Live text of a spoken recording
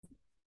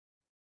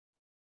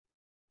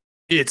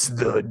It's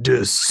the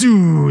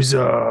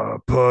D'Souza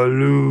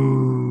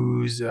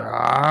Palooza.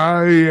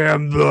 I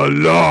am the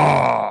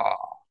law.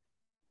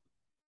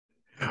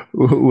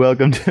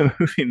 Welcome to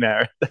Movie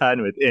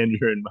Marathon with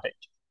Andrew and Mike.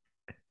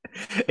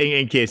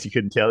 In case you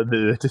couldn't tell,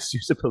 the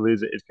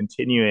Palooza is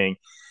continuing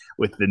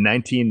with the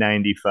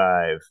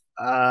 1995.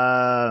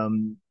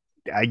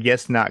 I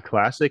guess not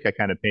classic. I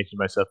kind of painted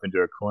myself into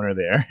a corner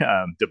there.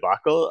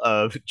 Debacle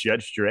of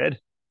Judge Dredd.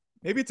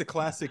 Maybe it's a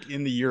classic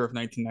in the year of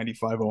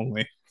 1995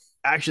 only.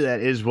 Actually, that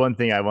is one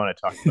thing I want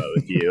to talk about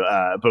with you,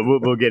 but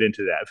we'll get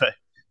into that. But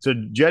so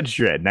Judge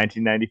Dredd,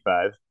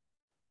 1995.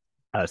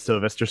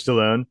 Sylvester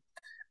Stallone.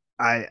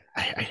 I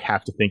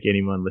have to think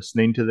anyone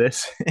listening to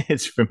this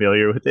is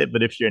familiar with it,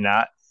 but if you're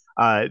not,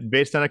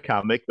 based on a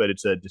comic, but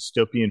it's a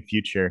dystopian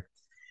future,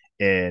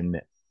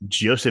 and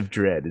Joseph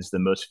Dredd is the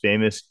most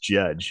famous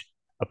judge,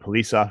 a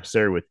police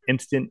officer with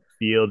instant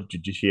field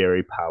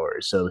judiciary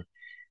powers. So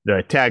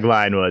the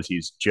tagline was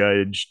he's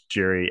judge,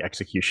 jury,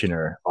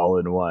 executioner, all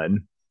in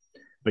one.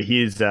 But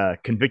he's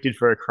convicted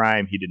for a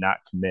crime he did not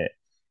commit,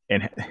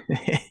 and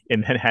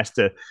and then has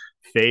to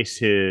face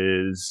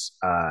his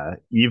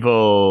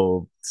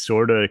evil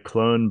sort of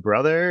clone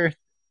brother.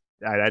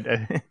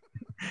 I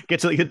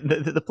gets like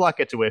the plot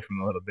gets away from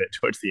him a little bit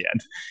towards the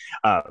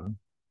end,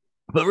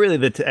 but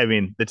really I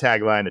mean the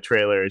tagline, the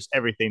trailers,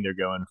 everything they're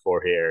going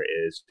for here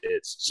is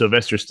it's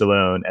Sylvester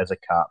Stallone as a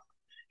cop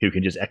who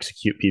can just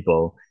execute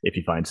people if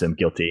he finds them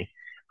guilty.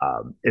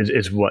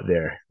 Is what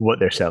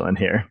they're selling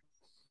here.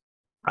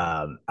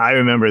 I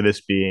remember this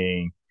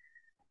being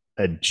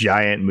a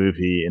giant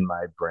movie in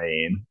my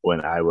brain when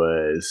I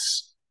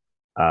was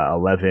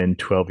 11,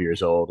 12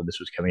 years old, and this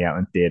was coming out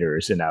in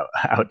theaters and out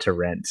to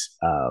rent.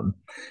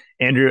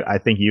 Andrew, I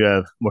think you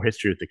have more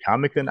history with the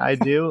comic than I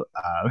do,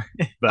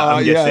 but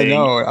I'm Yeah, guessing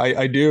no,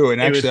 I do. And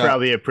it was actually,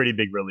 probably a pretty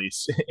big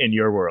release in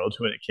your world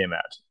when it came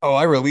out.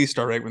 I released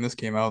all right when this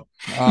came out.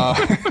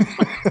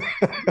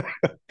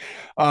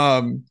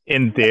 Um,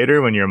 In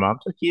theater when your mom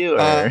took you,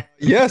 or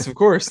yes, of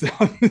course.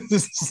 This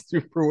is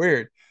super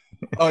weird.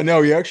 Oh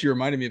no, you actually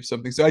reminded me of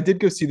something. So I did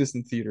go see this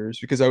in theaters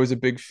because I was a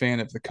big fan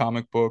of the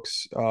comic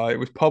books. It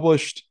was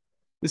published.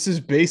 This is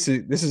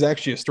basic. This is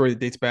actually a story that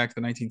dates back to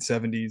the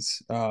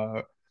 1970s.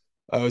 It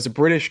was a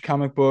British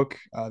comic book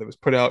that was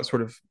put out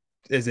sort of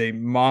as a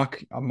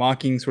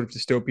mocking sort of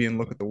dystopian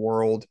look at the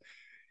world.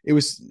 It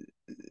was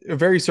a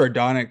very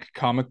sardonic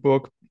comic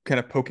book, kind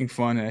of poking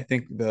fun, and I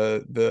think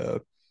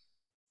the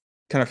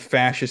kind of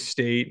fascist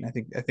state. And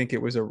I think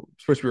it was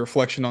supposed to be a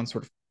reflection on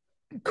sort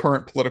of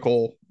current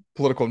political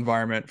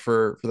environment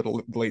for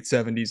the late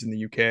 70s in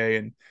the UK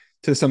and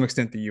to some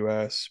extent the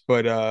US.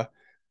 But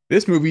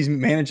this movie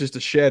manages to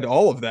shed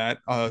all of that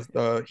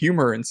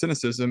humor and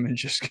cynicism and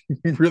just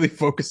really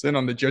focus in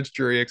on the judge,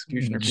 jury,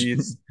 executioner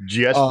piece.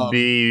 just Um,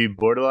 be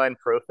borderline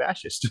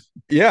pro-fascist?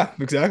 yeah,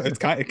 exactly. It's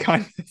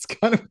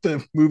kind of what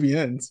the movie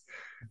ends.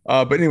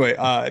 But anyway,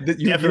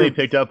 Definitely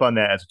picked up on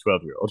that as a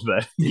 12-year-old,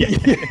 but yeah.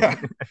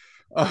 yeah.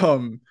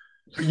 Um,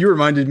 you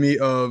reminded me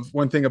of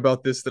one thing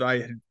about this that I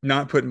had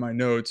not put in my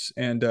notes,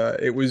 and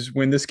it was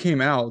when this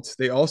came out.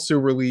 They also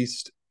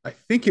released, I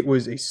think it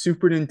was a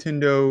Super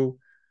Nintendo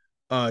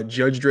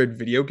Judge Dredd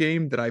video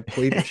game that I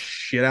played the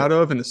shit out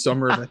of in the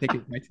summer of I think it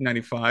was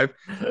 1995.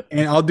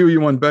 And I'll do you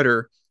one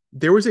better.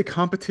 There was a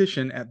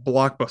competition at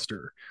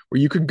Blockbuster where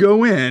you could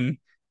go in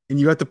and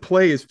you had to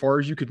play as far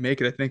as you could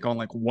make it. I think on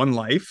like one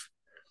life,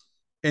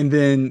 and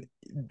then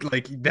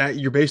like that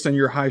you're based on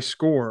your high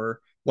score,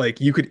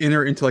 like you could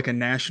enter into like a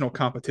national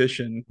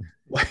competition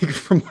like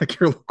from like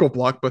your local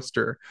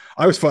Blockbuster.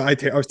 I was fine.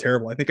 I was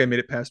terrible. I think I made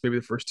it past maybe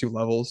the first two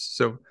levels,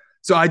 so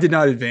I did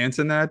not advance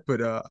in that.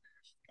 But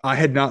I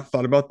had not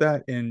thought about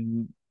that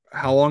in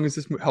how old was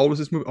this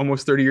movie?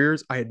 Almost 30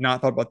 years. I had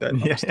not thought about that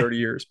in almost Yeah. 30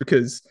 years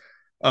because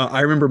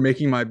I remember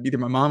making my either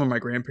my mom or my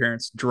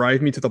grandparents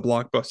drive me to the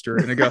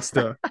Blockbuster in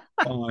Augusta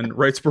on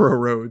Wrightsboro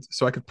Road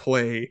so I could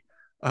play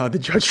the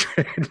Judge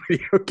Dredd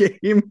video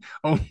game,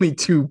 only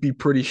to be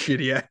pretty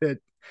shitty at it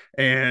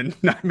and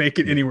not make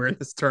it anywhere in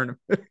this tournament.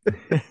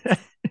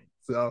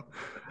 So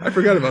I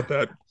forgot about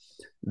that.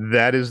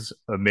 That is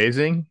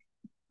amazing.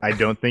 I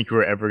don't think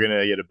we're ever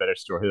gonna get a better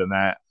story than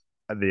that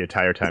the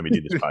entire time we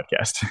do this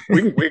podcast.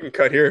 We can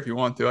cut here if you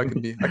want to. I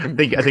can.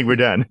 I think we're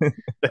done.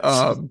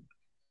 Um,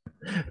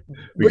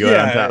 We but go out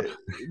on yeah, top.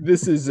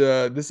 this is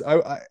this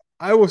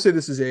I will say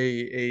this is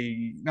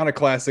a not a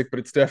classic, but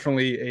it's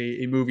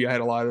definitely a movie I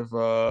had a lot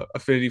of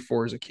affinity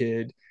for as a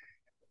kid.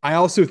 I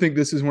also think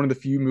this is one of the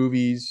few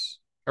movies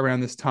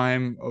around this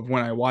time of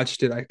when I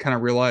watched it, I kind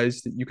of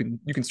realized that you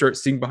can start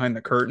seeing behind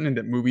the curtain and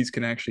that movies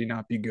can actually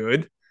not be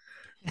good.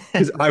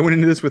 Because I went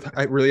into this with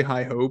really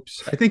high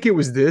hopes. I think it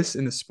was this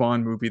and the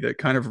Spawn movie that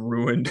kind of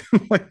ruined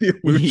like the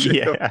illusion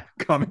of Yeah.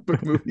 comic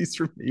book movies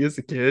for me as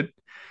a kid.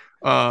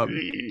 Um,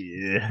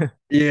 Yeah.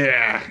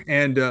 yeah,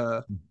 and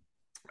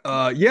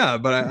yeah,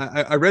 but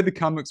I read the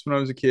comics when I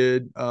was a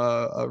kid.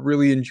 I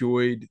really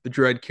enjoyed the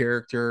Dread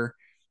character.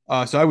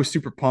 So I was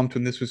super pumped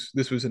when this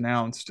was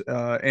announced.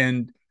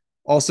 And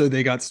also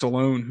they got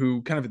Stallone,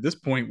 who kind of at this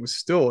point was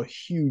still a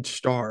huge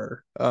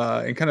star,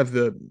 and kind of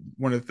the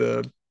one of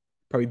the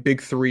probably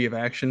big three of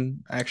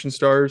action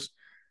stars.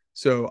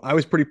 So I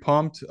was pretty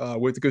pumped.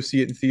 Went to go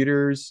see it in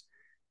theaters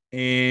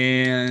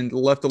and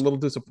left a little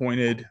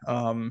disappointed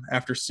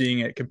after seeing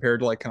it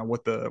compared to like kind of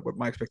what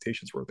my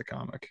expectations were of the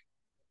comic.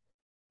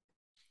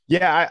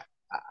 Yeah,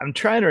 I'm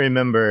trying to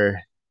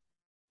remember.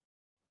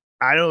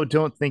 I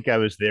don't think I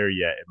was there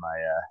yet in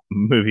my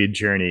movie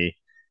journey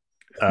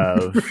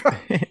of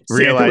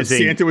realizing,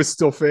 Santa was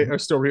still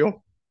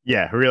real.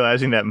 yeah,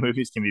 realizing that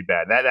movies can be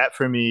bad. That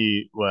for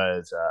me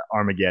was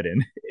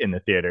Armageddon in the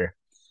theater.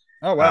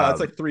 Oh wow, that's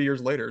Um, like 3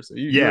 years later. So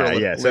you were yeah, a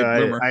yeah. So late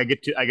bloomer. I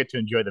get to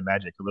enjoy the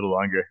magic a little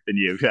longer than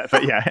you.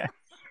 But yeah,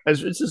 it's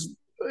just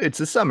it's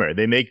the summer.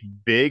 They make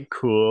big,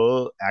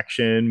 cool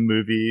action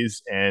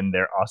movies, and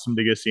they're awesome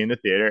to go see in the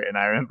theater. And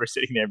I remember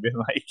sitting there being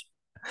like,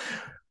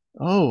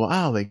 "Oh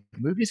wow, like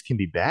movies can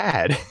be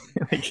bad."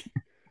 like,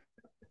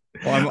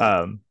 Well,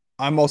 um,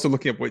 I'm also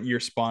looking up what year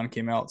Spawn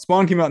came out.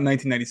 Spawn came out in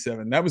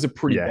 1997. That was a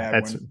pretty yeah, bad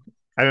that's. one.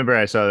 I remember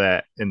I saw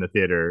that in the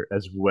theater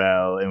as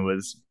well, and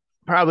was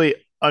probably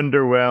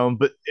underwhelmed,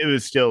 but it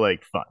was still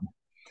like fun.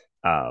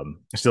 I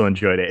still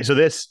enjoyed it. So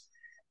this,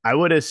 I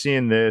would have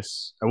seen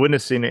this. I wouldn't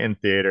have seen it in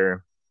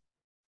theater,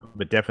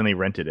 but definitely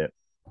rented it.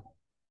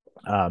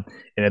 And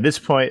at this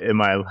point in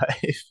my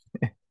life,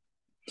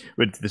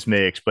 which this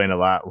may explain a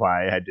lot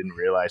why I didn't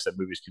realize that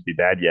movies could be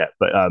bad yet.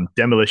 But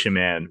Demolition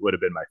Man would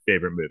have been my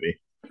favorite movie.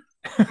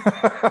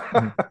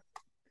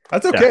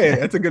 That's okay.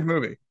 That's a good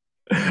movie.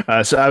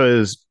 So I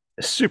was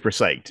super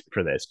psyched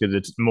for this because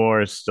it's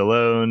more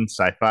Stallone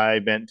sci-fi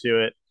bent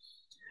to it.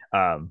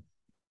 Um,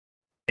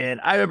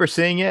 and I remember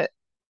seeing it,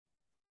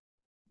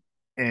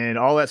 and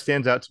all that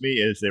stands out to me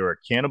is there were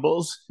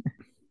cannibals,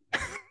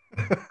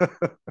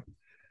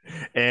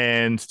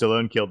 and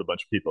Stallone killed a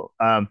bunch of people.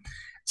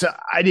 So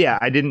yeah,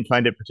 I didn't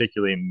find it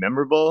particularly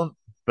memorable,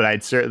 but I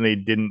certainly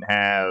didn't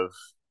have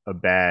a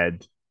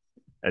bad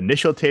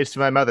initial taste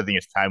in my mouth. I think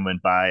as time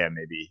went by, I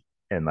maybe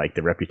and like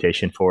the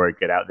reputation for it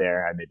get out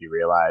there, I maybe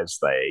realized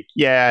like,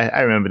 yeah,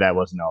 I remember that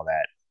wasn't all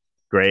that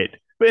great.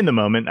 But in the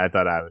moment, I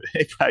thought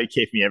it probably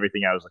gave me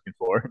everything I was looking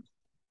for.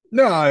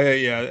 No,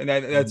 yeah, and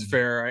that's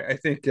fair. I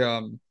think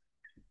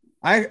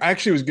I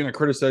actually was going to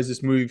criticize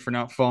this movie for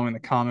not following the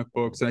comic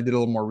books, and I did a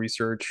little more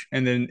research,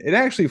 and then it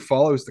actually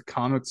follows the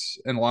comics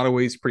in a lot of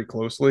ways pretty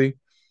closely.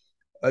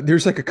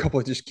 There's like a couple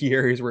of just key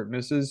areas where it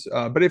misses,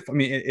 but if I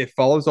mean it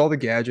follows all the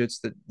gadgets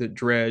that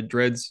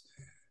Dredd's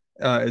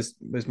as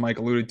Mike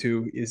alluded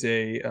to, is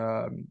a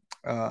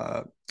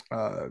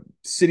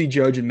city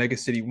judge in Mega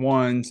City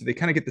One. So they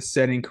kind of get the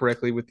setting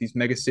correctly with these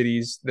mega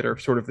cities that are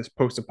sort of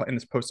in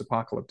this post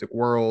apocalyptic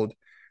world.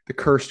 The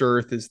cursed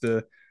Earth is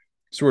the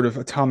sort of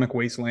atomic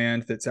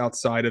wasteland that's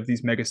outside of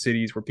these mega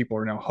cities where people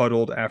are now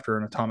huddled after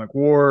an atomic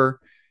war.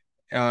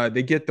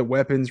 They get the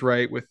weapons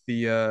right with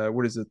the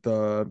what is it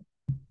the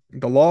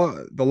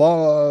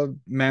law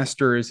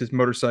master is his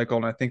motorcycle,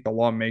 and I think the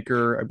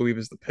lawmaker I believe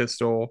is the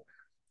pistol.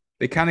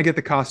 They kind of get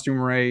the costume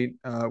right,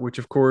 which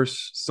of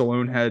course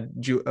Stallone had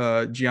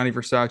Gianni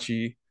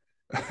Versace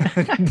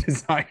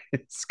design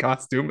his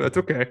costume. But that's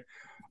okay.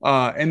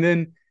 And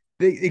then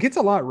it gets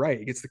a lot right.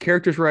 It gets the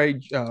characters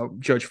right.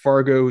 Judge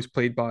Fargo, who's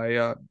played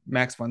by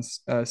Max von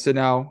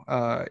Sydow,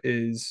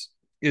 is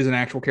an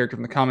actual character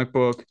from the comic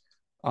book.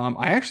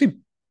 I actually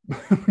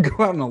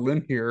go out on a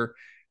limb here.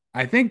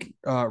 I think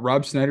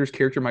Rob Schneider's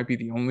character might be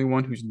the only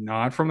one who's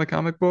not from the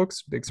comic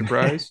books. Big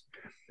surprise.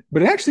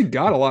 But it actually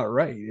got a lot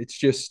right. It's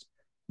just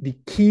the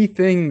key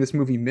thing this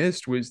movie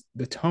missed was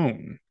the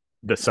tone.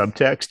 The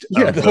subtext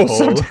Yeah, of the the whole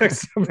whole.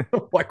 subtext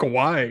of like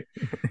why,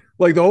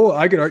 like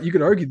you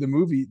could argue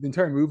the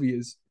entire movie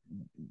is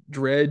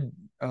Dredd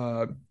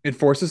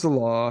enforces the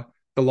law.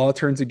 The law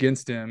turns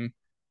against him.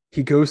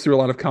 He goes through a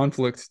lot of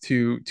conflict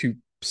to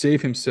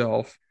save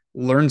himself.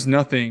 Learns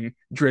nothing.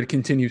 Dredd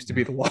continues to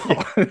be the law.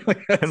 Yeah,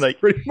 Like and that's like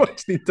pretty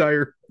much the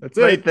entire. That's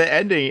like it. the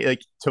ending,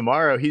 like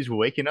tomorrow he's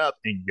waking up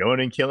and going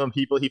and killing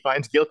people he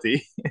finds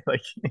guilty.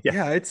 like, yeah,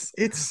 Yeah, it's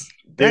that.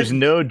 there's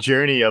no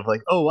journey of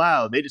like, oh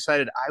wow, they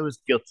decided I was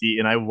guilty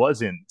and I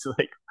wasn't.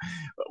 Like,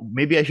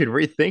 maybe I should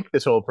rethink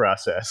this whole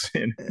process.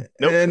 And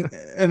nope.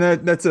 And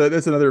that's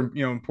another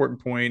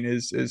important point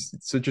is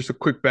so just a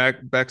quick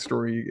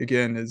backstory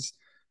again is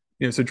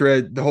so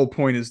Dredd, the whole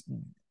point is,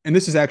 and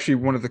this is actually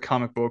one of the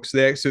comic books.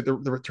 They actually the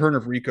Return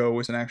of Rico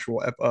was an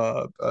actual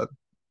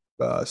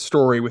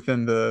story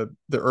within the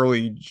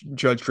early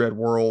Judge Dredd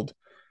world.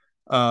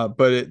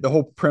 But the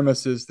whole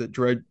premise is that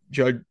Judge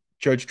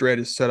Dredd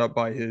is set up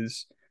by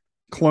his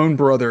clone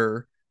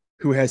brother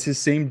who has his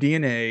same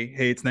DNA.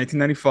 Hey, it's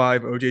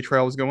 1995. OJ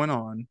trial was going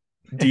on.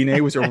 DNA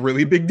was a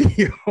really big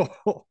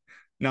deal,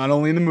 not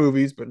only in the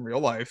movies but in real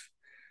life.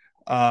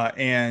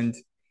 And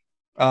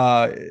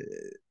uh,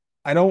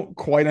 I don't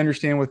quite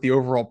understand what the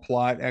overall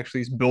plot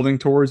actually is building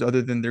towards,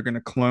 other than they're going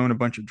to clone a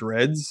bunch of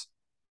Dreads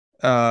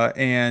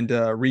and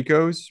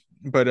Ricos.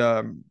 But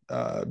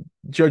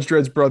Judge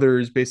Dredd's brother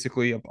is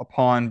basically a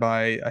pawn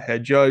by a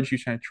head judge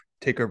who's trying to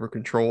take over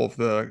control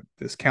of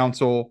this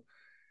council.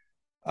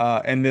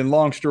 And then,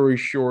 long story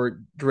short,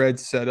 Dredd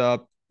set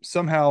up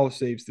somehow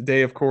saves the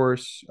day, of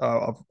course,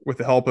 with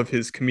the help of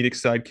his comedic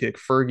sidekick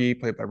Fergie,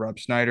 played by Rob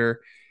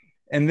Schneider,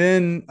 and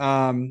then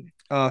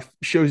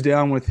shows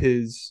down with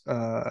his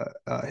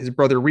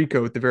brother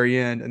Rico at the very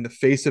end in the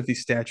face of the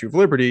Statue of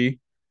Liberty.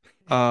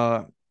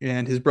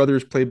 And his brother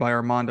is played by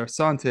Armand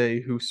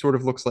Arsante, who sort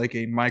of looks like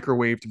a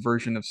microwaved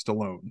version of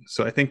Stallone.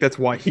 So I think that's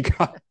why he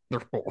got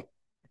the role.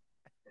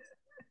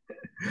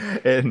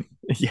 And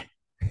yeah,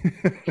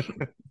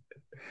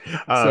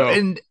 So,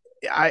 and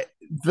I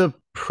the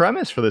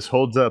premise for this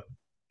holds up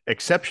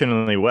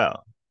exceptionally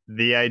well.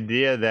 The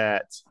idea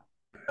that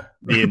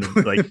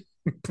the like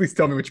please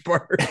tell me which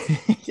part.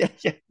 yeah,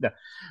 yeah. No.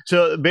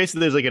 So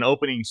basically, there's like an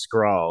opening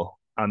scrawl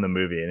on the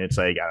movie, and it's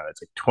like I don't know,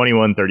 it's like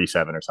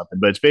 2137 or something.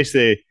 But it's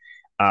basically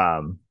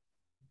um,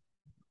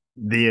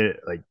 the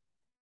like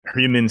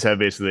humans have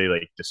basically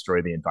like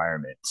destroyed the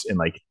environment, and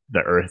like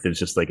the Earth is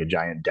just like a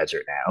giant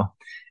desert now,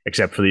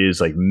 except for these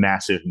like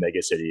massive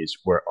mega cities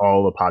where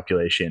all the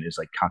population is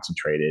like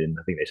concentrated. And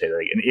I think they say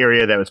like an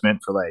area that was meant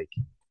for like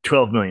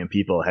 12 million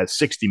people has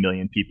 60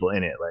 million people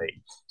in it. Like,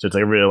 so it's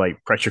like a real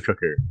like pressure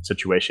cooker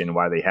situation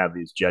why they have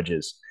these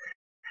judges.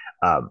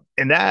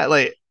 And that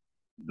like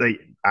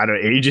I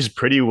don't know, ages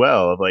pretty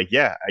well of like,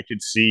 yeah, I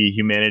could see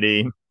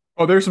humanity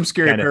Oh, there's some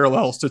scary kind of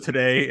parallels to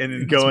today and in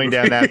this going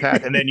down that movie.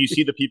 path. And then you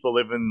see the people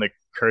living the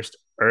cursed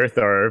earth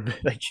are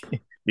like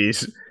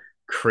these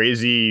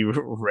crazy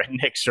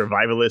redneck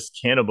survivalist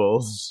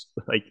cannibals.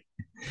 Like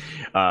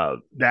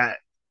that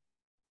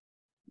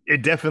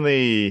it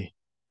definitely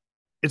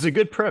it's a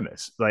good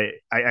premise.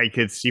 Like I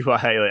could see why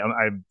like,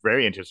 I'm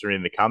very interested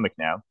in the comic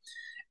now.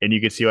 And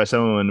you could see why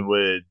someone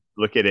would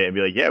look at it and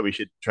be like, yeah, we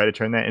should try to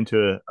turn that into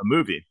a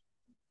movie.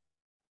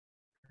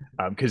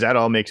 Because that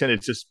all makes sense.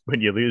 It's just when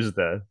you lose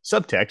the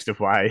subtext of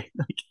why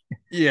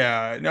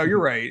Yeah, no,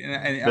 you're right,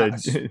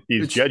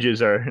 these it's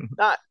judges are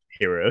not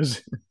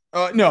heroes.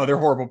 no, they're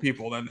horrible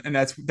people, and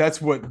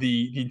that's what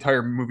the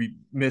entire movie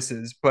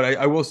misses. But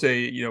I will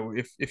say,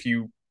 if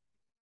you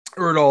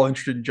are at all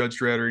interested in Judge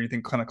Dredd or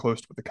anything kind of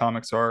close to what the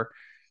comics are,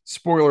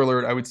 spoiler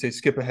alert, I would say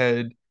skip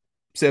ahead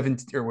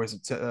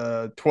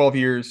 12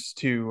 years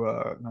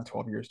to not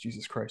 12 years,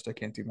 Jesus Christ, I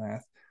can't do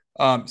math.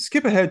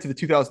 Skip ahead to the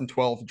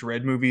 2012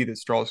 Dredd movie that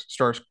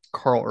stars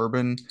Carl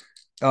Urban.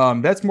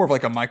 That's more of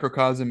like a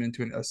microcosm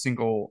into a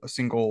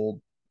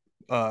single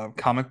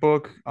comic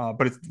book,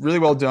 but it's really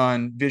well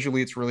done.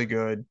 Visually, it's really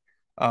good.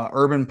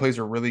 Urban plays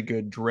a really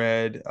good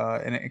Dread,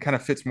 and it kind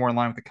of fits more in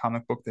line with the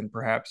comic book than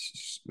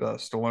perhaps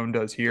Stallone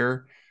does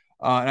here.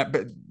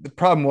 But the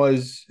problem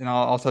was, and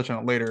I'll touch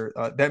on it later,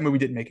 that movie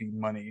didn't make any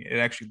money. It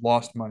actually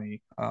lost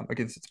money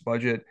against its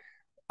budget.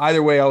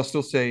 Either way, I'll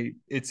still say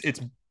it's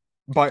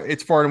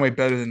far and away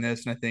better than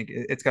this, and I think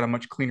it's got a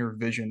much cleaner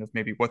vision of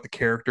maybe what the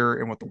character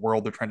and what the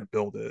world they're trying to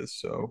build is.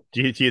 So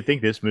Do you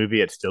think this movie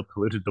had still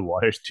polluted the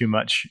waters too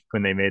much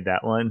when they made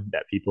that one?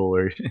 That people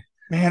were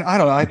man, I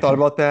don't know. I thought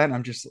about that, and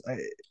I'm just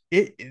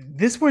it.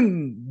 This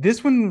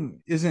one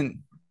isn't.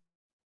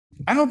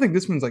 I don't think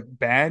this one's like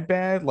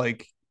bad.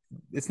 Like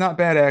it's not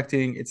bad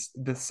acting. It's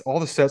this.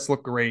 All the sets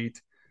look great.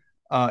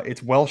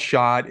 It's well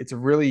shot. It's a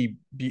really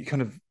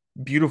kind of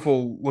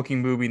beautiful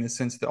looking movie in the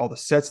sense that all the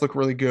sets look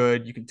really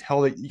good. You can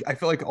tell that. I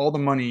feel like all the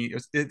money.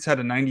 It's had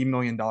a $90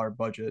 million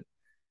budget.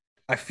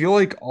 I feel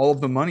like all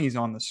of the money's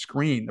on the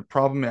screen. The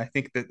problem I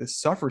think that this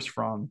suffers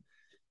from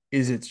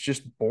is it's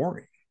just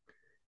boring.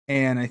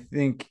 And I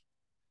think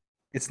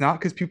it's not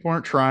because people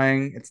aren't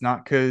trying. It's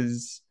not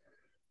because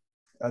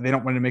they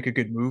don't want to make a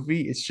good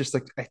movie. It's just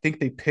like I think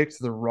they picked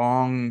the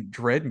wrong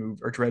Dread move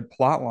or Dread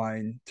plot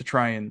line to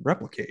try and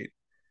replicate.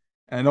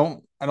 And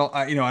I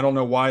don't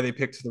know why they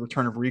picked the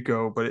Return of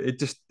Rico, but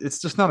it's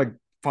just not a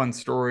fun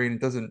story, and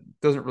it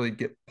doesn't really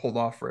get pulled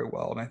off very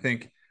well. And I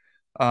think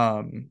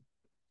um,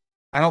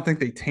 I don't think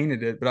they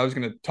tainted it, but I was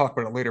going to talk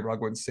about it later, but I'll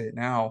go ahead and say it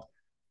now.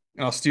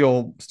 And I'll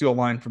steal a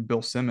line from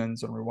Bill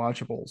Simmons on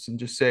Rewatchables and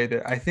just say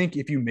that I think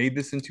if you made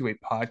this into a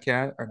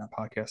podcast or not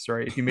podcast,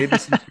 sorry, if you made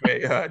this into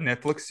a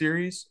Netflix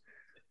series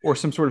or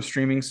some sort of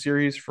streaming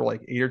series for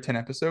like 8 or 10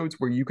 episodes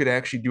where you could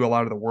actually do a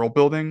lot of the world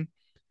building,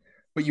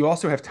 but you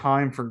also have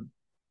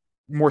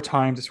more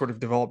time to sort of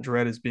develop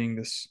Dread as being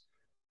this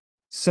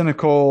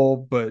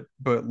cynical but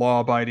law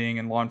abiding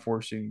and law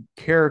enforcing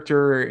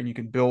character, and you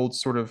can build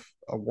sort of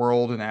a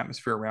world and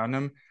atmosphere around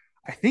him.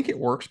 I think it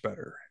works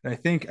better. And I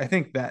think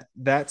that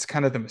that's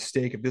kind of the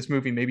mistake of this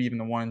movie, maybe even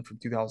the one from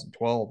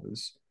 2012,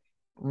 is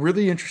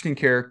really interesting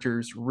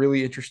characters,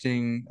 really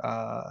interesting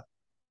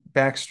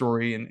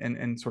backstory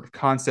and sort of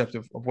concept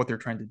of what they're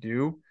trying to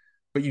do.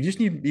 But you just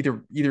need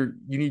either you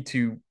need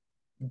to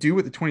do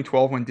what the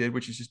 2012 one did,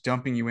 which is just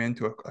dumping you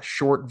into a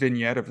short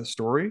vignette of the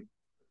story,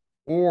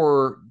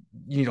 or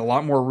you need a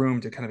lot more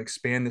room to kind of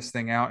expand this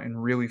thing out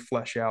and really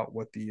flesh out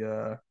what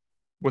the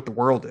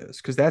world is,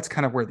 because that's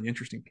kind of where the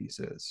interesting piece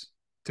is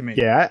to me.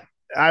 yeah,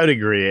 I would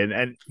agree.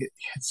 And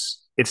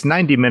it's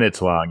 90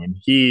 minutes long and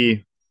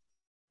he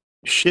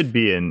should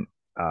be an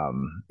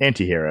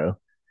anti-hero.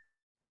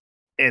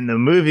 And the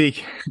movie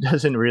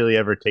doesn't really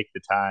ever take the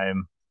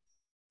time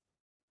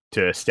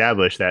to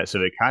establish that.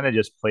 So it kind of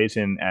just plays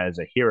him as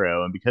a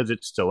hero. And because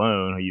it's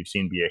Stallone, who you've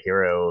seen be a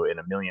hero in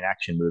a million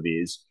action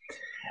movies,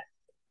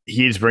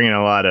 he's bringing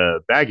a lot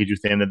of baggage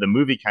with him that the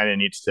movie kind of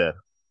needs to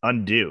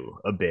undo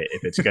a bit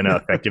if it's going to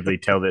effectively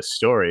tell this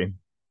story.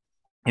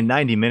 And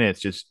 90 minutes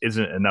just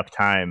isn't enough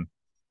time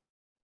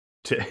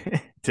to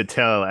to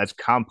tell as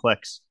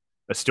complex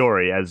a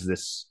story as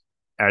this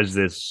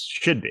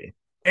should be.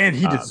 And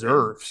he Um,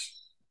 deserves.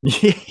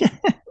 yeah.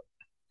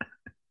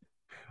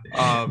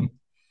 Um,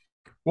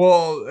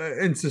 well,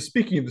 and so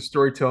speaking of the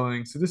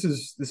storytelling, so this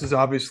is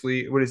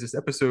obviously, what is this,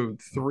 episode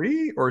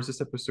 3 or is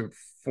this episode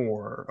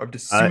 4 of It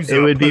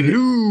D'Souza would be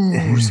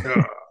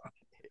Palooza?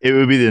 it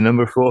would be the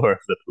number 4 of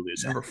the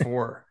Palooza. Number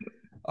 4.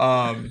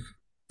 Um,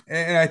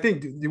 and I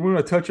think, do you want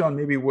to touch on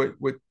maybe what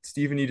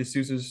Stephen E.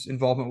 D'Souza's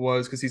involvement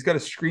was, because he's got a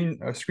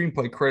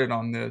screenplay credit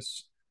on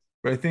this,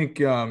 but I think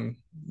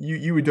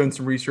you had done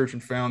some research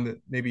and found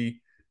that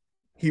maybe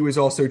he was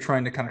also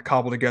trying to kind of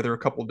cobble together a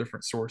couple of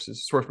different source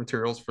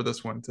materials for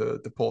this one to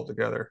pull it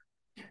together.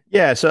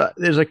 Yeah, so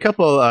there's a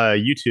couple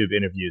YouTube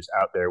interviews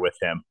out there with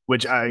him,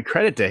 which I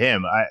credit to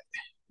him. I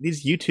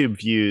These YouTube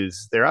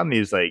views, they're on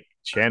these like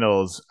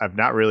channels I've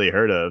not really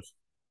heard of,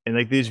 and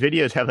like these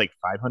videos have like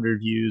 500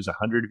 views,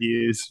 100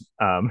 views.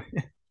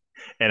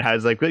 And I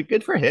was like,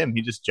 good for him.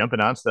 He's just jumping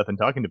on stuff and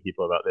talking to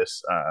people about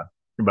this,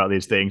 about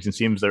these things, and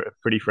seems they're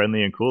pretty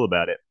friendly and cool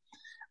about it.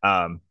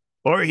 Um,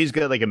 or he's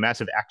got like a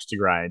massive axe to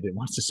grind and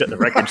wants to set the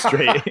record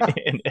straight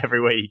in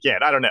every way he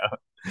can. I don't know,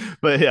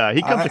 but yeah,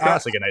 he comes I,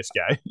 across like a nice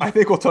guy. I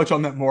think we'll touch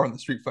on that more on the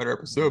Street Fighter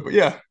episode, but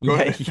yeah, go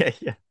Yeah, ahead.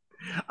 yeah,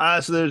 yeah.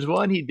 So there's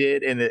one he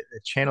did, and the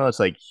channel is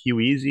like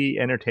Hueezy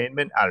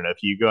Entertainment. I don't know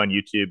if you go on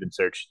YouTube and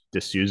search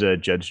D'Souza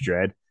Judge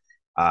Dredd,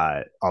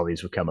 all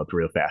these would come up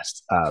real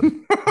fast.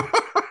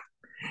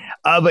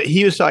 But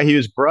he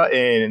was brought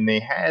in, and they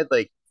had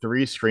like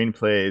 3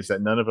 screenplays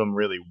that none of them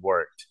really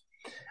worked.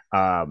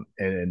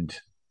 And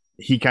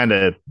he kind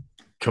of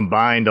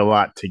combined a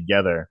lot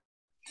together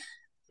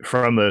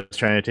from those,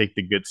 trying to take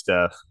the good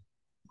stuff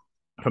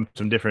from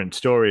some different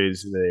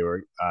stories they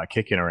were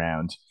kicking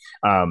around.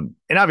 And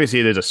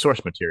obviously, there's a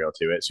source material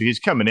to it. So he's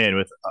coming in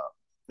with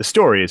the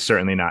story is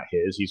certainly not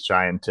his. He's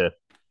trying to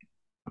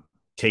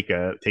take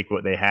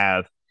what they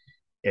have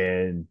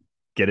and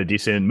get a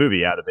decent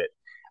movie out of it.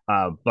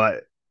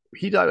 But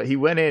he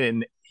went in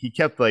and he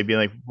kept like being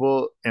like,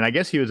 well, and I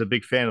guess he was a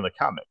big fan of the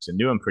comics and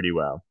knew him pretty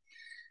well.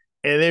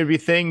 And there'd be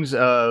things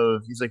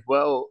of he's like,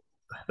 well,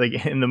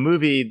 like in the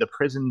movie, the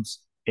prison's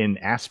in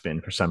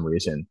Aspen for some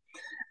reason,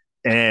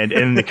 and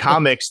in the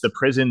comics, the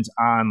prison's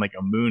on like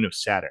a moon of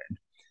Saturn.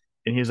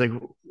 And he's like,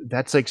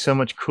 that's like so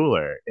much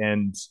cooler,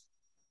 and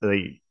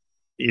like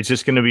it's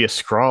just going to be a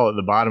scroll at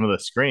the bottom of the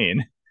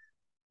screen.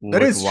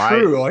 That Like is why?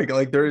 true.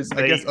 Like there is,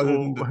 I guess, Like, other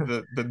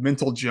than the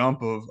mental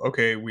jump of,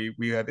 okay,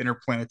 we have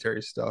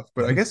interplanetary stuff,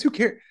 but I guess who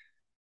cares?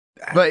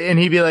 but and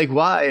he'd be like,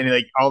 why? And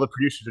like all the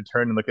producers would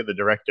turn and look at the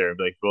director and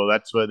be like, well,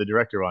 that's what the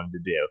director wanted to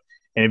do.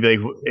 And he'd be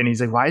like, and he's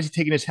like, why is he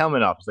taking his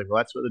helmet off? It's like, well,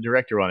 that's what the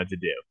director wanted to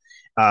do.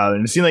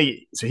 And it seemed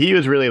like so he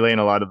was really laying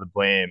a lot of the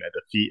blame at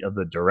the feet of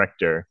the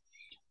director.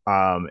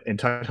 And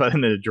talked about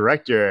him, the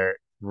director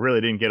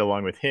really didn't get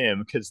along with him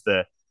because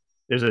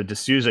there's a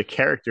D'Souza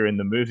character in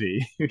the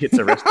movie who gets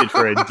arrested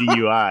for a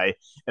DUI,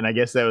 and I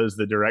guess that was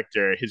the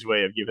director his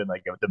way of giving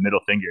like the middle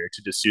finger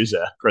to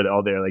D'Souza for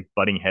all their like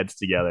butting heads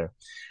together.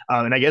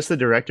 And I guess the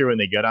director, when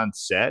they got on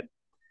set,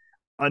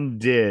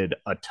 undid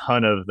a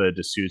ton of the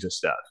D'Souza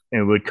stuff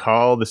and would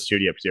call the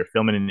studio because they're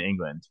filming in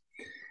England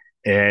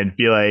and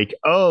be like,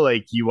 "Oh,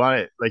 like you want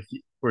it? Like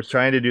we're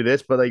trying to do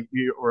this, but like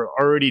we're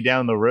already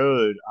down the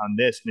road on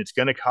this, and it's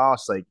gonna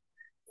cost like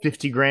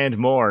 50 grand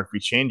more if we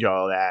change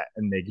all that."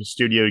 And the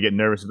studio would get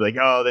nervous and be like,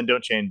 "Oh, then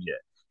don't change it."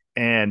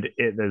 And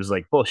it was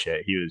like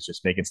bullshit. He was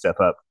just making stuff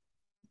up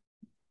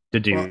to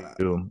Well,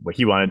 do what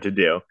he wanted to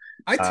do.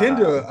 I tend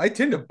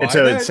to And buy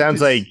so it that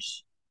sounds like,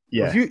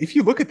 because yeah, if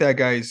you look at that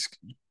guy's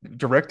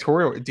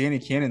directorial, Danny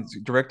Cannon's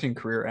directing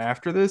career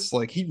after this,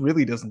 like he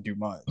really doesn't do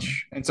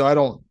much, and so I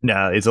don't.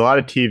 no, it's a lot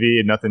of TV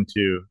and nothing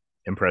too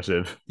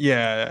impressive.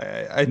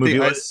 Yeah, I think Movie.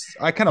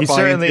 I kind He of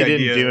buy into certainly the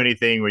didn't do idea.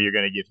 anything where you're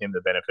going to give him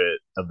the benefit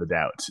of the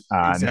doubt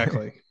on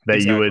Exactly,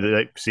 that you would exactly.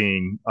 like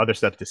seeing other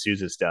stuff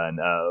D'Souza's done.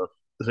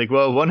 It's like,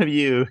 well, one of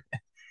you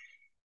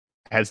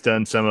has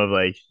done some of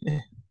like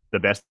the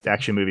best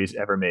action movies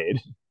ever made,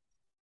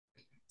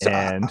 So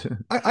and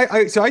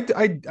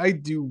I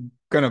do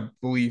kind of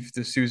believe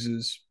the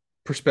Sousa's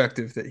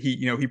perspective that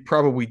he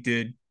probably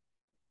did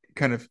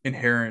kind of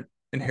inherit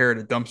a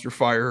dumpster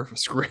fire of a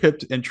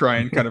script and try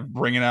and kind of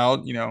bring it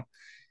out.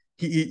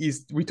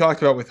 He's we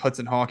talked about with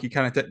Hudson Hawk. He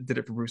kind of did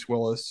it for Bruce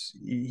Willis.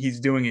 He's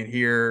doing it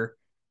here.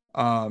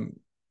 Um,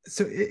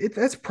 so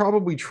that's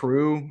probably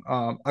true.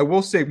 I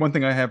will say one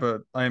thing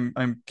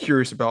I'm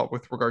curious about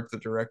with regard to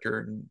the director,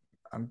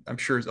 and I'm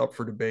sure is up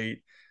for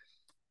debate.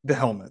 The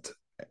helmet.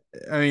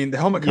 I mean, the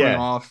helmet coming yeah,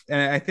 off,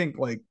 and I think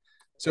like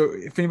so.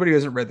 If anybody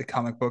hasn't read the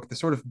comic book, the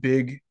sort of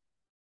big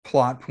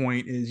plot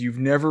point is you've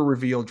never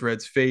revealed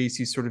Dredd's face.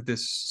 He's sort of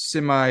this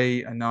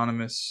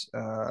semi-anonymous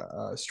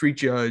street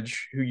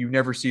judge who you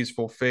never see his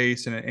full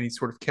face, and he's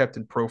sort of kept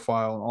in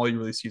profile, and all you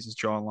really see is his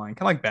jawline,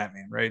 kind of like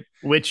Batman, right?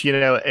 Which,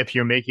 if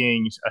you're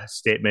making a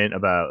statement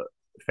about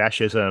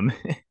fascism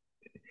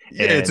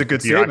Yeah, it's a and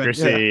good statement.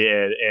 Yeah, bureaucracy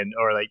and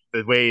or like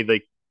the way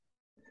like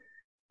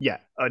yeah,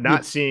 with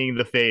not seeing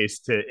the face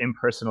to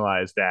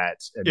impersonalize that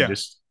and yeah.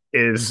 just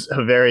is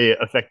a very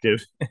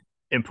effective,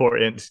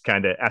 important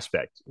kind of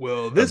aspect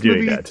Well, of this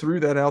doing movie that. threw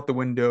that out the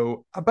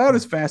window about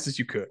as fast as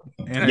you could,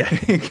 and I Yeah,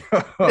 think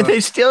they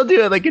still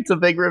do it like it's a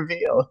big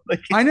reveal,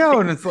 I know,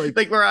 and it's like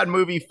like we're on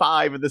movie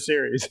 5 of the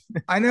series.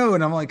 I know,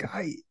 and I'm like,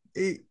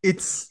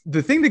 it's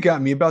the thing that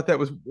got me about that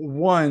was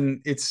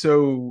one, it's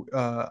so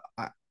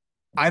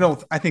I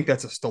don't I think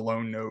that's a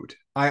Stallone note.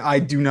 I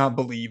do not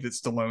believe that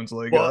Stallone's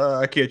like, Well,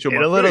 I can't show and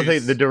my a little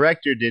thing, the face.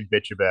 director did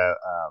bitch about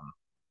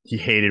he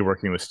hated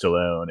working with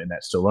Stallone, and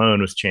that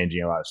Stallone was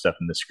changing a lot of stuff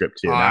in the script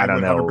too. And I I don't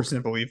would know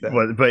 100% believe that.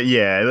 what, but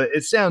yeah,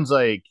 it sounds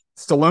like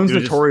Stallone's it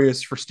was just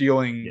notorious for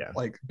stealing, yeah,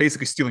 like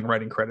basically stealing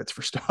writing credits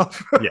for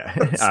stuff.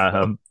 yeah.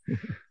 So,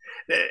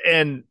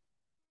 And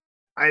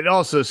it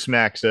also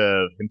smacks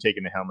of him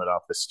taking the helmet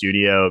off the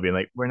studio, being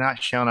like, "We're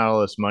not shelling out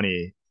all this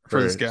money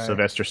for this for guy.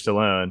 Sylvester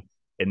Stallone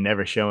and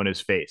never showing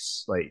his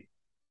face. Like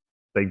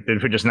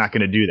we're just not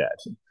going to do that."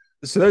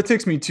 So that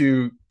takes me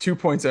to 2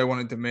 points I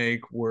wanted to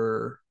make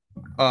were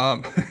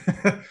um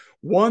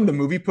one, the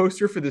movie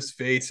poster for this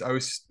face. I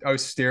was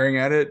staring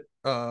at it,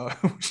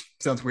 which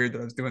sounds weird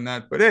that I was doing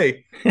that, but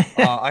hey,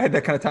 I had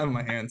that kind of time on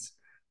my hands.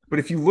 But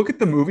if you look at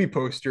the movie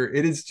poster,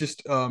 it is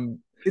just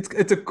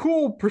it's a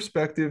cool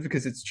perspective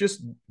because it's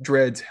just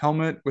Dredd's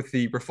helmet with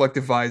the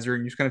reflective visor,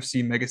 and you just kind of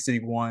see Mega City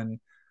 1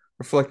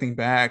 reflecting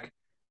back.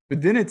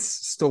 But then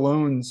it's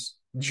Stallone's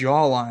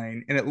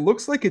jawline, and it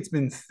looks like it's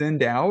been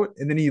thinned out,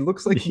 and then he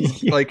looks like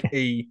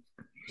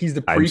he's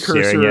the I'm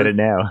staring at precursor it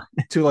now.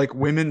 to like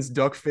women's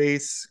duck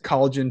face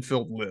collagen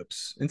filled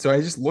lips. And so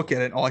I just look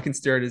at it, and all I can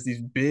stare at is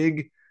these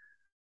big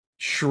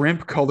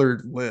shrimp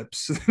colored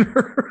lips that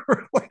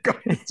are like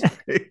on his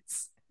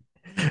face.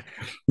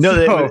 No,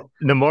 So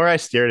the more I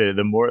stared at it,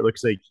 the more it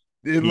looks like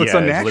it he looks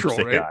has unnatural,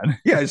 lipstick right? on.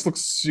 Yeah, it just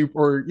looks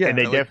super. And Yeah,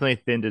 they like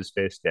definitely thinned his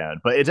face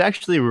down. But it's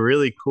actually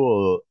really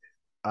cool.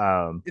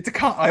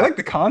 I Uh, like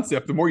the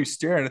concept. The more you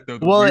stare at it, though,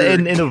 the well,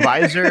 weirder it in a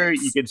visor, you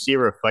gets. can see a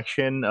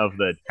reflection of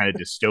the kind of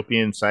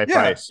dystopian sci-fi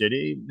Yeah,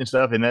 city and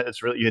stuff, and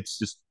that's really it's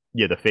just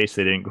yeah, the face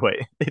they didn't quite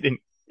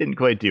didn't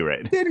quite do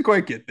right. they didn't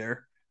quite get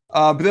there.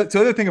 But that's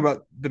the other thing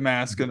about the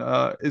mask, and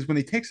is when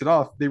he takes it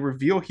off, they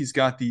reveal he's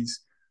got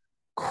these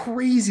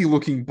crazy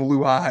looking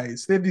blue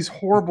eyes. They have these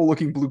horrible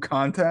looking blue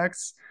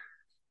contacts.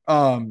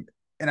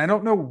 And I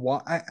don't know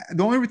why.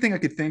 The only thing I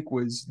could think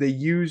was they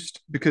used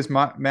because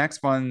Max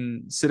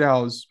von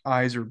Sydow's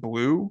eyes are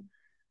blue.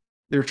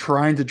 They're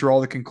trying to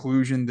draw the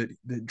conclusion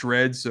that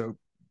Dredd's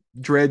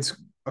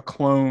a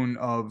clone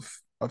of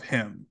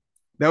him.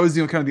 That was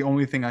the kind of the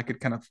only thing I could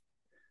kind of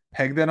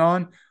peg that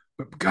on.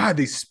 But God,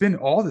 they spend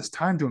all this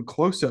time doing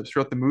close-ups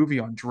throughout the movie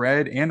on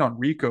Dredd and on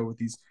Rico with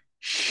these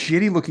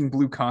shitty looking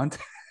blue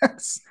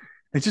contacts.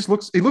 It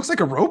looks like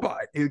a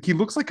robot. He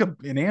looks like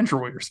an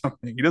android or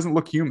something. He doesn't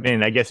look human.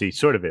 And I guess he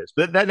sort of is,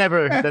 but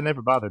Eh, that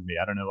never bothered me.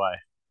 I don't know why.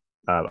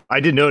 I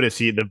did notice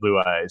he had the blue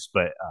eyes,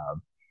 but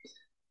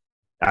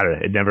I don't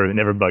know. It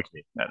never bugged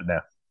me. I don't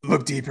know.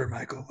 look deeper,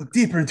 Michael. Look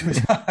deeper into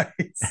his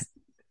eyes.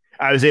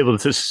 I was able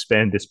to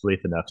suspend disbelief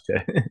enough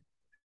to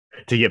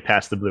to get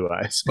past the blue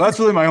eyes. Well, that's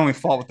really my only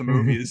fault with the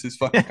movie is his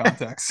fucking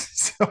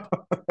contacts. So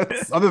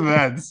other than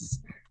that, this is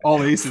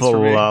all aces for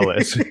me.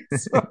 Flawless. So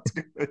it's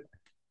good.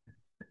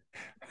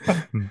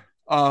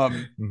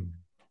 um,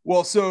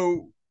 well,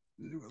 so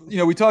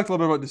we talked a little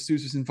bit about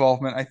D'Souza's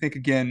involvement. I think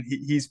again,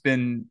 he's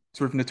been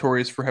sort of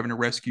notorious for having to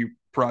rescue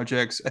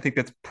projects. I think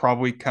that's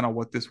probably kind of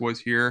what this was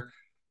here.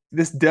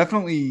 This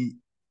definitely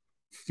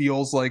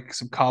feels like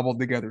some cobbled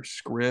together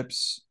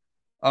scripts.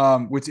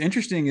 What's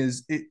interesting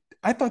is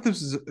I thought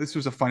this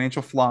was a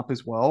financial flop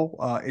as well.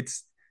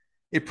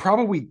 It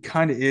probably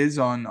kind of is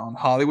on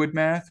Hollywood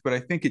math, but I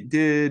think it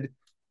did.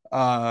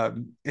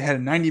 It had a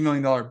 $90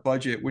 million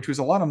budget, which was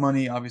a lot of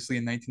money, obviously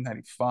in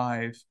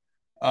 1995.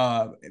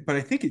 But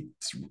I think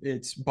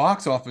its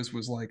box office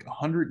was like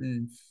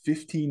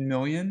 115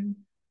 million.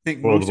 I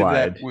think most of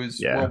that Worldwide.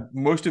 was Yeah. well,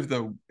 most of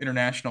the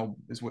international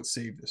is what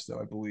saved this, though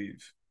I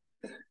believe.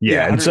 Yeah,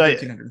 Yeah. And so,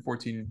 115,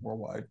 114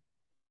 worldwide.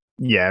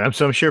 yeah. And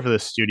so I'm sure for the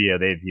studio,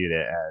 they viewed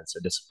it as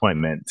a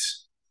disappointment.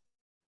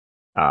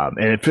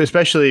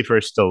 Especially for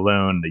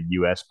Stallone, the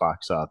US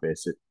box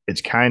office,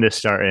 it's kind of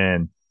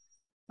starting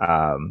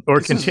or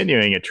This is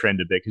continuing a trend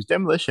a bit because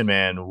Demolition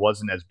Man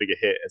wasn't as big a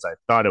hit as I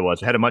thought it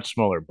was. It had a much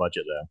smaller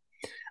budget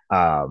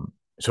though.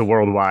 So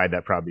worldwide,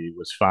 that probably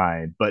was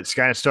fine. But it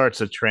kind of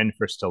starts a trend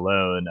for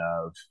Stallone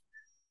of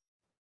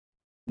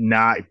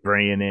not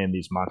bringing in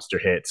these monster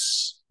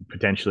hits,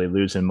 potentially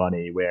losing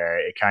money, where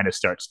it kind of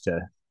starts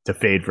to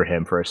fade for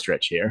him for a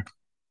stretch here.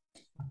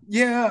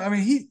 Yeah, I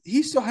mean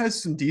he still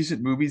has some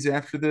decent movies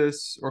after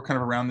this or kind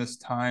of around this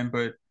time,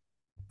 but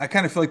I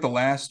kind of feel like the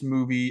last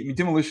movie, I mean,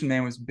 Demolition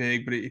Man was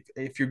big, but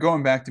if you're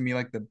going back to me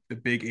like the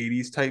big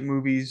 80s type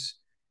movies,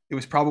 it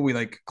was probably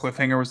like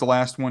Cliffhanger was the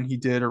last one he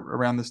did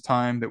around this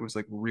time that was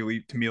like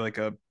really to me like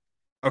a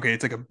okay,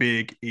 it's like a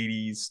big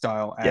 80s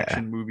style Yeah.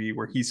 action movie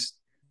where he's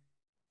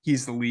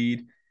the lead.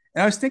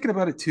 And I was thinking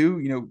about it too,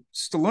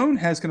 Stallone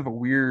has kind of a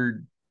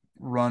weird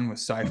run with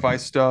sci-fi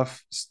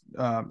stuff.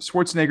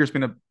 Schwarzenegger's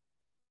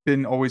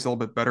been always a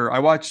little bit better. I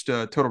watched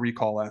Total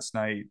Recall last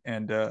night,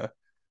 and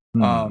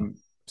Hmm. um,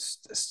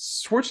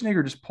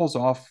 Schwarzenegger just pulls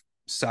off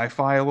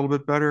sci-fi a little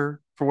bit better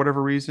for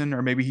whatever reason,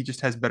 or maybe he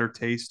just has better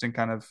taste in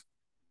kind of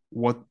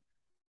what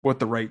what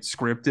the right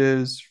script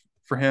is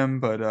for him.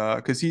 But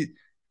because he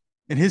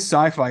in his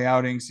sci-fi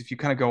outings, if you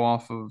kind of go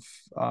off of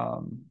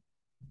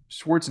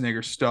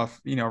Schwarzenegger stuff,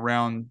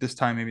 around this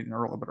time, maybe a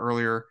little bit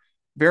earlier,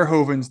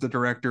 Verhoeven's the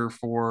director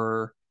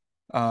for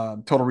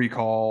Total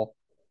Recall.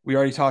 We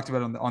already talked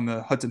about it on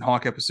the Hudson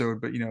Hawk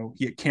episode, but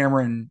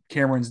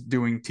Cameron's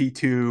doing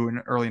T2 in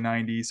the early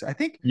 '90s. I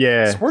think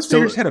Yeah. Schwarzenegger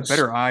Still, just had a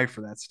better eye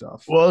for that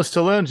stuff. well,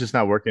 Stallone's just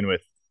not working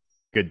with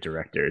good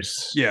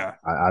directors Yeah,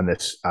 on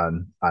this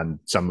on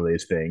some of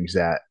these things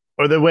that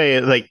or the way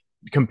like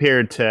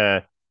compared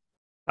to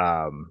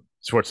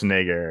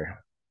Schwarzenegger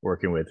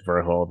working with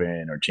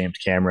Verhoeven or James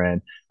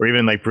Cameron or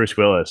even like Bruce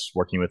Willis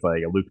working with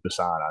like a Luc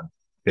Besson on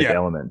Fifth yeah,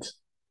 Element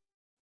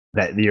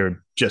that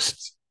you're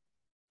just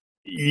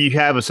you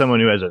have someone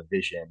who has a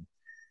vision,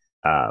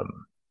 um,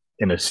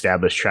 an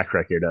established track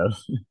record of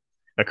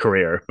a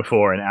career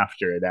before and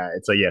after that.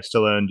 It's like yeah,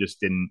 Stallone just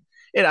didn't.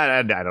 And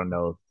I don't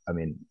know. I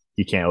mean,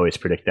 you can't always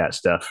predict that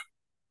stuff.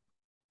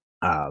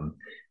 Um,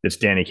 this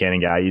Danny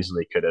Cannon guy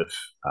easily could have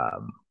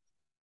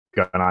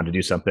gone on to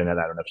do something that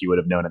I don't know if he would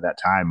have known at that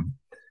time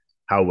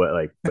how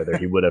like whether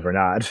he would have or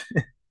not.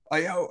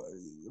 I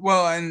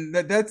well, and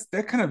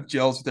that kind of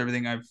gels with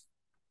everything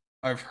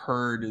I've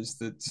heard is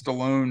that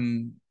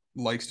Stallone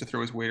likes to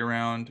throw his weight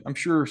around. I'm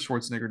sure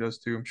Schwarzenegger does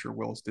too. I'm sure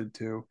Willis did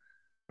too.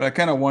 But I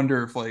kind of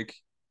wonder if like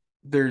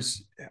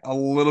there's a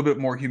little bit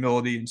more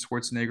humility in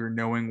Schwarzenegger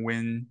knowing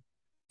when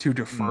to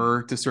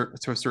defer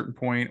to a certain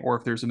point, or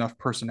if there's enough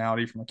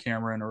personality from a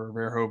Cameron or a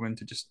Verhoeven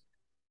to just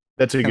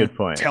That's a kind of good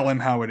point. tell him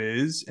how it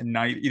is and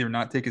not either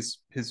not take his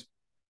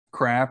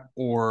crap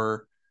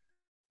or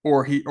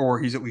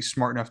he's at least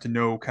smart enough to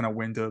know kind of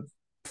when to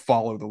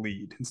follow the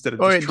lead instead of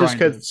Or just just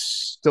trying to.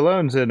 because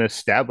Stallone's an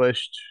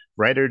established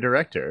writer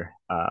director,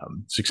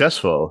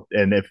 successful,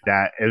 and if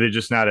there's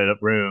just not enough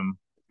room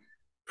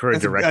for a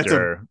That's a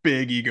director,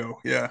 big ego.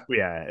 Yeah.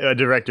 yeah, a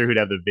director who'd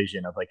have the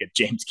vision of like a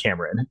James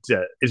Cameron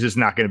is just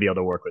not going to be able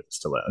to work with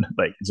Stallone.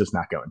 Like, it's just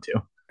not going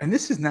to. And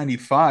this is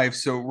 95.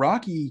 So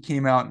Rocky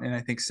came out in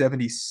I think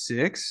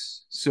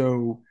 76.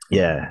 So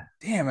Yeah,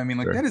 damn, I mean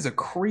like that sure. is a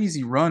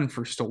crazy run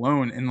for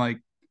Stallone and like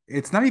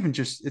it's not even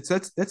just it's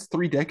that's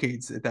 3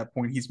 decades at that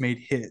point he's made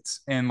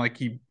hits and like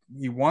he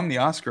won the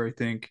Oscar I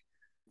think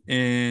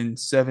in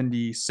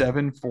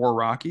 77 for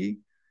Rocky.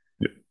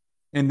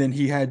 And then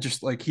he had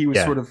just like he was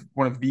Yeah, sort of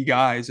one of the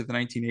guys of the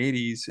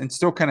 1980s and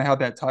still kind of had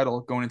that title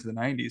going into the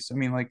 90s. I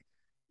mean like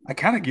I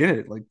kind of get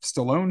it. Like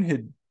Stallone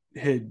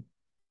had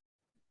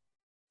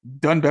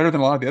done better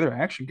than a lot of the other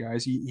action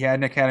guys. He had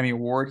an Academy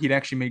Award. He'd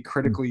actually made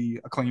critically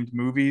acclaimed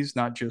movies,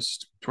 not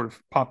just sort of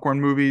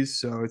popcorn movies.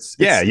 So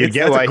yeah. You'd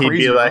get that's a why he'd be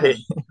crazy like, run.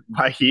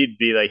 why he'd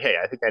be like, hey,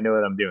 I think I know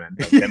what I'm doing.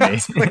 Like, Yeah,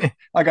 it's like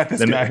I got this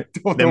let me guy.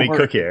 let Don't me worry.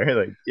 cook here.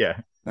 Like, yeah.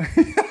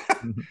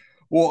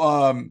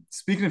 Well,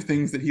 speaking of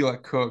things that he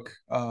let cook,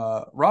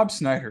 Rob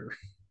Schneider.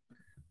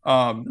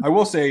 I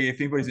will say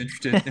if anybody's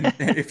interested,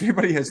 and if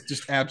anybody has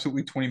just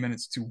absolutely 20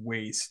 minutes to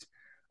waste,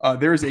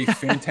 there is a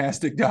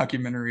fantastic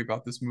documentary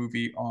about this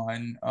movie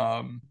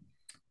uh,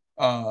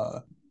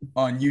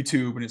 on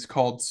YouTube, and it's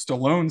called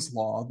Stallone's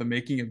Law: The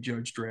Making of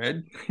Judge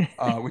Dredd,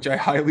 which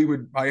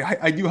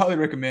I do highly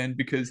recommend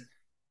because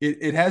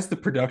it has the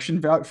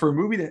production value for a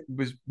movie that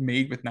was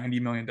made with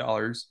 $90 million.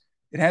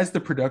 It has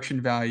the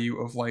production value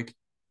of like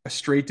a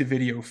straight to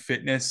video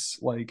fitness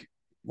like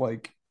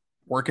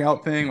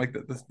workout thing. Like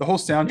the whole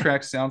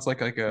soundtrack sounds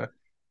like a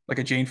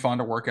Jane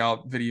Fonda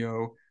workout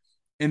video,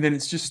 and then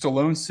it's just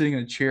Stallone sitting in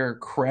a chair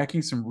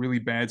cracking some really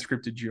bad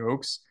scripted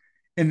jokes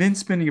and then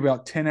spending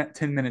about 10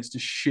 minutes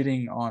just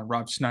shitting on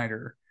Rob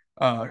Schneider,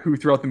 who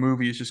throughout the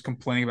movie is just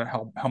complaining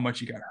about how much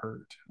he got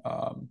hurt.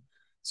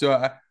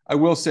 So I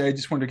will say, I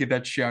just wanted to get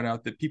that shout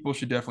out that people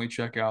should definitely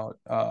check out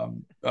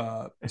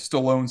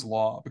Stallone's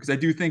Law, because I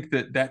do think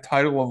that that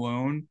title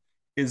alone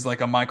is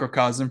like a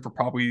microcosm for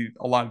probably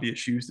a lot of the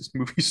issues this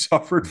movie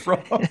suffered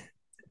from.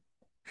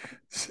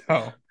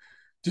 So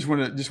just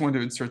wanted to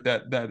insert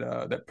that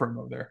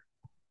promo there.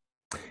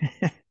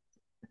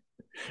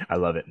 I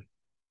love it.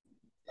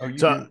 Oh, you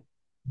So,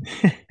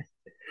 do.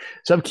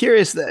 so I'm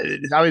curious that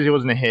it obviously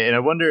wasn't a hit, and I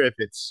wonder if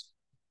it's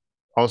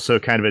also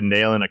kind of a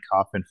nail in a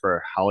coffin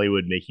for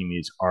Hollywood making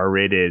these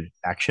R-rated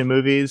action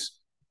movies.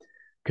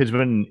 Because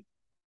well,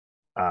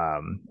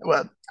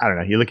 I don't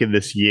know, you look at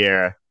this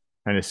year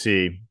kind of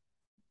see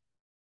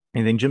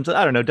anything. Jim's,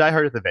 I don't know, Die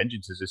Hard with a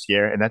Vengeance is this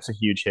year, and that's a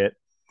huge hit.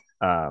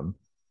 Um,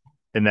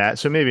 in that.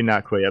 So maybe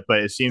not quite yet, but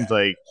it seems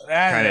like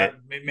kind of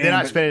they're Man,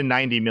 not but spending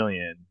 90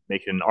 million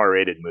making an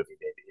R-rated movie,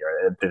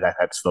 maybe, or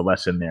that's the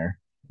lesson there.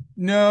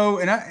 no,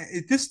 and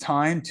at this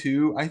time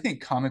too, I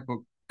think comic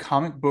book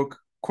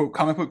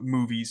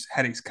movies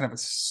had a kind of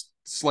a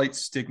slight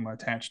stigma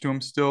attached to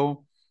them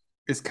still,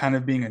 as kind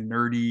of being a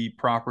nerdy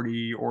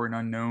property or an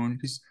unknown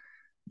because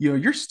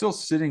you're still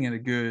sitting at a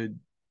good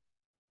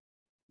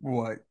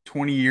what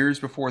 20 years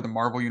before the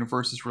Marvel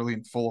universe is really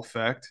in full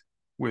effect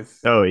with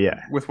Oh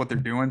yeah, what they're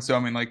doing. So I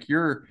mean, like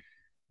you're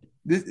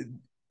this,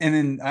 and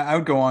then I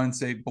would go on and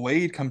say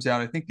Blade comes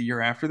out I think the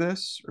year after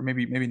this, or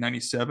maybe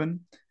 97,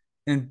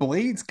 and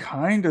Blade's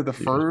kind of the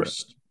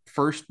years, but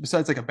first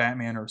besides like a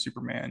Batman or a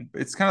Superman,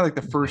 it's kind of like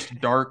the first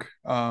dark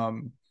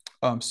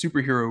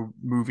superhero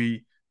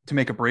movie to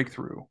make a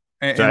breakthrough. so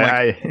And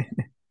like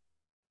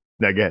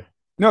no good.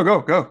 no,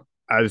 go.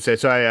 I would say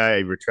so. I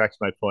retract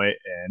my point,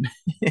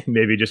 and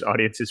maybe just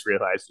audiences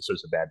realized this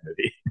was a bad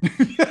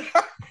movie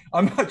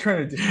I'm not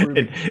trying to disprove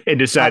it. and I,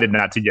 decided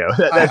not to go.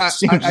 That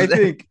seems. I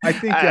think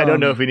I don't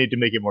know if we need to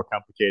make it more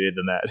complicated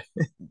than that.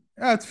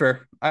 that's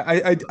fair.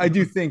 I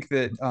do think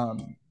that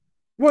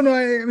well no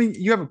I mean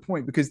you have a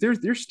point because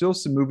there's still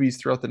some movies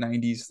throughout the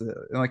 90s that,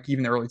 and like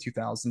even the early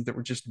 2000s that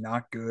were just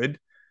not good.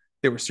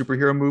 They were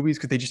superhero movies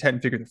because they just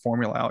hadn't figured the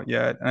formula out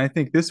yet. And I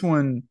think this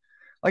one,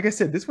 like I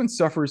said, this one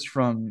suffers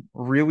from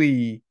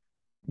really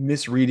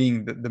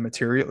misreading the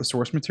material, the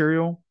source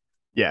material.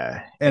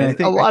 Yeah, And and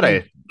a I lot of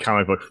think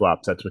comic book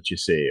flops. That's what you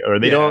see, or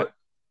yeah,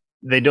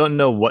 they don't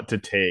know what to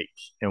take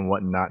and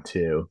what not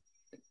to,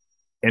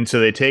 and so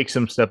they take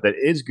some stuff that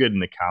is good in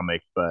the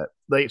comic, but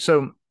like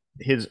so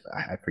his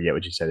I forget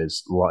what you said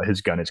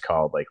his gun is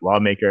called like I think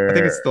lawmaker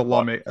it's the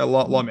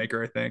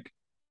lawmaker. I think.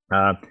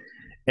 uh,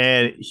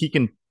 and he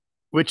can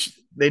which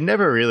they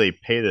never really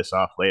pay this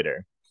off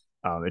later.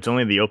 It's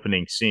only the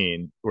opening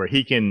scene where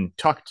he can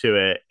talk to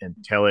it and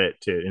tell it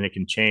to, and it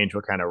can change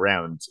what kind of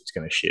rounds it's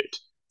going to shoot.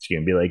 It's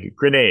going to be like a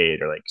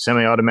grenade or like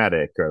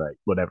semi-automatic or like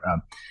whatever.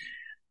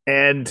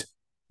 And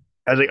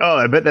I was like, oh,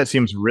 I bet that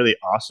seems really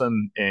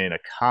awesome in a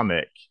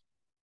comic.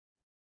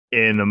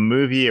 In a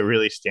movie, it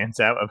really stands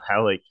out of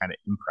how like kind of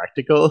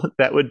impractical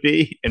that would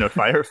be in a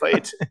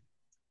firefight.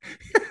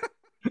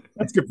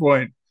 That's a good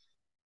point.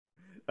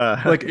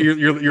 uh, Like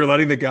you're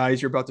letting the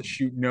guys you're about to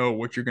shoot know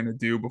what you're gonna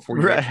do before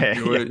you actually right?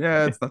 do Yeah. it.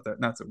 Yeah, it's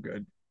not so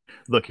good.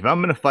 Look, if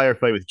I'm in a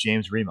firefight with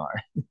James Remar,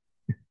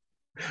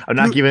 I'm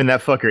not Dude, giving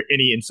that fucker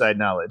any inside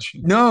knowledge.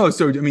 no,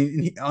 so I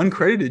mean,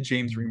 uncredited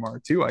James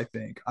Remar too. I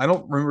think I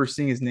don't remember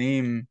seeing his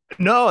name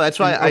No, that's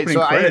in why the opening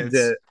I had credits.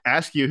 to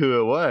ask you who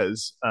it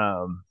was.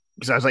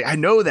 Because I was like, I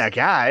know that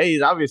guy.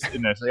 He's obvious,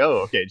 and I was like, oh,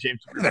 okay,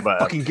 James. Who's that But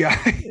fucking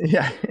guy?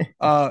 yeah,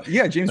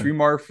 Yeah, James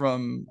Remar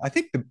from I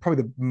think the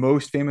probably the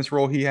most famous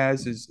role he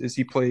has is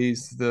he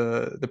plays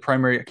the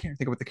primary. I can't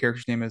think of what the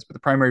character's name is, but the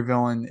primary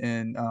villain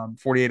in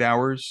 48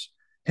 Hours.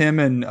 Him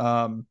and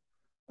the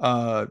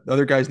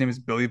other guy's name is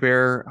Billy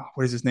Bear. Oh,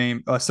 what is his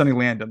name? Sonny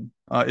Landham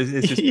is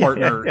his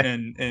partner yeah,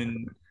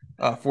 in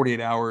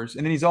 48 Hours,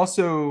 and then he's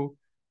also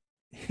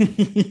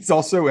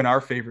in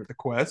our favorite, The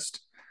Quest,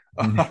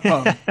 um,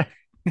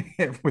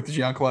 yeah. with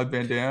Jean Claude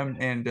Van Damme,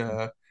 and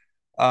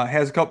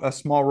has a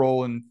small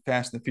role in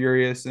Fast and the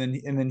Furious, and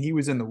then he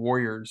was in The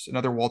Warriors,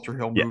 another Walter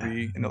Hill Yeah.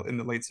 movie in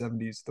the late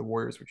 70s, The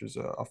Warriors, which was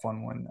a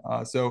fun one.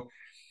 So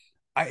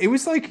it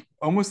was like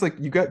almost like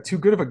you got too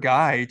good of a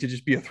guy to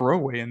just be a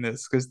throwaway in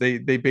this because they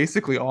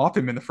basically off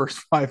him in the first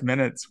 5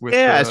 minutes with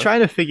I was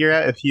trying to figure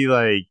out if he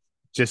like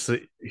just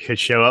could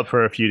show up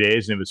for a few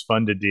days and it was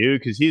fun to do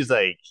because he's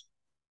like,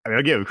 I mean,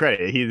 I'll give him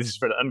credit. He's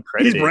for the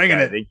he's uncredited bringing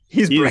guy. I it. think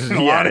He's he's bringing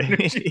a lot yeah, of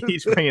energy.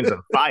 he's bringing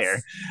some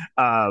fire.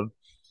 Um,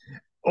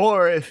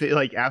 or if it,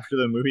 like after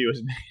the movie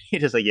was made, he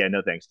just like, yeah,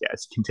 no thanks,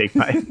 guys. You can take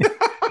my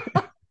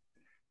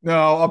No,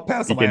 I'll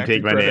pass on you my can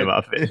take acting my name credit.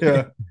 off it.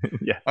 Yeah,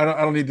 Yeah. I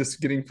don't need this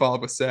getting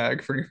followed with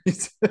SAG for any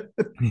reason.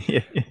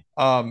 Yeah.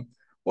 um,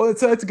 well,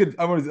 that's a good.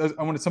 I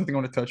wanted something I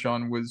want to touch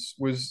on was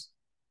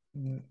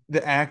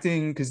the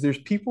acting because there's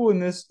people in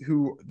this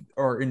who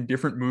are in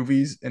different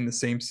movies in the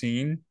same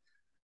scene.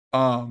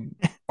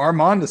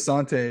 Armand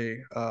Asante,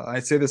 I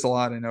say this a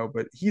lot, I know,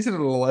 but he's at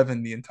an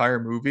 11 the entire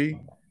movie.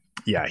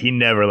 Yeah, he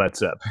never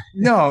lets up.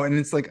 No, and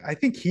it's like I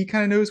think he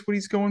kind of knows what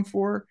he's going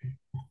for,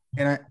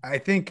 and I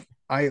think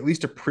I at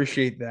least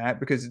appreciate that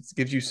because it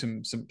gives you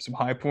some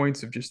high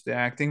points of just the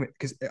acting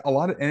because a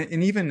lot of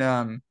and even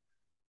I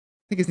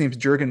think his name's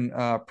Jurgen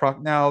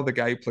Prochnow, the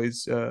guy who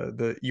plays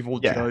the evil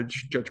Yeah.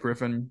 Judge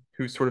Griffin,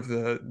 who's sort of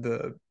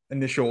the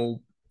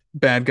initial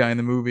bad guy in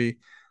the movie.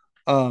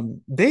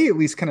 They at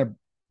least kind of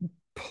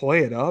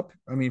play it up.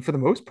 I mean, for the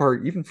most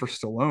part, even for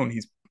Stallone,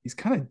 he's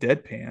kind of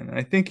deadpan. And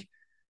I think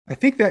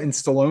that in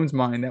Stallone's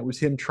mind, that was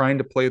him trying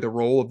to play the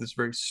role of this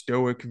very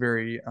stoic,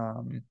 very I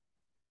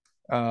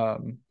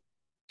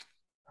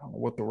don't know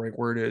what the right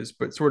word is,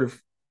 but sort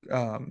of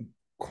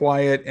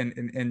quiet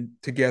and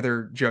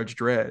together Judge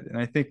Dredd. And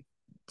I think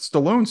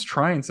Stallone's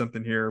trying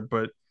something here,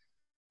 but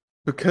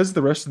because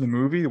the rest of the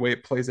movie, the way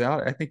it plays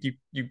out, I think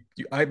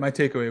my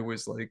takeaway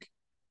was like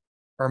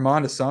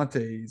Armand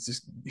Asante is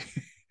just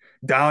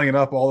dialing it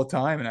up all the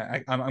time,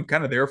 and I'm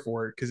kind of there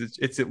for it because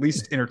it's at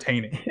least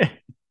entertaining.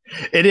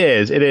 It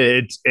is. It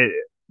is.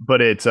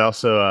 But it's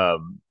also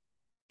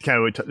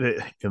kind of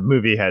the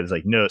movie has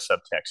like no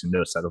subtext and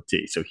no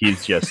subtlety. So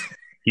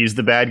he's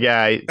the bad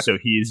guy. So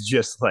he's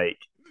just like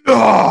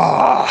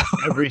Ah!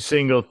 every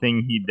single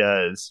thing he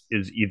does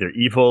is either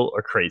evil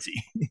or crazy.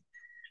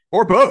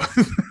 Or both.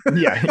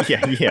 Yeah,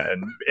 yeah, yeah,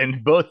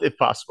 and both if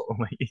possible.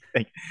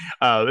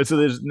 So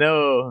there's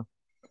no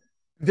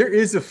There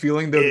is a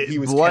feeling though that he it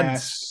was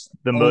blunts cast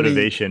the only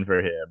motivation for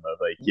him of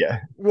like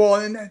yeah. well,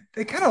 and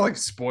they kind of like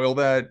spoil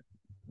that.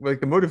 Like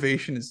the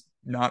motivation is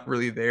not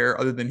really there,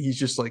 other than he's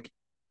just like,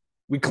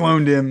 we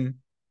cloned him.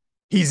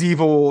 He's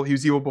evil. He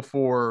was evil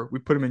before. We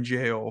put him in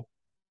jail.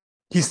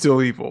 He's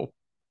still evil.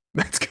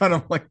 That's kind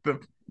of like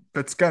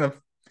that's kind of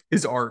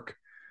his arc.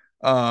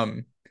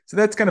 So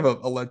that's kind of a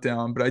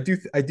letdown. But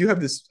I do have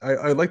this.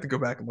 I'd like to go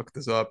back and look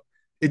this up.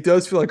 It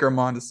does feel like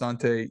Armand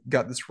Asante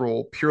got this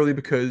role purely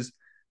because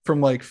from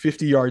like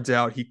 50 yards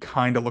out, he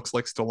kind of looks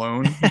like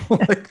Stallone.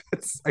 Like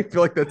that's I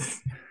feel like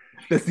that's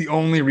the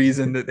only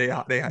reason that they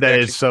That actually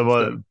is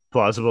somewhat him.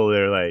 plausible.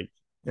 They're like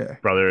Yeah.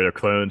 brother or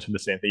clones from the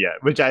same thing. Yeah,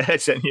 which I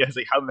sent you. I was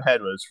like, how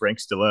mad was Frank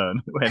Stallone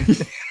when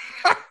he's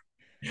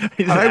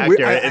an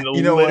actor and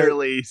You know what?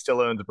 literally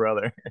Stallone's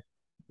brother?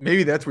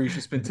 Maybe that's where you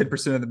should spend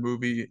 10% of the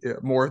movie,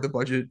 more of the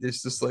budget.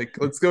 It's just like,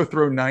 let's go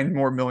throw 9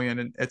 more million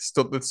and it's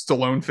still the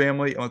Stallone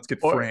family and let's get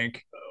Or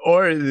Frank.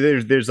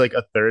 there's like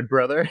a third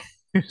brother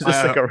who's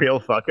just like Uh, a real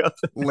fuck up.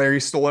 Larry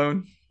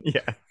Stallone.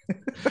 Yeah.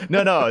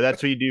 No,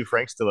 that's what you do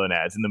Frank Stallone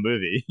as in the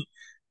movie.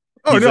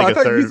 Oh He's no, like I a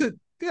thought you third. said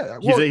yeah.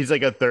 Well, He's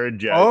like a third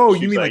judge. oh,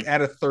 you He's mean like like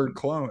add a third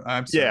clone?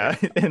 I'm sorry. yeah,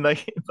 and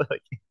like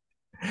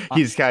Uh,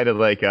 he's kind of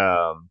like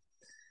oh,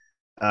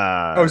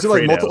 is it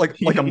like Fredo. like a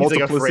He's like a Fredo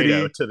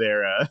multiplicity? to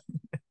their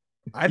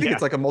I think yeah,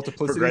 it's like a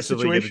multiplicity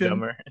progressively get situation.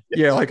 dumber.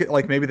 Yeah,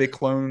 like maybe they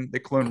clone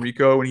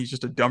Rico and he's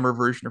just a dumber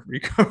version of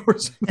Rico or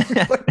something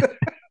like that.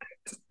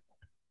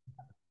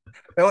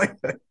 I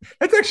like that.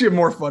 That's actually a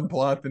more fun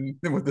plot than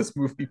what this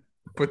movie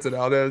puts it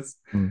out as.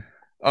 Mm.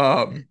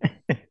 Um,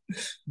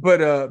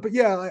 but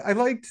yeah, I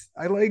liked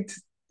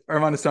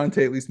Armand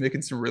Asante at least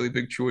making some really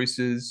big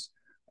choices.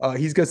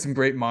 He's got some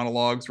great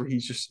monologues where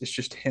it's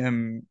just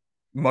him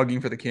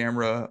mugging for the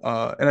camera,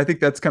 and I think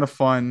that's kind of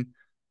fun.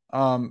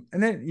 And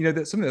then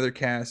that some of the other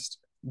cast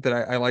that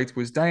I liked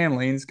was Diane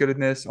Lane's good in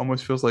this.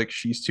 Almost feels like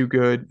she's too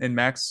good, and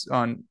Max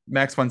von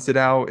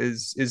Sydow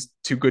is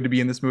too good to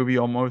be in this movie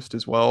almost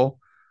as well.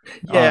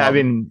 Yeah, I Um,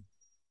 mean,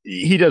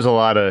 he does a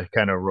lot of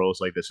kind of roles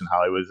like this in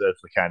Hollywood. That's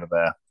the kind of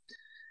a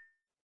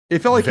it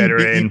felt like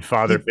veteran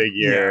father yeah,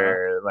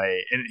 figure,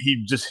 like, and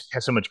he just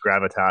has so much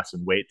gravitas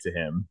and weight to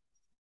him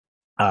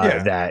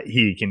yeah, that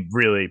he can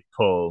really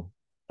pull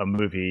a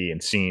movie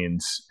and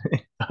scenes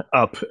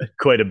up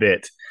quite a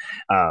bit.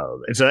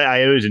 And so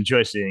I always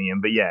enjoy seeing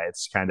him. But yeah,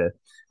 it's kind of,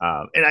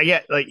 and I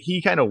get like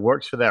he kind of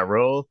works for that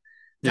role.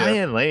 yeah.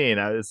 Diane Lane,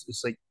 I was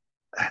just like,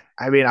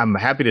 I mean, I'm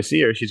happy to see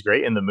her. She's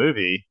great in the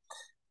movie.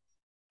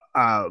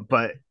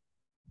 But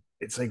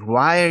it's like,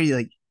 why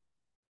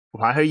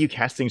are you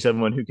casting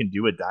someone who can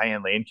do what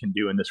Diane Lane can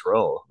do in this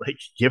role? Like,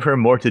 give her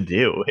more to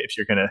do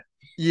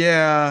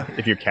Yeah,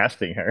 if you're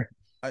casting her.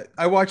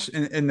 I watched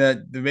in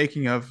the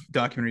making of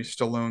documentary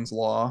Stallone's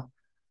Law.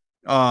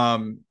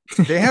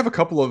 They have a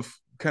couple of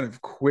kind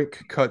of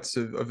quick cuts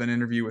of an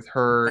interview with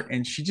her,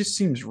 and she just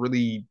seems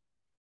really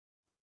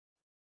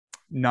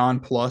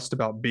nonplussed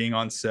about being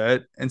on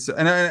set. And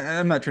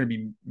I'm not trying to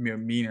be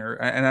meaner,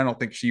 and I don't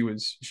think she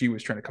was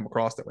trying to come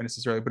across that way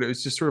necessarily, but it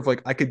was just sort of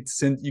like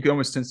you could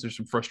almost sense there's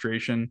some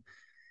frustration.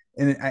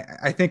 And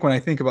I think when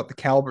I think about the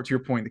caliber, to your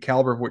point, the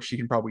caliber of what she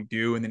can probably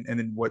do, and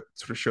then what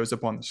sort of shows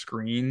up on the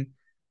screen,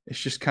 it's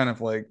just kind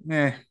of like,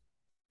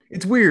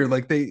 it's weird.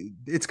 Like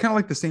it's kind of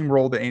like the same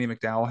role that Annie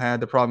McDowell had.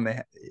 The problem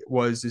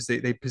is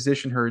they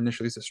position her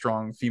initially as a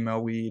strong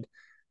female lead,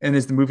 and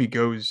as the movie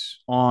goes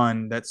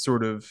on, that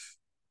sort of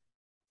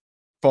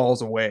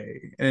falls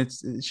away, and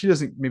she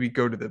doesn't maybe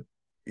go to the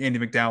Andy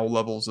McDowell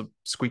levels of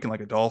squeaking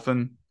like a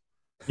dolphin,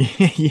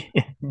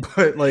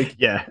 but like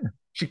Yeah.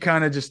 she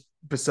kind of just,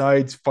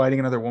 besides fighting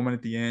another woman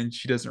at the end,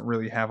 she doesn't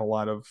really have a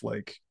lot of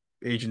like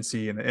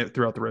agency and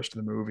throughout the rest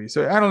of the movie.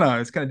 So I don't know,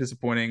 it's kind of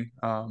disappointing.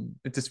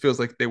 It just feels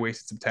like they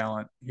wasted some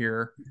talent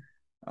here.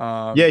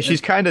 Yeah, And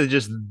she's kind of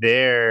just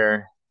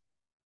there.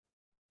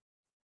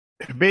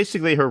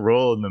 Basically, her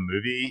role in the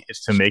movie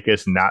is to make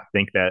us not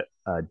think that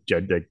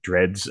Judge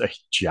Dredd's a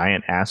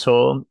giant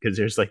asshole because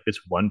there's like this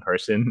one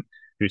person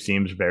who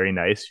seems very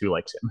nice who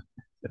likes him.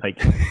 Like,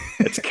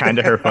 it's kind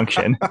of her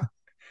function.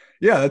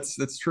 yeah,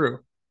 that's true.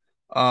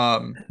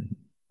 Um,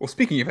 well,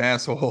 speaking of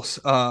assholes,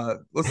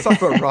 let's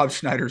talk about Rob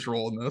Schneider's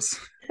role in this.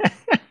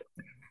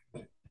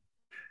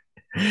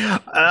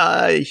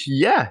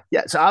 Yeah.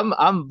 So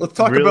I'm Let's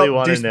talk really about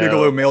want to Deuce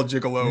Bigelow, know. male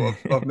gigolo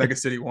of Mega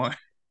City One.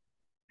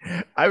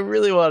 I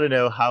really want to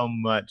know how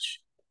much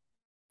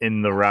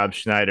in the Rob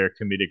Schneider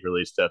comedic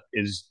relief stuff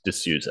is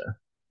D'Souza,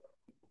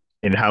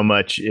 and how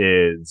much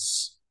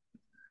is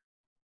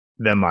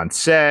them on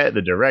set,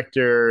 the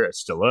director,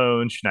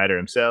 Stallone, Schneider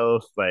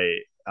himself.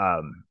 Like,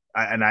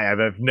 and I have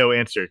no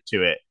answer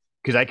to it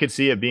because I could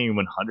see it being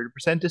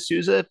 100%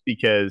 D'Souza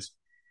because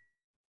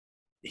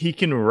he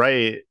can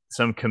write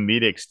some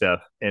comedic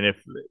stuff,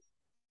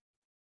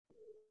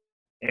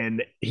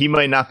 and he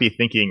might not be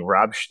thinking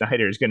Rob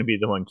Schneider is going to be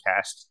the one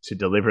cast to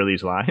deliver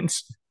these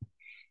lines.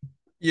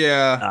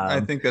 Yeah, I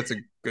Um, think that's a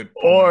good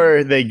point.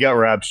 or they got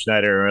Rob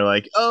Schneider and were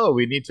like, oh,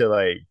 we need to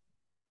like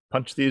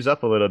punch these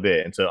up a little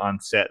bit. And so on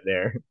set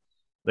there,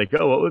 like,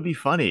 oh, what would be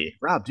funny?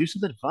 Rob, do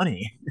something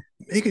funny.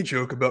 Make a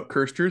joke about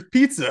cursed earth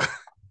pizza.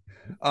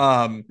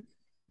 um,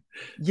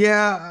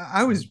 yeah,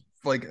 I was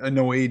like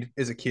annoyed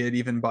as a kid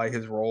even by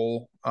his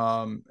role.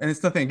 And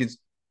it's nothing against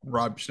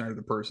Rob Schneider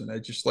the person. I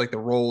just like the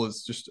role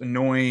is just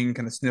annoying,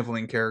 kind of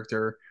sniveling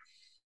character.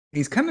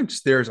 He's kind of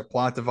just there as a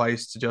plot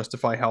device to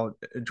justify how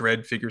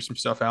Dredd figures some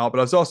stuff out. But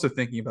I was also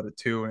thinking about it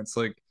too, and it's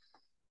like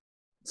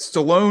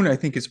Stallone, I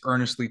think, is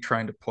earnestly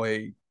trying to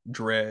play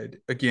Dredd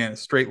again, a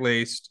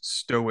straight-laced,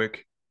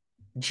 stoic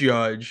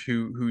judge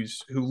who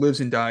lives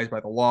and dies by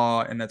the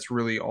law, and that's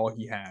really all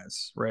he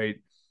has, right?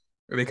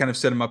 They kind of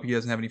set him up. He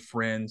doesn't have any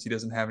friends. He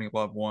doesn't have any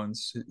loved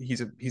ones. He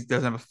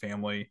doesn't have a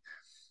family.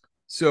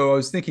 So I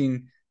was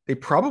thinking they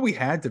probably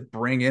had to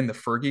bring in the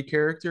Fergie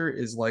character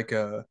is like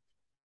a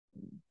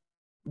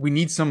we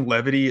need some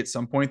levity at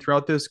some point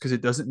throughout this because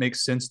it doesn't make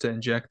sense to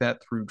inject that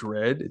through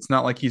Dredd. It's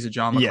not like he's a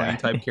John McClane Yeah.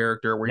 type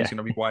character where he's Yeah.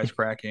 going to be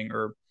wisecracking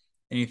or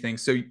anything.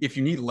 So if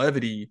you need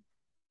levity,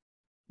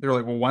 they're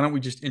like, well, why don't we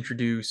just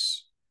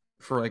introduce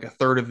for like a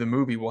third of the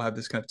movie, we'll have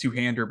this kind of two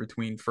hander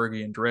between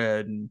Fergie and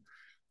Dredd,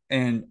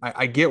 and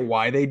I get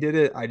why they did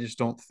it. I just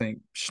don't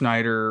think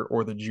Schneider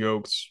or the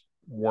jokes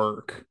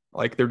work.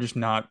 Like they're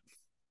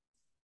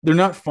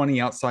not funny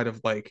outside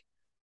of like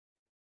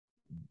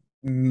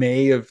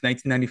May of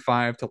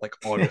 1995 to like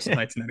August of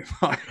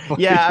 1995. Like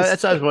they Yeah, just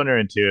that's what I was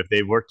wondering too. If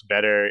they worked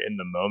better in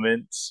the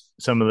moments,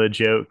 some of the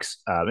jokes,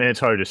 and it's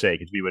hard to say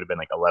because we would have been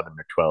like 11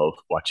 or 12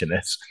 watching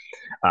this,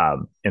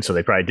 and so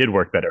they probably did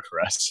work better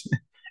for us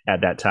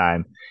at that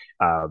time.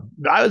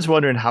 I was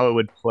wondering how it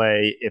would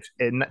play if,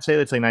 say,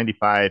 it's like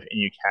 95, and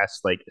you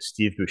cast like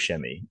Steve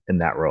Buscemi in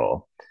that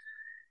role,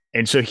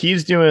 and so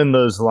he's doing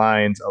those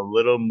lines a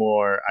little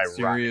more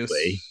ironically.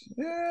 serious.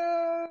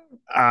 Yeah.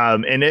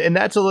 And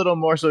that's a little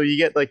more so you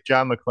get like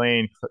John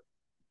McClane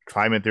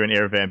climbing through an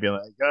air vent, being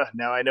like, oh,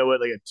 now I know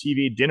what like a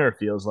TV dinner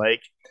feels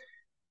like.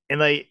 And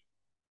like,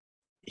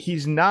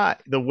 he's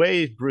not the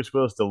way Bruce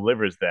Willis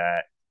delivers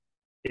that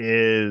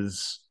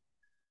is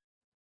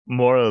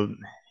more of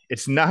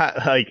it's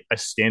not like a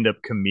stand-up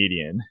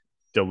comedian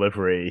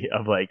delivery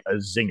of like a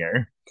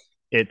zinger.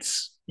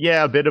 It's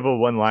yeah, a bit of a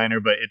one-liner,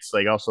 but it's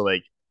like also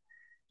like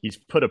he's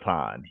put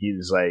upon.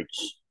 He's like,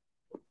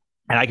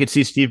 and I could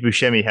see Steve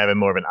Buscemi having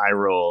more of an eye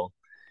roll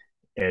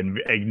and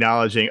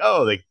acknowledging,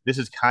 oh, like this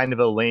is kind of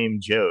a lame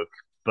joke,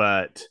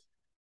 but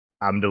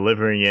I'm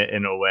delivering it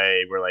in a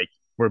way where like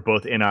we're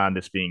both in on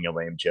this being a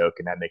lame joke,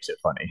 and that makes it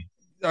funny.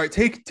 All right,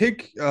 take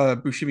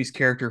Buscemi's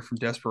character from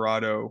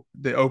Desperado,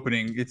 the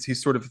opening. It's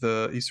he's sort of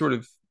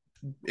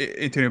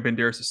Antonio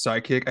Banderas'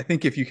 sidekick. I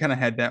think if you kind of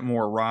had that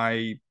more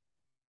wry,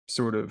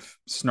 sort of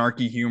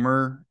snarky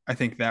humor, I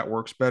think that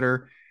works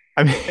better.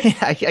 I mean,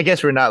 I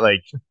guess we're not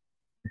like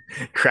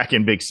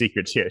cracking big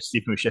secrets here.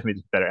 Steve Buscemi is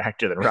a better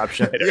actor than Rob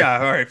Schneider. Yeah,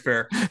 all right,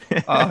 fair.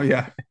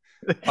 Yeah.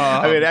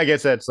 I mean, Um, I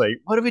guess that's like,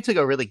 what if we took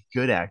a really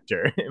good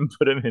actor and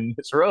put him in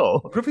this role?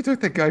 what if we took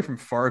that guy from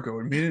Fargo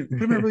and put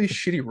him in a really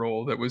shitty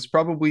role that was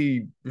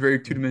probably very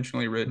two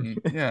dimensionally written?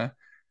 Yeah.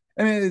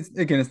 I mean,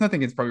 again, it's nothing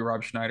against probably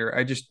Rob Schneider.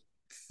 I just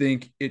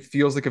think it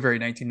feels like a very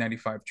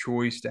 1995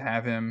 choice to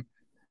have him.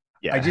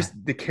 I Yeah, just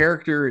the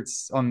character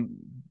it's on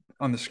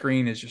the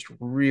screen is just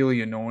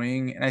really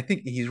annoying, and I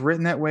think he's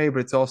written that way, but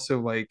it's also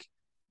like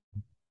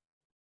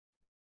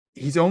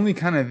he's only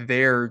kind of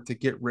there to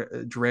get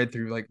Dredd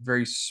through like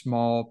very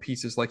small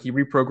pieces. Like he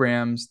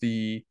reprograms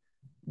the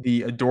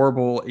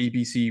adorable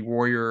ABC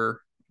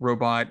warrior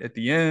robot at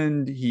the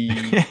end.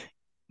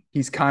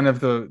 He's kind of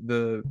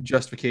the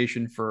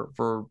justification for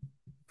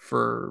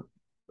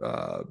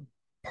uh,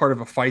 part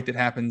of a fight that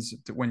happens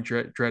when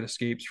Dredd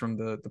escapes from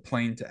the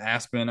plane to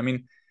Aspen. I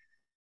mean,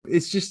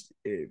 it's just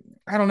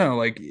I don't know,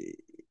 like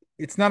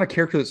it's not a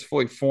character that's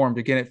fully formed.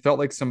 Again, it felt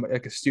like some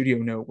like a studio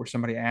note where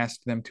somebody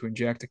asked them to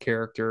inject a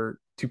character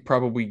to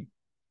probably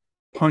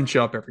punch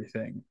up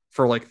everything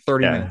for like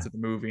 30 minutes yeah, of the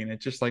movie, and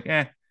it's just like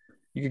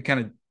you could kind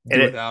of and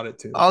do it without it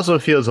too. also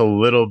feels a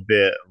little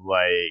bit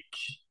like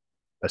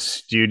a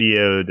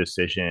studio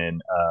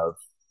decision of,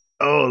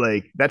 oh,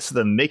 like that's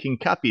the making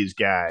copies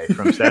guy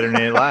from Saturday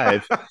Night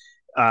Live.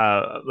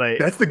 Like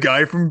That's the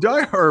guy from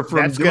Die Hard from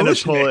that's gonna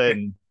Demolition pull Man.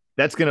 in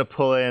that's gonna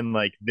pull in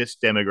like this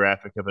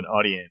demographic of an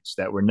audience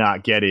that we're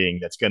not getting.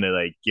 That's gonna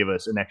like give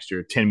us an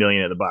extra 10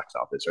 million at the box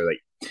office, or like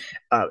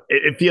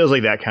it feels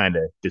like that kind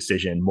of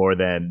decision more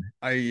than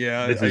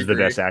this I is the agree.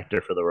 best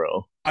actor for the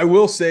role. I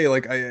will say,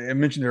 like I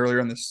mentioned earlier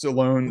on the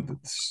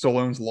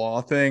Stallone's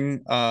Law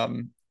thing,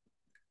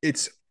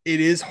 it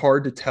is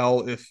hard to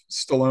tell if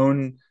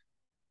Stallone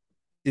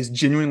is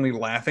genuinely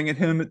laughing at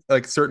him at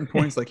like certain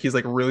points, like he's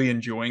like really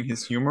enjoying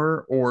his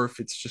humor, or if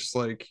it's just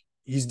like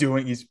he's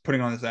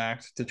putting on this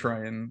act to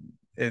try and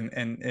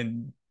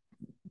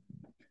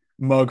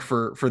mug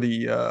for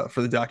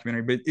the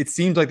documentary. But it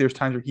seems like there's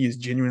times where he is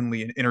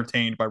genuinely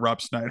entertained by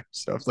Rob Schneider.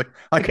 So it's like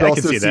I could I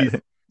can also see see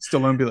that.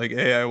 Stallone be like,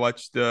 "Hey, I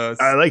watched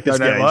I like this Saturday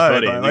Night guy. He's Live.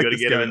 funny. I We like got to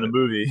this get him guy." in the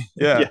movie.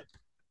 Yeah. Yeah.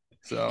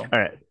 So All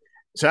right.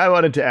 So I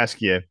wanted to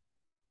ask you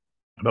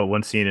about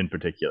one scene in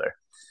particular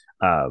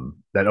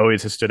that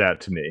always has stood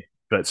out to me.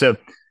 But so,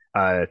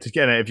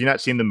 again, if you've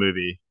not seen the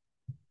movie,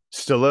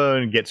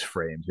 Stallone gets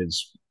framed.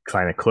 His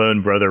kind of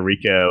clone brother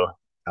Rico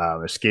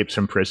escapes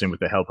from prison with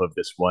the help of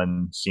this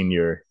one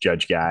senior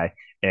judge guy,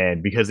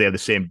 and because they have the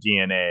same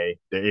DNA,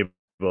 they're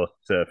able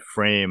to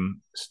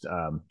frame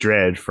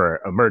Dredd for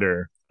a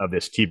murder of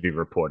this TV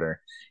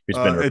reporter who's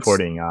been it's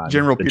reporting on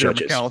General the Peter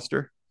judges.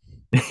 McAllister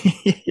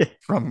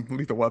from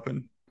Lethal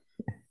Weapon.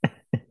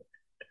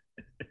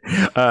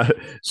 uh,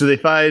 so they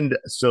find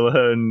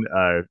Stallone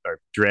or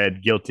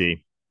Dredd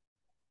guilty,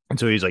 and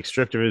so he's like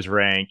stripped of his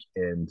rank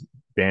and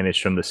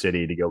banished from the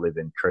city to go live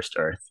in Cursed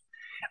Earth.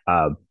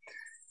 Um,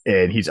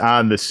 and he's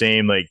on the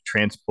same like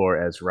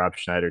transport as Rob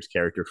Schneider's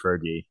character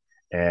Fergie.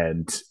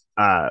 And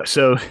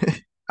so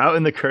out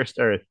in the Cursed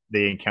Earth,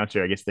 they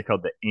encounter, I guess they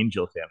called the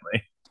Angel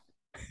family.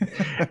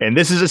 And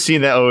this is a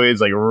scene that always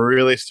like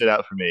really stood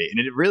out for me. And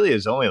it really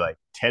is only like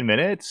 10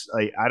 minutes.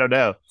 Like, I don't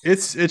know.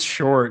 It's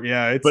short,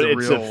 yeah. It's But a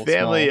it's a real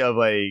family small. of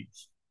like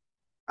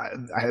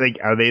I think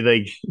are they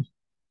like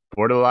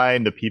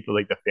borderline the people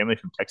like the family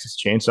from Texas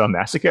Chainsaw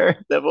Massacre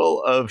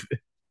level of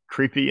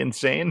creepy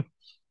insane?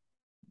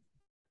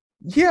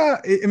 Yeah,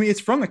 I mean, it's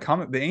from the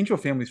comic. The Angel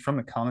family's from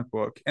the comic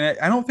book, and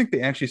I don't think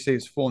they actually say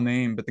his full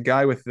name. But the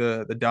guy with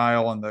the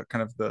dial and the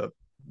kind of the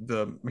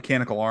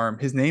mechanical arm,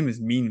 his name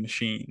is Mean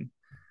Machine.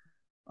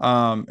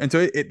 And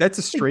so that's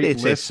a I think straight they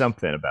say list.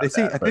 something They about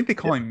say that, I but think they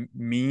call yeah. him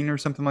Mean or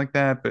something like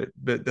that. But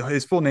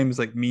his full name is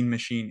like Mean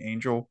Machine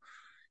Angel,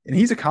 and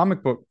he's a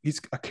comic book. He's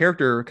a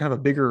character, kind of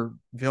a bigger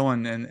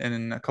villain, and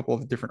in a couple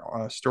of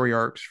different story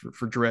arcs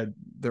for Dread,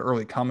 the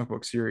early comic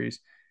book series.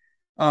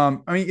 I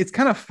mean, it's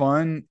kind of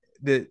fun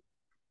that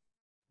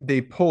they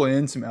pull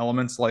in some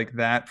elements like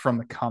that from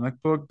the comic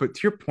book. But to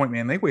your point,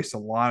 man, they waste a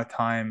lot of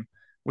time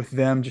with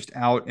them just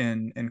out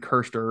in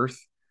Cursed Earth,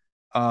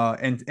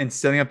 and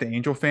setting up the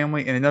Angel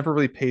family, and it never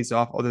really pays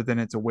off other than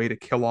it's a way to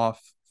kill off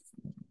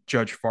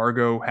Judge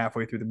Fargo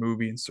halfway through the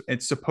movie, and so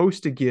it's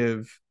supposed to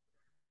give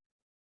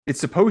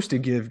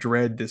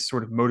Dredd this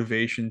sort of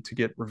motivation to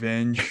get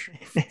revenge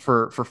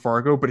for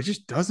Fargo, but it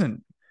just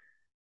doesn't.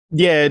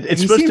 Yeah, And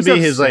it's he supposed to seems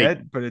be his like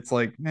upset, but it's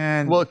like,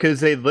 man, well, because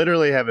they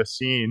literally have a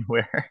scene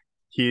where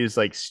he's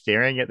like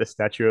staring at the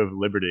Statue of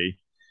Liberty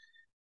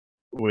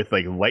with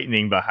like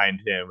lightning behind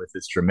him with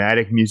this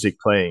dramatic music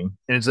playing.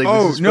 And it's like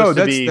this oh is no, supposed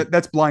to be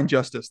that's Blind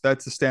Justice.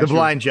 That's the the statue of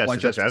blind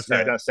Blind justice. That's right. Justice.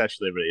 That's Yeah. not Statue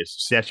of Liberty. It's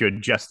Statue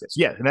of Justice.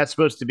 Yeah, and that's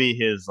supposed to be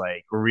his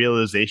like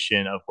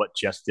realization of what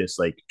justice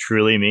like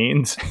truly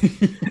means,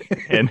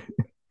 and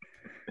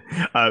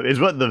is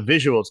what the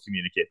visuals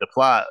communicate. The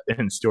plot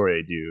and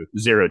story do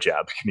zero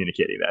job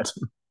communicating that.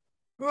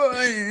 Well,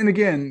 and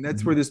again,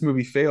 that's where this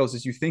movie fails.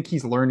 Is you think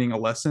he's learning a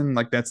lesson,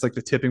 like that's like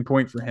the tipping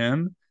point for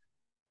him,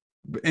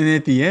 and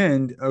at the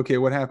end, okay,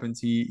 what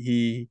happens?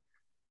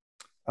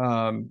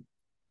 Um,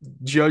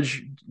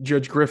 Judge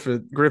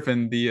Griffin,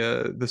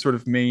 the sort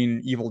of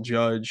main evil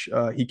judge,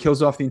 he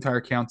kills off the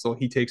entire council.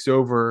 He takes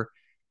over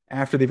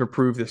after they've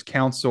approved this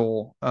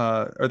council,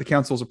 or the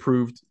council's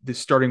approved this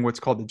starting what's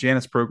called the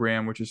Janus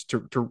program, which is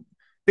to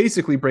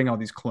basically bring all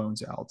these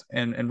clones out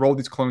and roll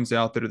these clones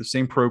out that are the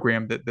same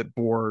program that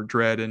bore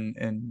Dredd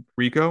and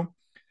Rico.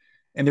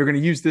 And they're going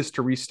to use this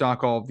to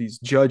restock all of these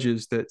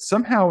judges that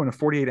somehow in a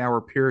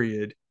 48-hour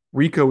period,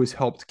 Rico has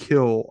helped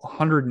kill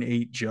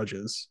 108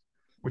 judges,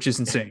 which is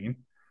insane.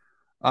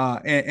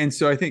 And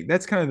so I think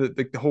that's kind of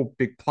the whole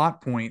big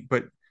plot point.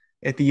 But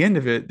at the end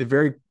of it,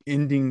 the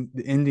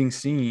ending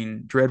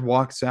scene, Dredd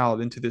walks out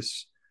into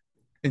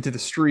the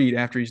street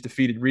after he's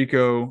defeated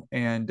Rico,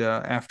 and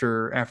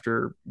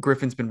after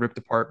Griffin's been ripped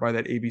apart by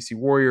that ABC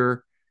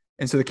warrior,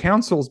 and so the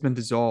council's been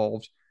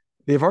dissolved.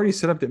 They've already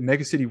set up that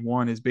Mega City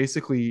One is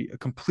basically a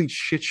complete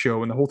shit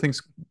show, and the whole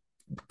thing's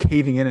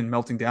caving in and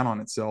melting down on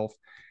itself.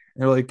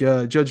 And they're like,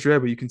 Judge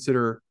Dredd, will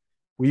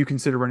you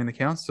consider running the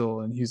council?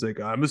 And he's like,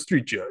 I'm a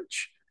street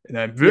judge, and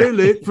I'm very Yeah,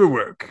 late for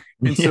work.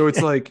 And so it's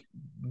yeah, like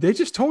they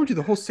just told you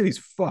the whole city's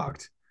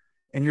fucked,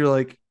 and you're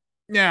like,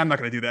 yeah, I'm not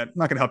going to do that. I'm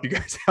not going to help you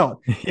guys out.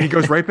 And he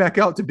goes right back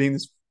out to being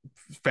this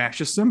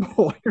fascist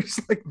symbol. You're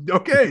just like,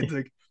 okay, it's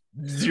like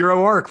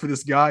zero arc for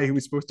this guy who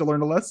was supposed to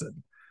learn a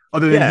lesson,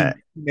 other than he yeah.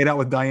 made out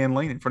with Diane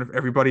Lane in front of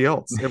everybody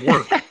else at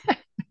work.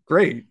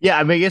 Great. Yeah,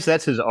 I mean, I guess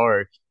that's his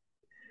arc.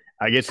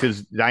 I guess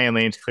because Diane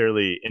Lane's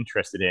clearly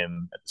interested in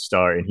him at the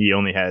start, and he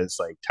only has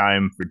like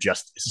time for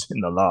justice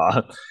in the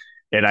law.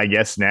 And I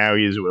guess now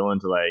he's willing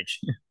to like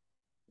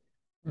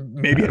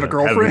Maybe have a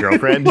have a girlfriend.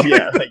 girlfriend. like,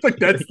 Yeah, like, like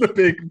that's the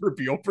big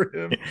reveal for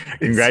him.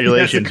 It's he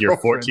has a congratulations, you're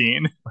girlfriend.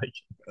 14. Like,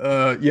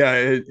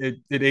 Yeah,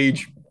 at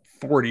age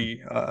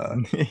 40,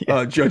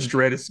 yeah. Judge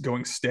Dredd is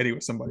going steady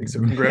with somebody. So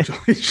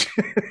congratulations.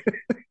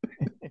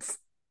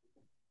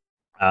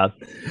 Uh,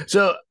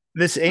 so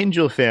this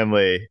angel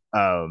family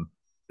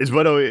is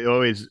what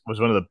always was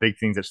one of the big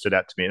things that stood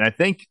out to me, and I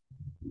think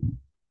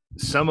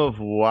some of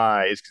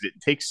why is because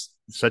it takes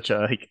such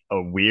a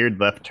weird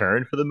left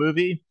turn for the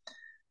movie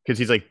because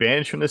he's like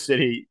banished from the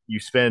city. You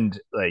spend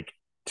like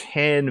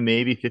 10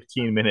 maybe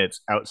 15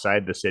 minutes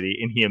outside the city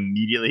and he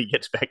immediately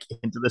gets back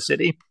into the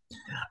city,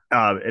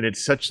 and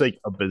it's such like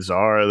a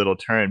bizarre little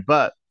turn.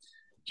 But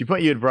to your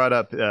point, you had brought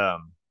up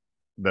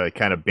the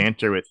kind of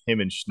banter with him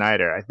and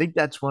Schneider. I think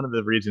that's one of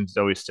the reasons it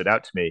always stood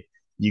out to me.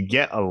 You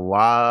get a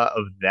lot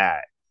of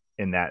that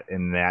in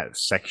that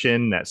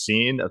section, that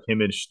scene of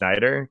him and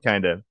Schneider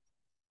kind of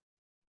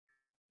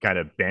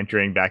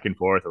bantering back and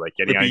forth, or like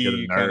getting on each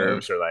other's Flippy kind of.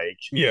 nerves, or like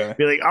Yeah.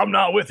 be like, "I'm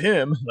not with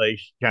him," like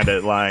kind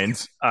of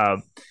lines.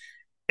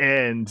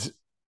 And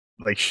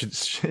like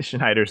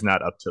Schneider's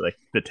not up to like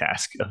the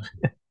task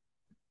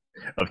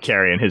of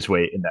carrying his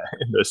weight in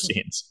those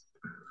scenes.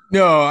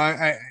 No,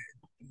 I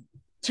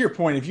to your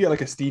point, if you had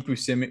like a Steve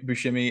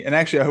Buscemi, and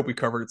actually I hope we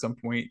covered at some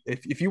point,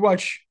 if you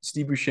watch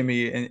Steve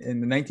Buscemi in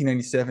the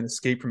 1997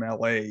 Escape from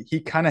LA, he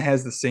kind of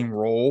has the same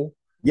role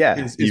Yeah,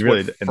 is he what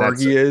really, and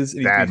that's a Fergie is,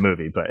 and bad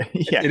movie, but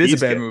yeah, it is a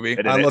he's bad good movie.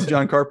 in I love it.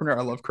 John Carpenter,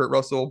 I love Kurt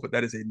Russell, but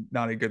that is a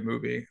not a good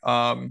movie.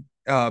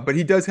 But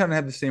he does kind of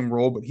have the same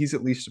role, but he's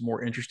at least a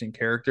more interesting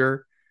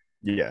character.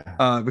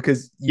 Yeah,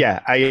 Because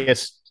yeah, I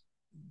guess.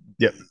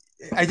 Yep.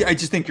 I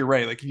just think you're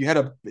right. Like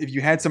if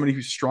you had somebody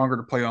who's stronger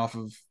to play off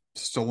of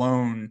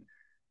Stallone,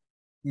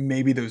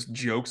 maybe those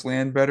jokes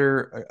land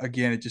better.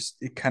 Again,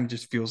 it kind of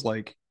just feels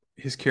like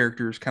his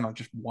character is kind of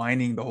just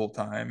whining the whole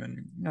time,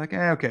 and you're like,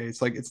 okay,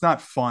 it's like it's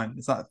not fun.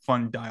 It's not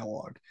fun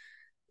dialogue.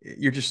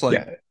 You're just like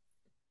Yeah,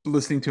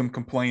 listening to him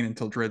complain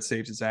until Dredd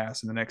saves his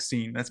ass in the next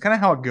scene. That's kind of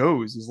how it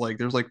goes. Is like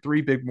there's like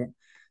three big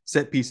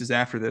set pieces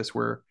after this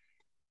where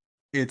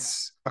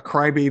it's a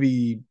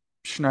crybaby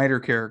Schneider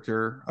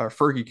character, a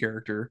Fergie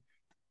character,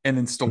 and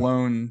then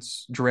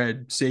Stallone's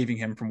Dredd saving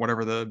him from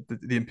whatever the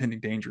impending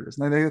danger is.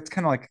 And it's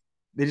kind of like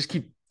they just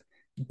keep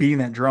beating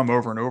that drum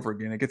over and over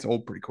again. It gets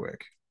old pretty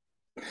quick.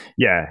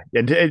 yeah,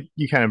 and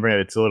you kind of bring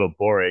it. It's a little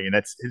boring, and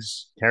that's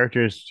his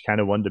character is kind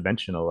of one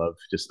dimensional of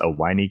just a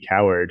whiny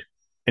coward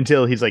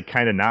until he's like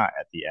kind of not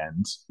at the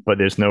end. But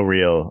there's no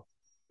real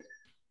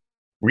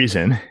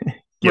reason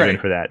given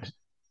Right. for that.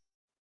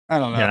 I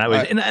don't Yeah, know.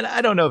 and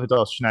I don't know if it's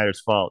all Schneider's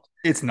fault.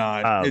 It's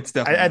not. It's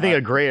definitely I think not.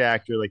 a great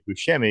actor like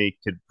Buscemi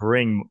could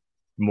bring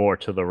more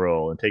to the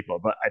role and take more.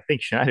 But I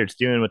think Schneider's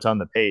doing what's on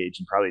the page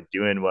and probably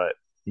doing what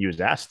he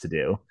was asked to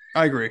do.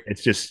 I agree.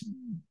 It's just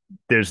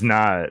there's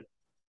not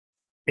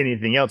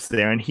anything else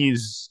there, and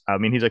I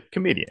mean, he's a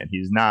comedian.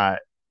 He's not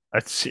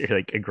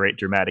like a great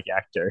dramatic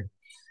actor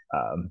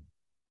um,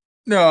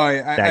 No,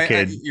 that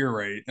could you're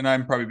right, and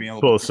I'm probably being a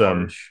little pull bit too some.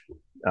 harsh.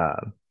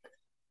 Uh,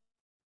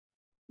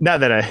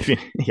 Not that I mean,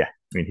 yeah,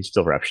 I mean, he's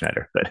still Rob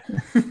Schneider, but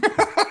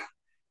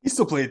He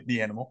still played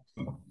the animal.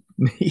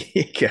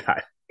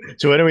 God.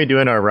 So when are we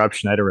doing our Rob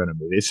Schneider run of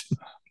movies?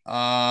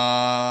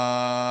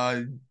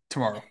 Uh,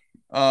 Tomorrow.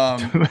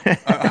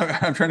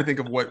 I'm trying to think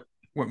of what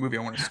movie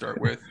I want to start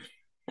with.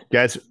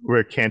 Guys,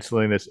 we're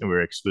canceling this and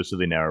we're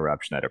exclusively now a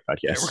Rob Schneider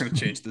Yeah, podcast. we're gonna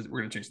change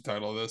the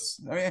title of this.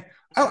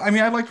 I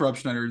mean, I liked Rob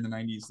Schneider in the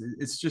 '90s.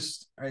 It's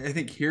just, I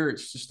think here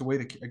it's just the way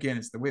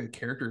it's the way the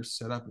character is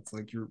set up. It's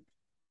like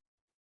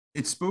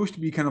it's supposed to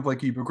be kind of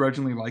like you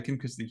begrudgingly like him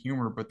because of the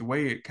humor, but the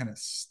way it kind of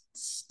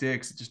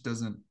sticks, it just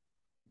doesn't.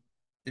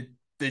 It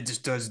it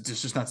just does.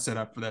 It's just not set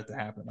up for that to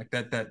happen. Like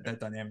that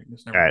dynamic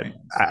just never All right.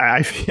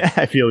 lands.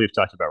 I feel we've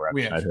talked about Rob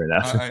We have. Schneider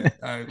enough.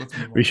 Let's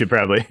move We on. should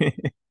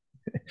probably.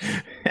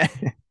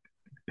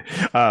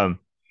 um,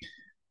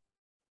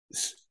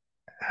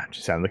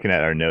 I'm looking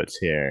at our notes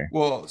here.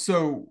 Well,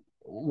 so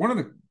one of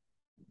the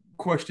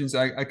questions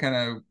I kind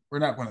of, or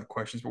not one of the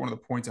questions, but one of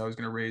the points I was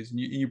going to raise, and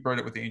you brought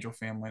it with the Angel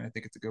family, and I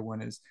think it's a good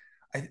one, is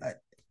I, I,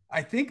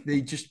 I think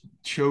they just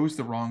chose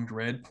the wrong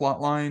Dread plot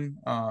line.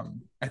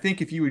 I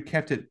think if you had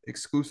kept it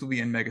exclusively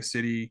in Mega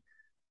City,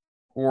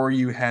 or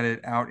you had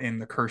it out in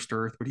the Cursed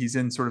Earth, but he's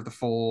in sort of the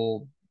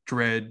full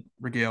Dread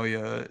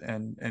regalia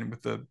and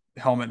with the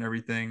helmet and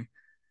everything,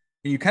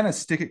 and you kind of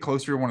stick it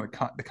closer to one of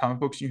the comic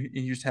books, you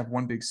just have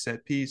one big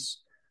set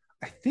piece.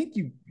 I think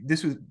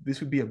this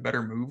would be a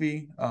better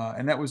movie,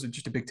 and that was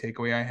just a big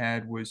takeaway I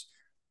had was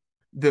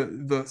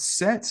the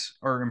sets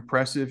are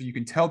impressive. You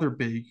can tell they're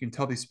big. You can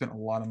tell they spent a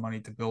lot of money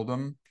to build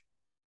them.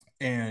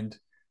 And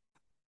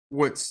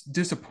what's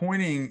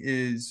disappointing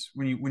is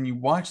when you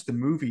watch the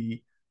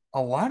movie,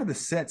 a lot of the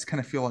sets kind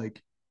of feel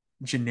like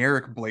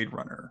generic Blade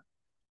Runner,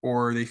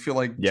 or they feel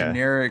like Yeah.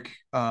 generic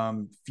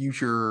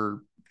future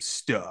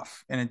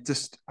stuff. And it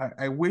just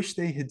I wish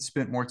they had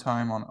spent more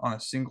time on a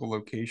single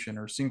location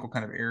or single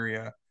kind of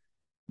area.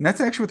 And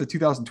that's actually what the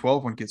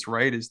 2012 one gets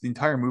right. Is the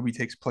entire movie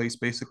takes place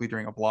basically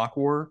during a block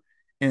war,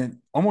 and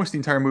almost the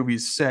entire movie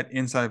is set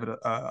inside of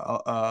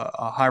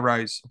a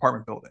high-rise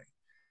apartment building.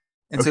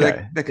 And so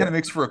Okay. that kind Yeah. of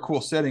makes for a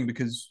cool setting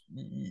because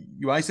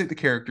you isolate the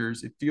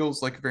characters. It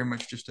feels like very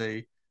much just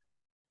a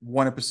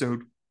one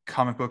episode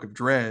comic book of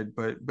Dread,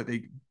 but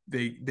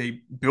they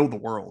build the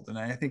world, and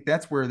I think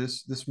that's where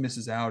this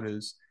misses out.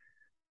 Is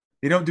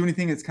they don't do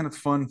anything that's kind of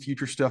fun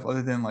future stuff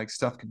other than like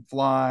stuff can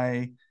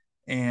fly,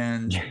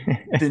 and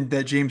then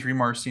that James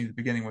Remar scene at the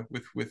beginning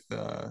with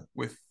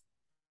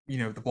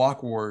the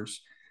block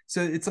wars.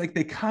 So it's like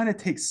they kind of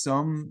take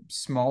some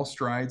small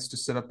strides to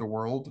set up the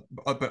world,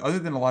 but other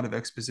than a lot of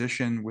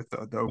exposition with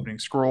the opening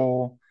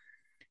scroll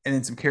and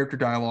then some character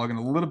dialogue and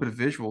a little bit of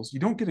visuals, you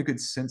don't get a good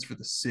sense for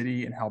the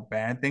city and how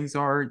bad things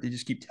are. They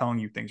just keep telling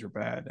you things are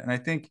bad. And I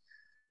think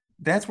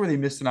that's where they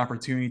missed an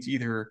opportunity to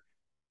either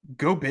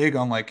go big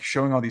on like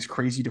showing all these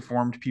crazy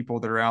deformed people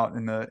that are out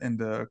in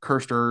the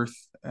cursed earth.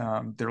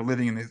 They're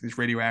living in this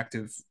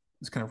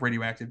kind of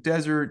radioactive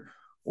desert,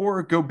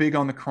 or go big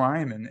on the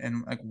crime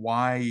and like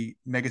why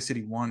Mega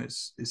City One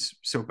is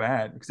so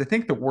bad. Because I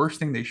think the worst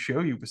thing they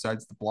show you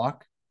besides the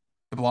block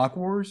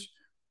wars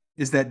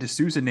is that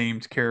D'Souza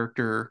named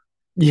character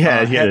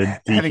Yeah, he had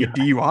a having a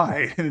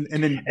DUI. DUI,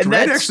 and then And Dredd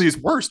that's actually is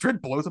worse. Dredd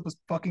blows up his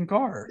fucking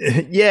car.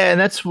 yeah, and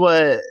that's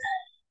what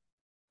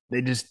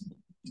they just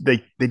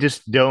they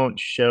just don't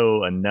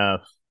show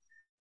enough.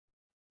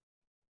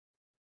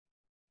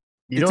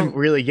 You It's don't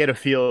really get a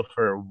feel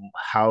for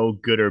how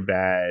good or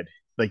bad.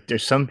 Like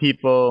there's some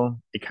people,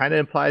 it kind of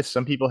implies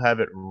some people have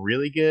it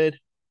really good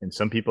and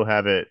some people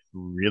have it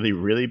really,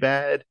 really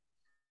bad.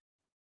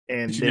 But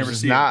And you never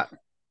see it.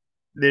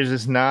 there's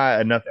just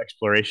not enough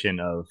exploration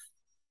of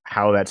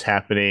how that's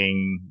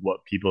happening,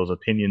 what people's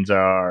opinions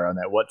are on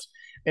that. What's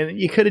and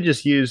you could have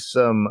just used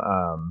some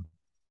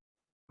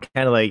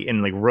kind of like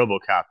in like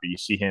RoboCop, you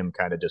see him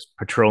kind of just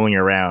patrolling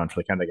around for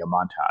like kind of like a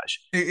montage.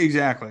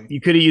 Exactly.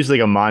 You could have used like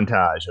a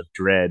montage of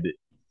Dredd,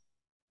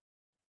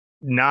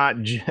 not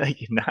like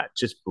not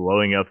just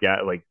blowing up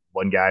guy like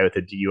one guy with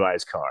a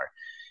DUI's car,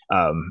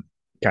 um,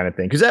 kind of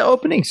thing. Because that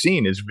opening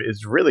scene is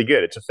really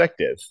good. It's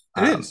effective.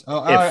 It is. If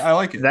I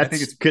like it. I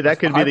think that's could it's that a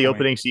could be high the point.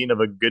 opening scene of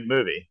a good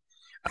movie,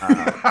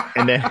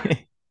 and then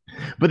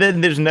but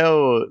then there's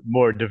no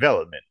more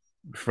development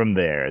from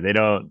there. They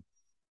don't.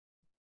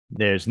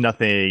 There's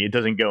nothing. It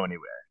doesn't go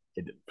anywhere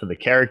for the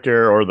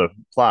character or the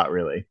plot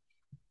really.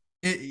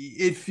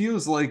 It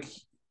feels like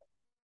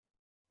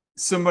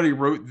somebody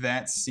wrote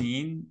that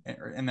scene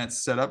and that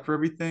set up for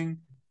everything,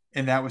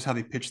 and that was how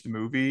they pitched the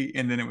movie.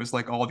 And then it was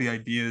like all the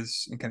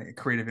ideas and kind of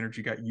creative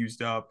energy got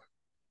used up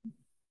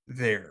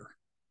there,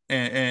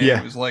 and it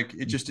Yeah. was like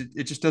it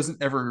just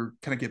doesn't ever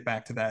kind of get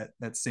back to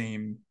that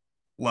same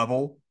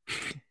level.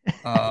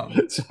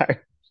 Sorry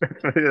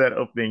for that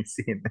opening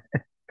scene.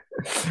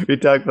 We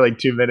talked for like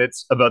 2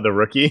 minutes about the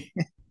rookie.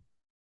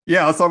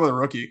 Yeah, let's talk about the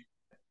rookie.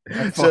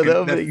 So the That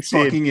opening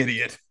scene, fucking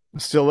idiot.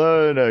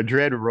 Stallone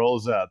Dredd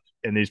rolls up,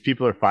 and these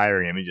people are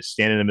firing him. He's just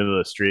standing in the middle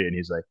of the street, and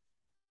he's like,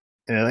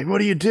 and they're like, "What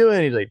are you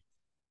doing?" He's like,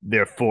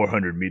 "They're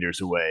 400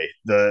 meters away.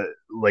 The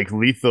like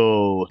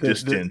lethal The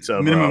distance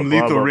of minimum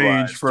blah lethal blah blah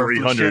range is for a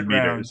 300 flechette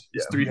round meters." is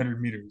Yeah,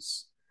 300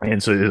 meters.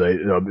 and so he's like,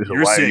 "So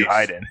You're why are you safe.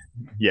 hiding?"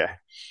 Yeah.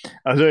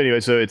 So anyway,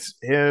 so it's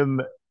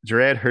him,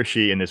 Dredd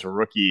Hershey, and this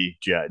rookie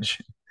judge,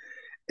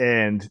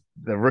 and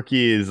the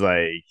rookie is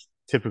like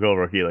typical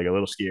rookie, like a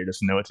little scared,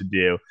 doesn't know what to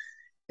do.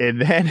 And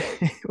then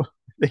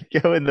they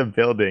go in the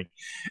building,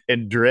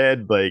 and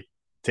Dredd like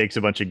takes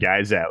a bunch of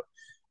guys out,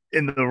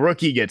 and the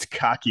rookie gets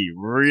cocky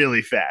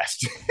really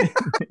fast,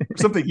 For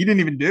something he didn't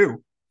even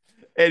do.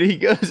 and he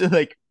goes and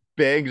like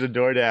bangs the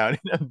door down,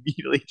 and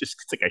immediately just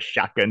gets like a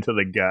shotgun to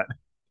the gut.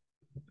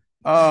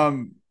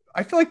 Um,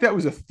 I feel like that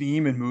was a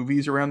theme in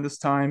movies around this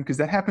time because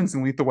that happens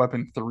in Lethal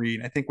Weapon 3.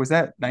 And I think was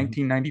that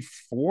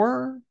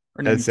 1994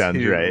 or That sounds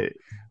 92? right.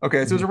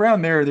 Okay, so it's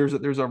around there. There's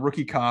a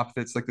rookie cop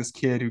that's like this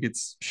kid who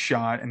gets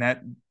shot, and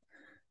that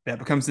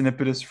becomes an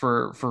impetus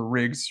for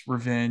Riggs'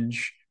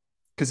 revenge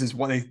because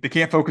they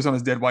can't focus on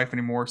his dead wife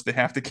anymore, so they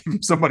have to give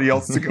him somebody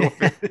else to go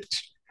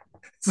avenge.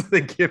 So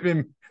they give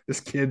him this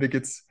kid that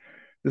gets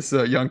this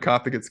young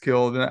cop that gets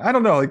killed, and I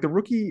don't know, like the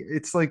rookie,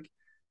 it's like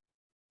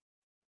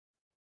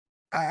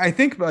I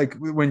think like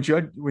when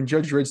Judge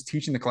Dredd's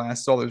teaching the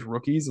class to all those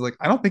rookies, like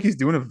I don't think he's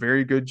doing a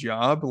very good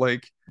job.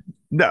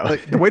 No.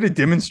 Like the way to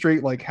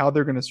demonstrate like how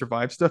they're going to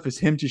survive stuff is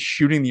him just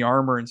shooting the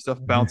armor and stuff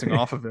bouncing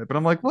off of it. But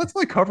I'm like, well, it's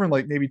like covering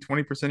like maybe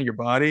 20% of your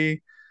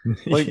body.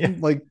 Yeah.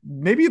 Like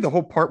maybe the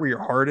whole part where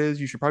your heart is,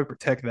 you should probably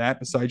protect that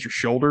besides your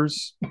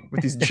shoulders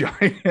with these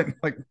giant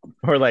like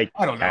Or like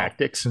I don't know,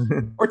 tactics.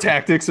 or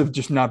tactics of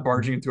just not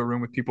barging into a room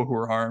with people who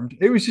are armed.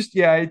 It was just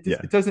yeah, Yeah.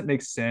 it doesn't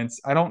make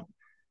sense. I don't.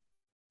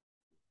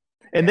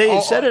 And they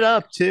set All, it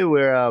up too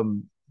where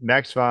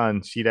Max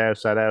von Sydow,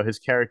 his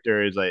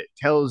character is like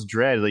tells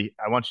Dredd, like,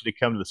 I want you to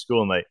come to the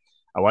school and like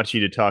I want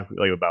you to talk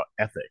like about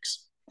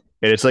ethics.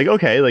 And it's like,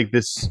 okay, like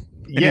this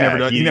and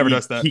yeah, he never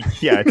does that.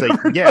 yeah, He it's like,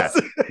 never yeah, does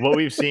it. what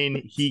we've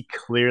seen, he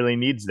clearly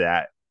needs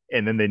that,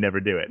 and then they never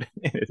do it.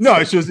 It's No,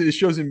 like it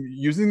shows him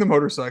using the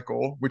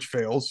motorcycle, which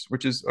fails,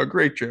 which is a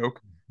great joke,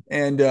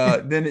 and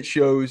then it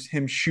shows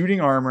him shooting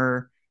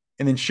armor,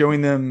 and then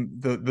showing them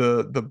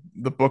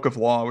the book of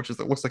law, which is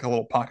it looks like a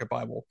little pocket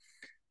Bible,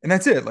 and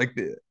that's it. Like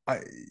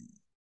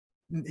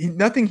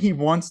nothing he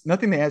wants,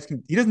 nothing they ask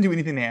him. He doesn't do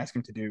anything they ask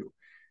him to do.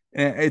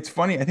 And it's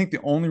funny. I think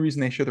the only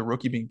reason they show the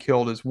rookie being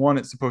killed is one,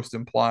 it's supposed to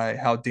imply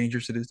how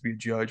dangerous it is to be a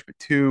judge, but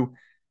two,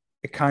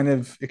 it kind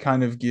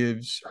of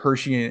gives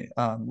Hershey,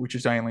 which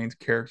is Diane Lane's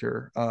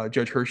character,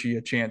 Judge Hershey,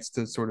 a chance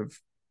to sort of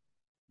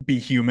be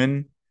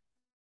human.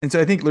 And so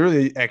I think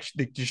literally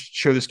actually they just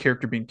show this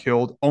character being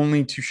killed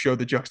only to show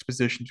the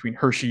juxtaposition between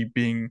Hershey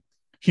being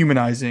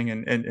humanizing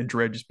and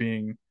Dredd just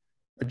being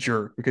a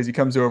jerk, because he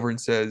comes over and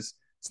says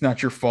it's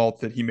not your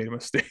fault that he made a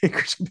mistake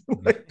or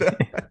something like that.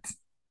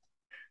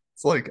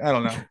 It's like, I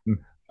don't know.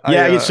 I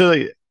Yeah, so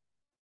like,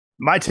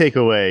 my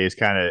takeaway is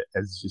kind of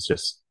it's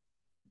just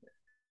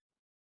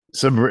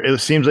some. It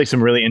seems like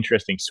some really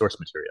interesting source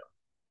material.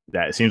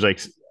 That it seems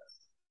like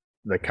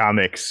the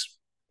comics.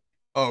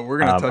 Oh, we're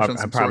gonna touch on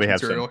I some source probably have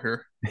some. material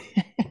here.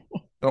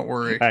 Don't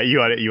worry. You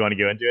want to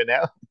go into it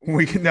now?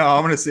 We can no,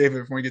 I'm gonna save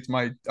it when we get to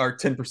my our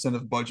 10%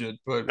 of budget.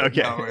 But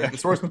Okay. no, the Okay.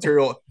 source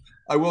material,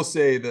 I will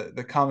say that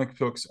the comic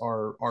books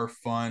are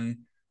fun.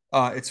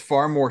 It's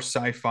far more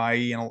sci-fi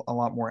and a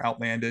lot more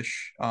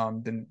outlandish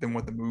than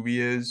what the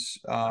movie is.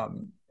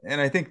 And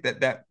I think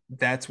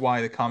that's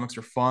why the comics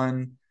are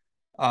fun.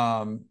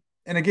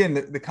 And again,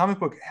 the comic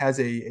book has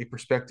a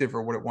perspective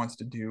or what it wants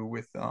to do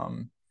with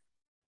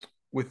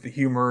the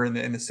humor and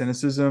the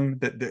cynicism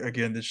that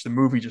again, the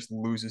movie just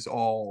loses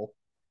all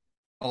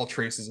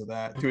traces of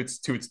that to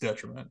its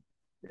detriment.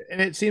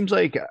 And it seems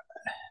like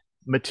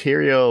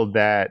material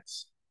that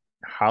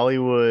a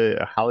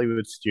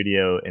Hollywood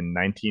studio in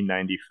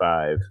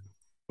 1995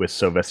 with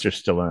Sylvester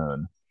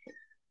Stallone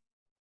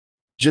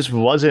just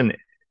wasn't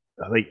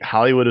like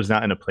Hollywood was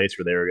not in a place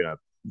where they were going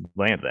to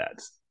land that.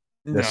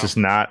 That's No. just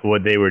not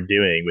what they were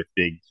doing with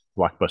big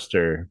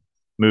blockbuster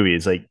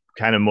movies, like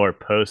kind of more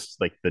post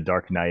like The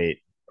Dark Knight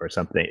or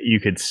something.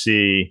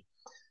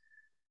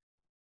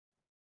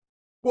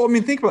 Well, I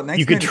mean, think about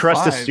You could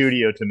trust a 1995.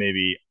 studio to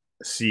maybe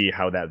see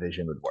how that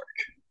vision would work.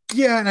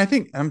 Yeah, and I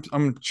think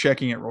I'm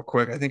checking it real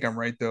quick. I think I'm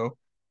right though.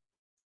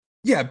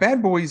 Yeah,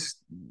 Bad Boys,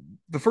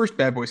 the first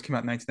Bad Boys came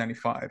out in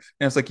 1995,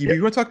 and it's like if Yeah.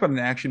 you want to talk about an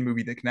action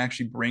movie that can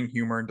actually bring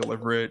humor and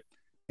deliver it,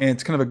 and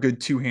it's kind of a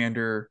good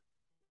two-hander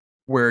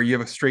where you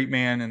have a straight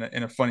man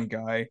and a funny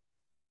guy.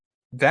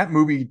 That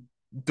movie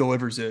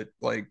delivers it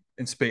like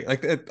in space.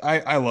 Like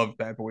I love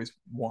Bad Boys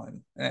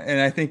One, and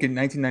I think in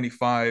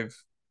 1995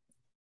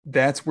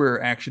 that's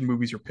where action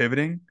movies are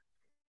pivoting.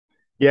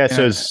 Yeah, And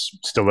so is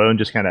Stallone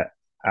just kind of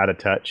out of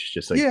touch,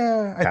 just like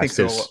yeah, I think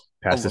so a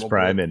past his little bit,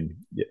 prime, and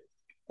yeah.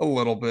 a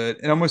little bit.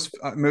 It almost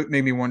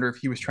made me wonder if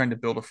he was trying to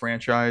build a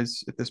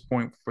franchise at this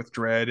point with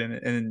Dread,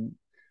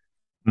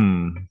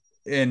 Hmm.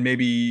 and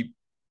maybe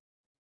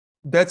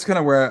that's kind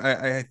of where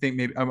I think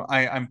maybe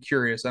I'm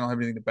curious. I don't have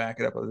anything to back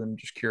it up other than I'm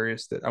just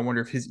curious that I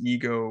wonder if his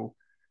ego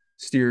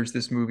steers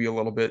this movie a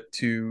little bit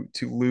to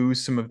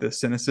lose some of the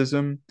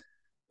cynicism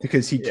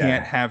because he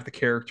can't Yeah, have the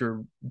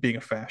character being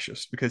a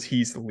fascist because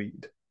he's the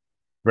lead.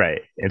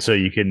 right. And so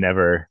you can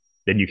never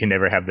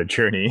have the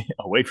journey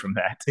away from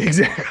that.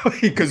 Exactly,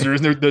 because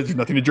there's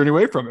nothing to journey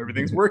away from.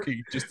 Everything's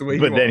working just the way he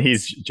But then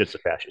he's wants. just a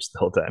fascist the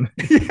whole time.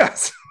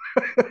 Yes.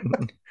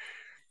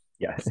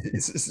 Yeah.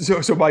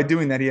 So by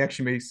doing that, he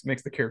actually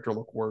makes the character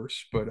look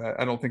worse. But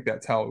I don't think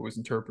that's how it was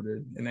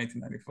interpreted in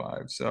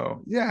 1995.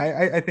 So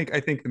yeah, I think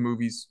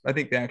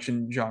the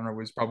action genre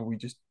was probably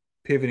just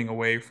pivoting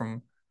away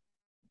from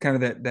kind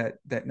of that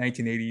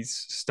 1980s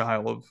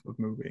style of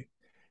movie.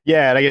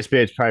 Yeah, and I guess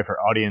it's probably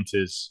for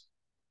audiences,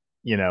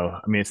 I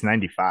mean, it's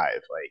 95.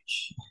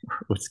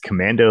 Like, what's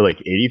Commando, like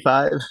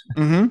 85?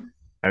 Mm-hmm.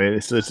 I mean,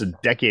 it's a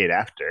decade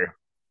after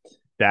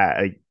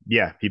that. Like,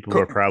 yeah, people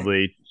were Co-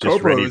 probably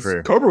just ready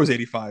for, Cobra was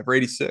 85 or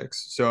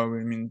 86. So I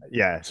mean,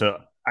 yeah. So,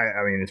 I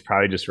mean, it's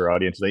probably just for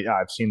audience. Like, oh,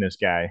 I've seen this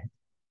guy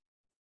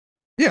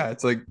yeah,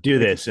 it's like do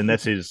like this, and he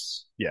that's can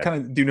his, yeah.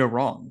 kind of do no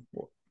wrong.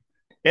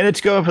 And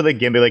it's going for the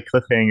gimmick, like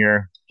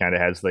cliffhanger, kind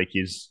of has like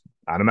he's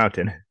on a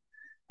mountain,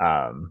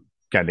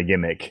 kind of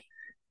gimmick.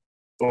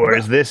 Or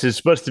is But this is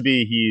supposed to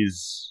be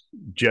he's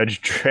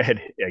Judge Dredd?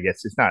 I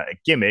guess it's not a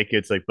gimmick.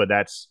 It's like, but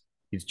that's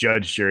he's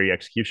judge, jury,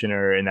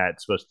 executioner, and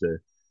that's supposed to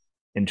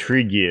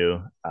intrigue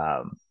you.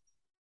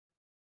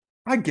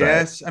 I But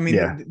guess I mean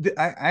yeah,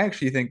 I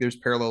actually think there's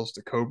parallels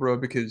to Cobra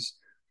because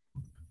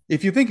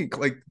if you think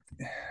like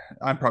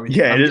I'm probably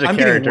yeah, it is a I'm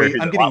getting character way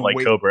who's a lot like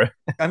Cobra.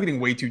 I'm getting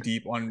way too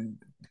deep on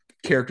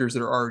characters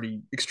that are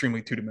already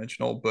extremely two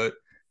dimensional. But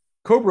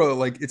Cobra,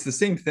 like it's the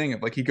same thing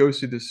of like he goes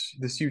through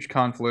this huge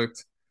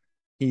conflict.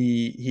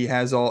 He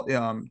has all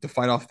to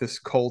fight off this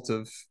cult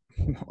of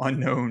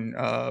unknown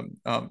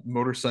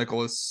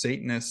motorcyclists,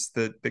 Satanists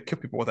that kill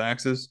people with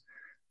axes.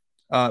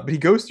 But he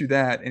goes through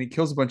that and he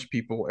kills a bunch of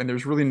people, and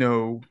there's really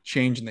no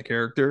change in the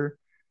character.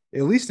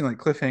 At least in like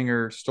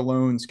Cliffhanger,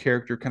 Stallone's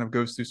character kind of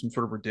goes through some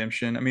sort of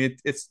redemption. I mean,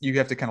 it's you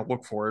have to kind of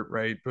look for it,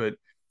 right? But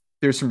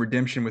there's some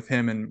redemption with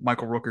him and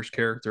Michael Rooker's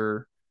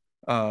character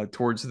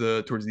towards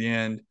the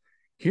end.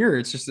 Here,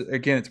 it's just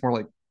again, it's more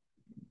like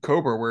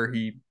Cobra, where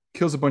he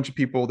kills a bunch of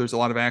people. There's a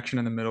lot of action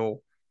in the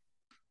middle.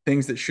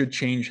 Things that should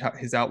change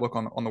his outlook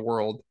on the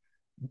world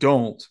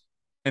don't,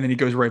 and then he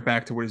goes right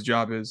back to what his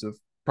job is of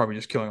probably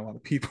just killing a lot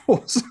of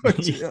people. So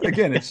it's,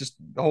 again, it's just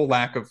the whole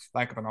lack of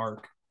an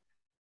arc.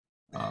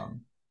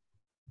 Um,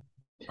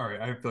 all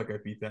right, I feel like I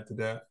beat that to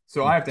death.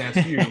 So I have to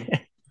ask you,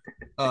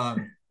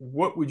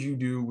 What would you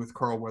do with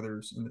Carl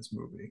Weathers in this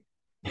movie?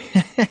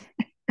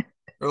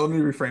 Or let me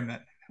reframe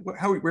that.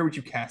 Where would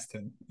you cast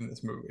him in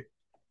this movie?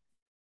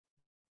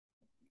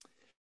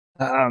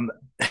 um,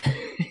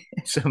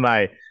 so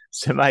my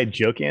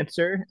joke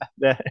answer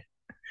that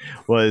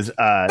was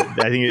I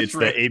think it's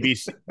Right.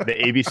 the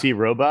ABC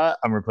robot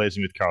I'm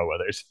replacing with Carl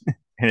Weathers,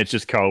 and it's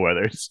just Carl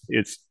Weathers.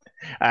 It's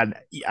I,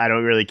 I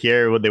don't really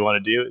care what they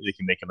want to do. They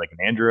can make him like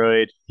an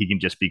android. He can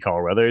just be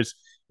Carl Weathers.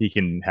 He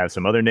can have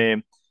some other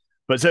name.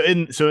 But so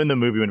in the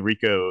movie when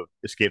Rico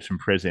escapes from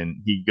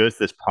prison, he goes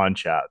to this pawn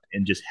shop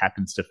and just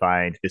happens to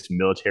find this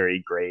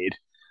military grade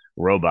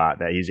robot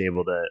that he's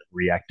able to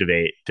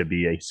reactivate to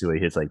be basically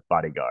his like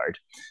bodyguard.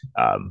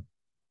 Um,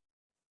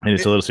 and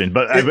it's a It, little soon,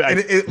 but I it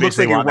looks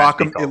basically like a want that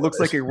to be rock'em. It Carl looks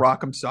like Weathers. a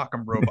rock'em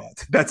sock'em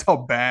robot. That's how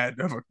bad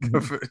of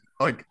a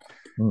like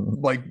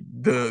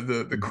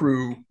the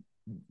crew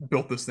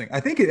built this thing. I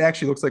think it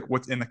actually looks like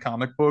what's in the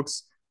comic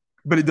books,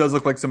 but it does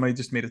look like somebody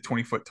just made a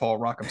 20-foot tall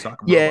rock'em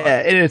sock'em robot. Yeah,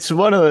 and it's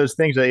one of those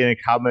things that in a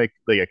comic,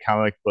 like a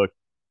comic book,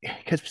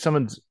 because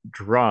someone's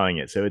drawing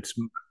it, so it's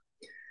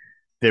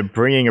they're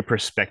bringing a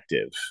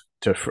perspective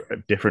to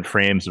different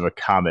frames of a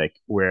comic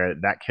where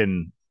that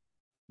can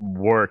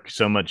work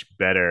so much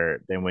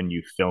better than when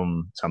you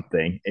film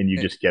something and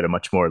you just get a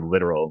much more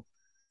literal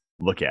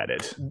look at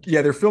it.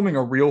 Yeah, they're filming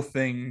a real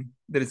thing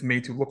that is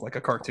made to look like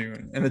a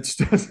cartoon, and it's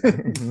just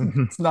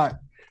it's not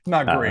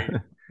uh, great.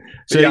 But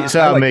so yeah, so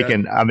I I'm like that.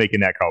 making I'm making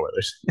that Carl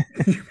Weathers.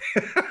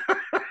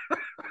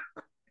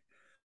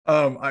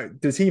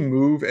 Does he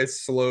move as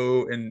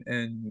slow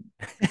and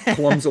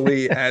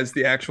clumsily as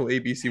the actual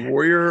ABC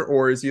warrior,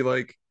 or is he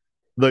like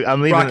Look,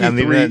 Rocky I'm leaving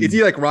three? that. Is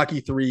he like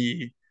Rocky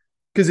three?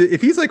 Because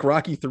if he's like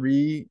Rocky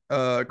three,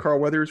 Carl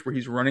Weathers, where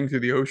he's running through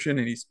the ocean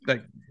and he's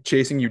like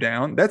chasing you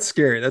down, that's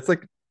scary. That's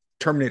like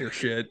Terminator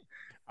shit.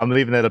 I'm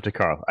leaving that up to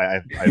Carl. I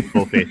have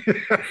full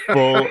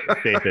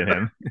faith in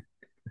him.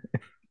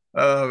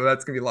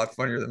 That's gonna be a lot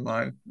funnier than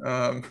mine.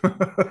 All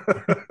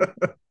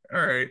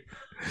right.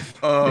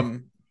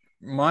 Um,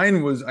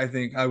 Mine was, I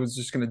think, I was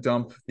just gonna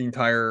dump the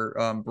entire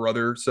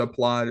brother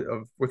subplot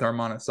of with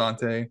Armand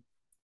Asante.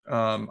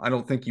 I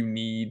don't think you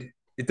need.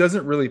 It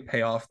doesn't really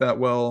pay off that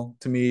well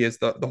to me as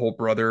the whole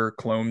brother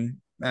clone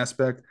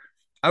aspect.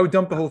 I would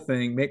dump the whole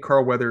thing, make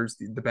Carl Weathers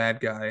the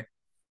bad guy,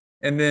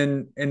 and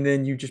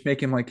then you just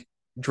make him like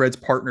Dredd's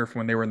partner from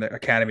when they were in the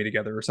academy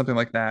together or something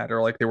like that,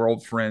 or like they were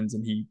old friends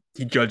and he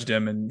judged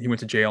him and he went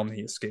to jail and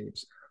he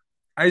escapes.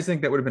 I just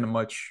think that would have been a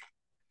much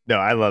No,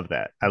 I love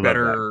that. I love that.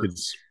 better.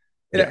 It's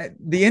yeah,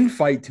 The end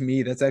fight to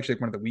me, that's actually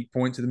one of the weak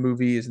points of the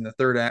movie. Is in the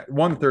third act.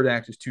 One third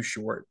act is too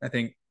short. I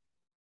think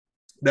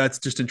that's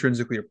just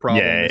intrinsically a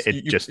problem. yeah. Is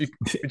It just it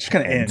just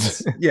kind of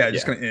ends. ends. Yeah, it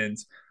just Yeah, kind of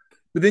ends.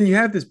 But then you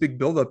have this big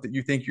buildup that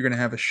you think you're going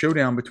to have a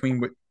showdown between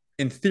what,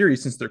 in theory,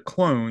 since they're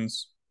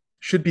clones,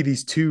 should be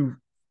these two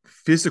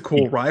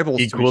physical rivals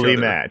to each equally other. Yeah,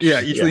 matched.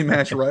 equally Yeah.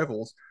 matched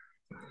rivals.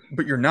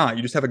 But you're not.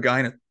 You just have a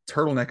guy in a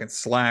turtleneck and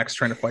slacks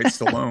trying to fight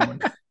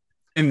Stallone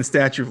in the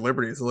Statue of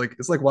Liberty.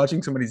 It's like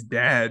watching somebody's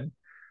dad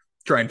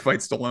try and fight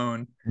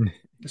Stallone.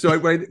 So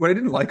what I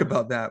didn't like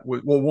about that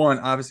was, well, one,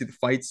 obviously the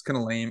fight's kind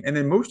of lame, and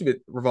then most of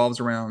it revolves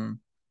around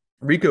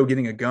Rico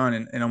getting a gun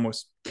and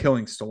almost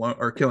killing Stallone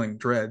or killing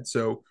Dredd.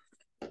 So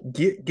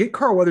get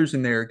Carl Weathers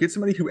in there, get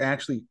somebody who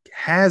actually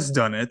has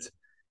done it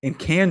and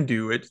can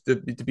do it to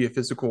be a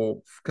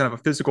physical kind of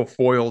a physical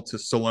foil to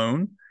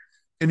Stallone,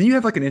 and then you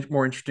have like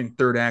more interesting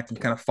third act and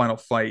kind of final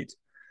fight.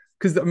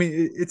 Because I mean,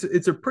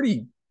 it's a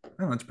pretty, I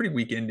don't know, it's a pretty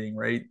weak ending,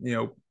 right?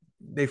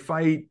 They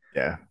fight.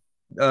 Yeah.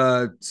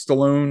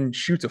 Stallone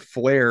shoots a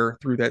flare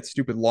through that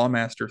stupid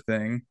Lawmaster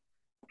thing,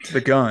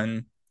 the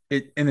gun.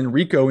 And then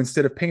Rico,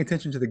 instead of paying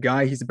attention to the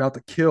guy he's about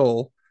to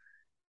kill,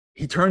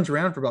 he turns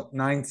around for about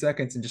 9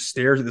 seconds and just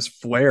stares at this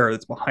flare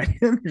that's behind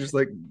him. He's just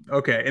like,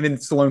 okay. And then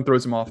Stallone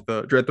throws him off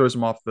the Dredd throws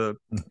him off the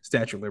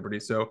Statue of Liberty.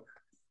 So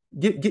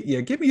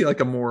give me like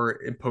a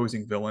more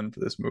imposing villain for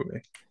this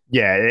movie.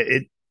 Yeah,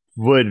 it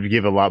would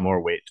give a lot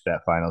more weight to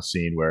that final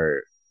scene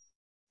where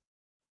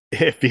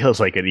it feels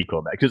like an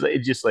equal match because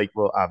it's just like,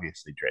 well,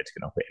 obviously Dredd's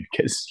gonna win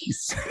because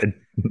he's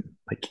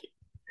like,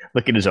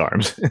 look at his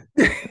arms.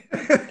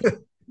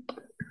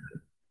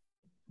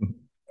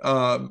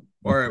 All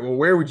right. Well,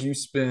 where would you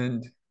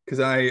spend? Because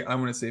I'm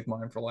going to save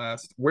mine for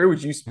last. Where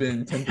would you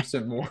spend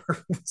 10% more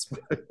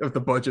of the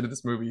budget of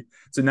this movie?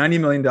 So $90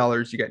 million,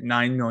 you got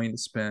 9 million to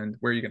spend.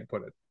 Where are you going to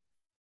put it?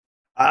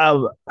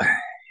 um,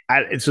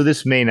 so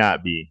this may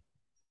not be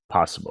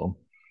possible.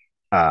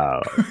 Uh,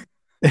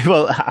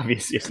 well,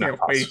 obviously it's not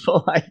Can't wait.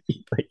 possible. Like,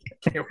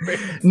 Can't wait.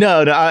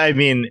 no, I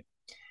mean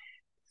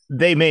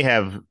they may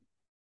have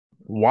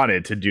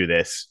wanted to do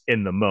this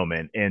in the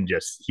moment and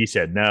just he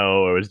said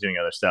no or was doing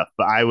other stuff.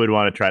 But I would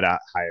want to try to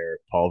hire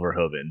Paul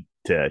Verhoeven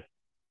to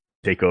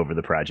take over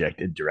the project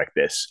and direct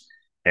this.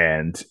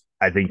 And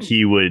I think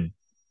he would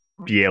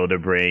be able to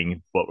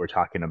bring what we're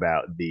talking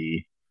about,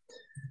 the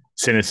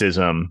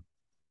cynicism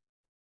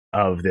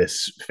of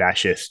this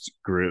fascist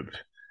group.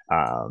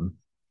 Um,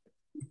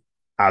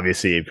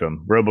 Obviously,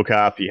 from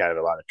RoboCop, you had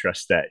a lot of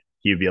trust that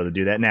he would be able to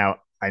do that. Now,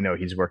 I know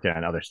he's working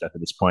on other stuff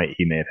at this point.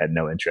 He may have had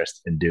no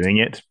interest in doing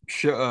it.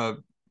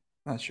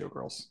 Not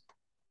Showgirls.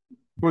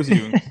 What was he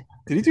doing?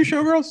 Did he do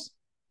Showgirls?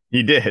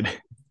 He did.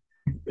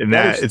 And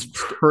That that is it's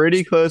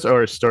pretty close,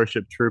 or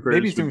Starship maybe Troopers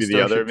he's would doing be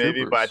the other, Starship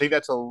maybe, but I Troopers. think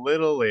that's a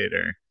little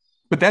later.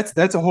 But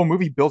that's a whole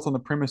movie built on the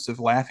premise of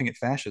laughing at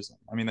fascism.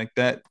 I mean, like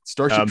that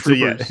Starship So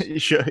yeah, Troopers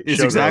is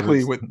Showgirls exactly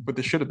is what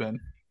this should have been.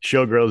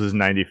 Showgirls is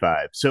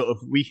 95. So if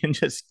we can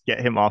just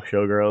get him off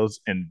Showgirls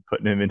and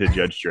putting him into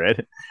Judge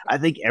Dredd, I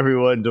think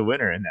everyone's a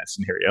winner in that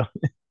scenario,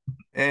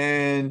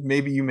 And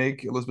maybe you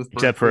make Elizabeth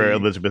except for Berkley.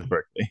 Elizabeth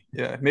Berkley.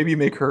 Yeah, maybe you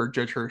make her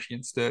Judge Hershey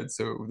instead,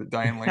 so that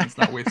Diane Lane's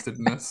not wasted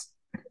in this.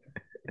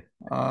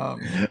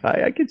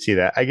 I can see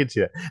that. I can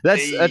see that.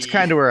 That's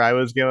kind Eh, of where I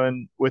was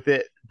going with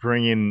it,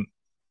 bringing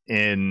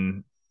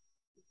in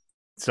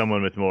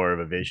someone with more of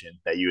a vision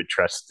that you would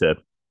trust to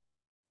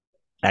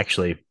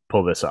actually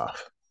pull this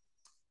off.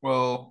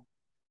 well,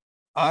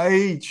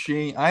 I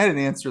had an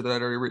answer that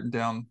I'd already written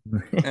down,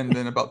 and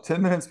then about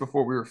 10 minutes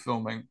before we were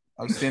filming,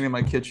 I was standing in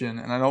my kitchen,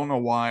 and I don't know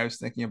why I was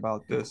thinking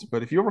about this,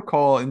 but if you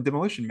recall in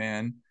Demolition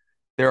Man,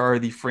 there are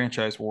the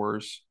franchise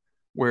wars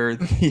where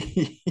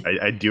the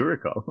I do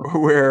recall.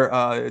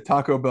 where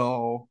Taco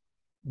Bell,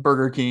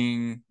 Burger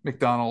King,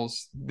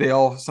 McDonald's, they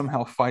all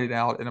somehow fight it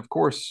out. And of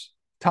course,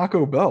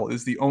 Taco Bell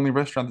is the only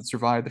restaurant that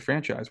survived the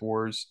franchise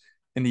wars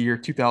in the year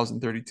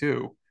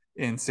 2032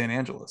 in San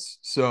Angeles.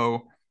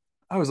 So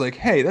I was like,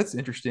 hey, that's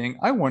interesting.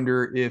 I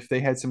wonder if they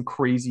had some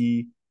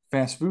crazy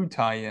fast food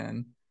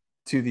tie-in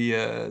to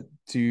the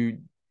to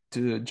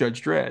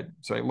Judge Dredd.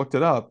 So I looked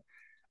it up.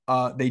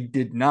 They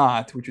did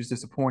not, which was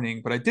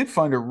disappointing. But I did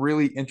find a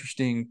really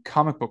interesting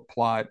comic book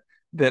plot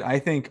that I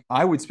think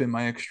I would spend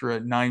my extra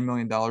 $9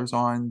 million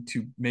on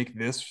to make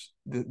this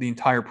the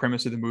entire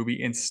premise of the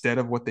movie instead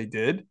of what they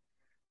did.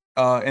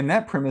 And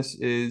that premise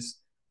is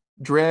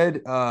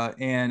Dredd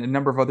and a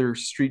number of other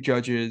street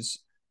judges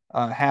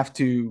have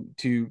to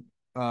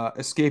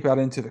escape out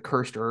into the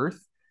cursed earth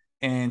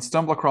and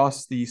stumble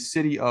across the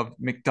city of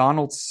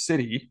McDonald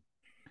City,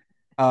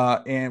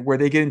 and where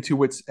they get into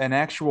what's an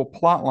actual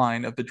plot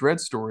line of the Dredd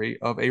story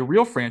of a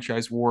real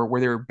franchise war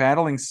where they're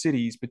battling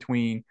cities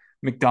between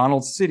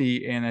McDonald's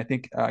City and I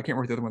think I can't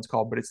remember what the other one's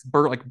called, but it's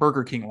like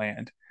Burger King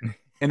Land.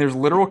 And there's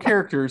literal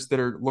characters that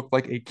are look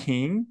like a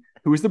king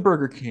who is the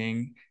Burger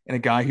King and a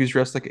guy who's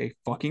dressed like a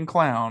fucking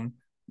clown,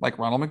 like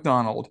Ronald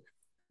McDonald,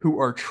 who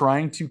are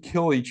trying to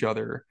kill each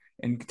other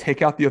and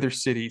take out the other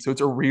city. So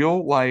it's a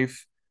real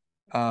life,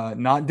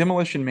 not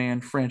Demolition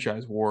Man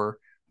franchise war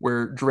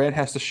where Dredd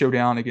has to show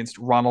down against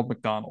Ronald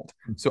McDonald.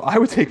 So I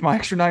would take my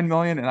extra 9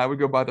 million and I would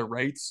go buy the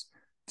rights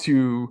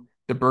to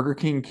the Burger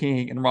King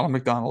King and Ronald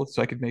McDonald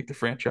so I could make the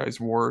franchise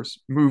wars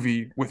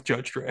movie with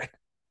Judge Dredd.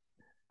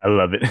 I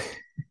love it.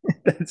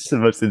 That's the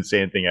most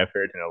insane thing I've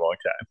heard in a long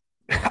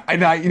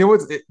And you know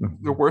what's the time.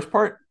 worst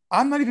part?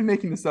 I'm not even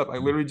making this up. I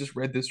literally just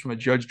read this from a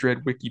Judge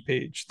Dredd wiki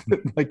page.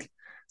 Like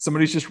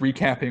somebody's just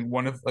recapping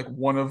one of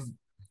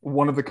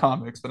the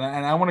comics, but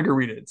I want to go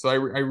read it. So I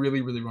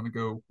really really want to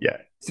go Yeah.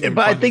 see if I can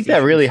But I find those think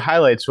that really issues.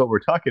 highlights what we're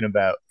talking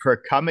about. For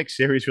a comic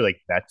series where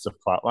like that's a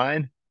plot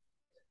line,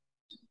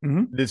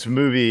 Mm-hmm. this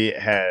movie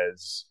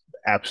has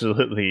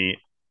absolutely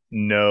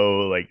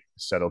no like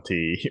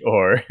subtlety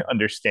or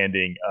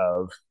understanding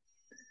of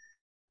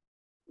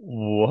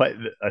what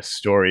a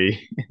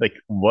story like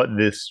what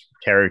this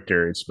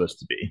character is supposed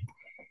to be.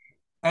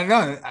 I don't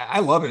know. I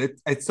love it.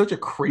 It's such a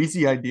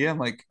crazy idea. I'm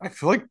like, I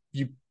feel like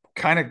you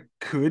kind of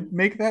could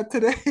make that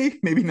today.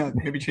 Maybe not.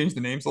 Maybe change the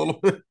names a little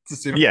bit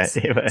to Yeah.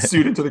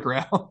 suit into the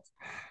ground.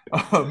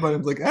 But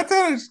I'm like, that's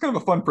just kind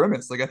of a fun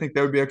premise. Like, I think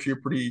that would be actually a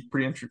pretty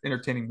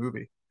entertaining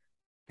movie.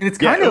 And Yeah.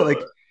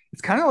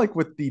 it's kind of like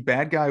what the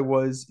bad guy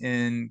was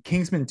in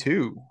Kingsman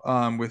 2,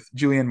 with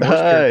Julianne Moore's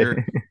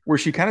character, where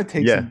she kind of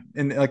takes Yeah.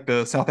 in like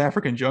the South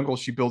African jungle,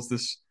 she builds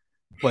this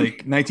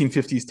like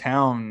 1950s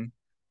town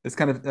that's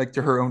kind of like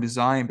to her own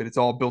design, but it's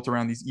all built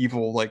around these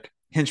evil like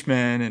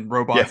henchmen and Yeah.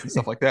 robots and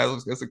stuff like that.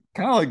 It's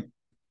kind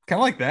of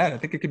like that. I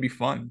think it could be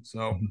fun.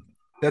 So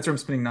that's where I'm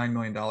spending $9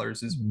 million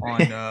is on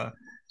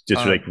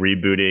Just uh like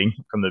rebooting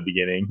from the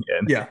beginning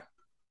and yeah.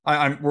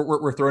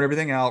 We're throwing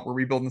everything out. We're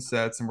rebuilding the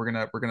sets, and we're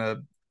gonna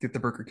get the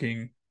Burger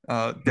King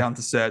down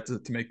to set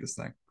to make this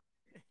thing.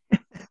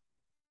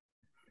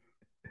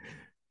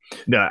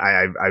 no,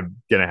 I'm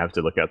gonna have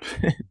to look up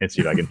and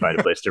see if I can find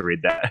a place to read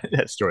that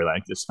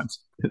storyline. This sounds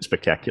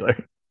spectacular,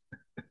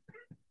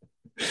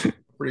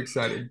 Pretty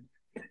excited.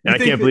 You and I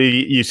think can't that?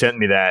 believe you sent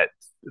me that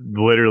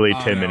literally I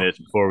don't 10 know. minutes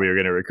before we were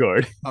going to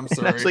record. I'm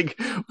And I was sorry.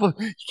 like, well,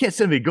 you can't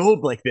send me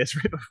gold like this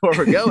right before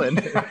we're going.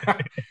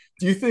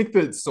 Do you think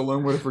that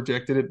Stallone would have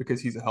rejected it because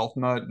he's a health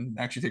nut and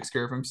actually takes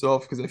care of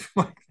himself? Because I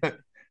feel like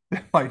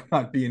that might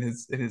not be in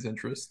his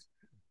interest.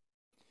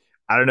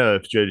 I don't know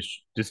if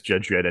Judge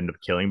Dredd ended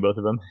up killing both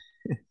of them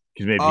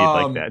because maybe he'd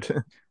like Um, that.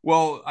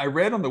 well, I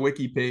read on the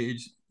wiki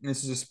page.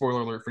 This is a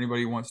spoiler alert for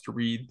anybody who wants to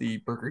read the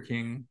Burger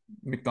King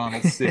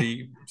McDonald's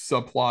City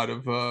subplot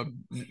of the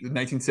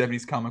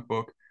 1970s comic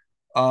book.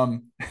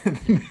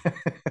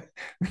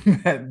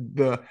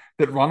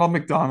 That Ronald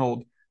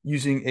McDonald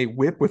using a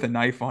whip with a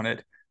knife on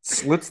it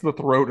slits the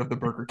throat of the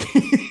Burger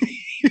King.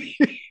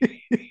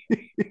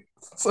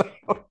 so,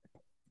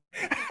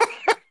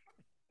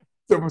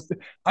 so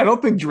I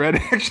don't think Dredd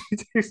actually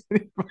takes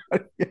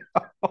anybody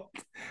out.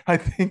 I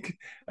think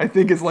I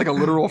think it's like a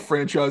literal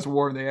franchise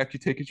war, and they actually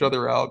take each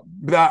other out.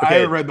 But I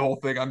haven't Okay, read the whole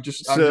thing.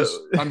 so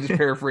I'm just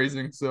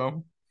paraphrasing.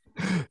 So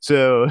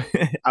so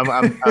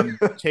I'm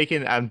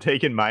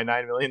taking my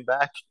 9 million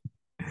back,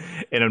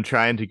 and I'm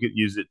trying to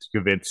use it to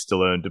convince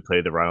Stallone to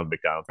play the Ronald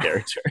McDonald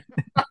character.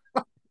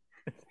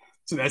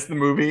 so that's the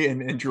movie,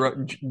 and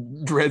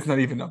Dredd's not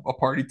even a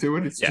party to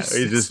it. It's Yeah, just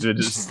he's it's just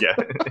just. yeah.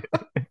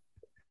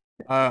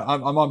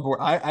 I'm on board.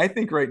 I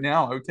think right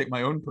now I would take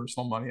my own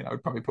personal money and I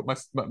would probably put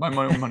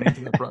my own money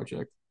into that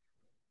project.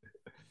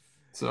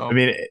 I So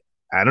mean,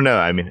 I don't know.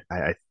 I mean,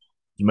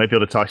 you might be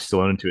able to talk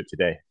Stallone into it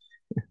today.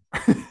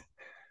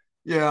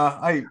 yeah,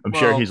 I'm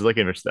sure he's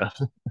looking for stuff.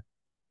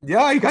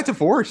 yeah, he got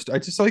divorced. I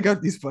just saw he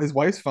got his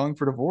wife's filing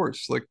for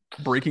divorce. Like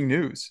breaking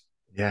news.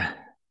 Yeah,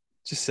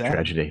 Just sad.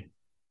 tragedy.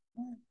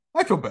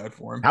 I feel bad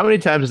for him. How many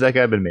times has that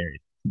guy been married?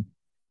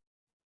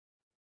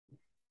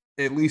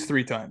 At least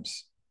 3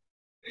 times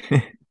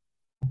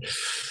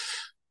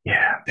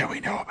Yeah, that we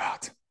know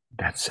about.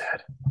 that's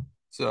sad.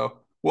 So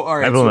well, all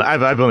right. So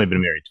I've only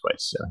been married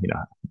twice, so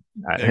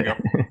there you go.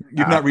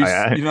 You've not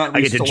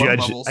I get reached to Stallone judge.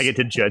 levels. I get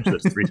to judge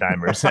those three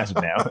timers as of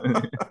now.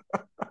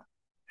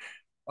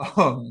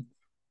 All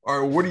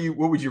right.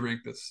 What would you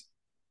rank this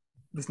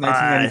uh,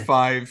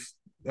 1995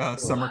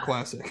 summer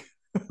classic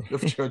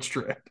of Judge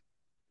Dredd?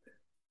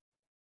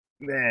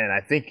 Man,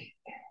 I think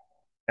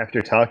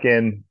after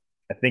talking,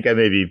 I think I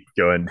may be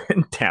going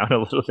down a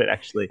little bit.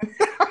 Actually,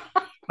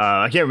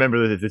 I can't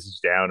remember if this is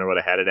down or what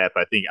I had it at,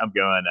 but I think I'm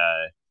going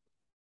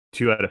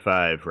 2 out of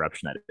 5 Rob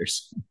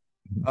Schneiders.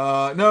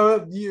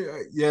 No,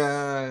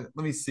 yeah.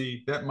 Let me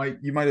see.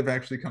 You might have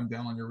actually come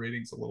down on your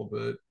ratings a little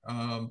bit,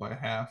 by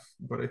half.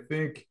 But I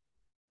think,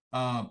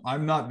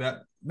 I'm not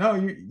that. No,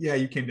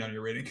 you came down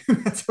your rating.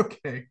 That's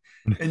okay.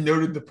 And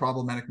noted the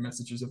problematic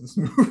messages of this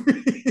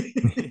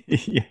movie.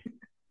 Yeah.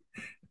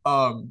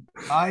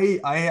 I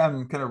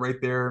am kind of right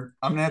there.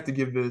 I'm gonna have to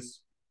give this,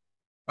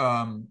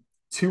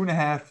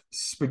 2.5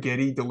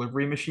 spaghetti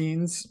delivery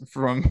machines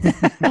from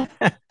from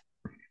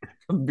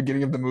the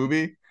beginning of the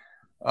movie.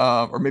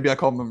 Or maybe I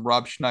call them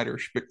Rob Schneider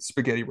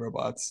spaghetti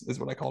robots, is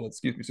what I called it.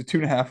 Excuse me. So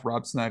 2.5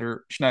 Rob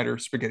Schneider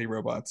spaghetti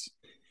robots.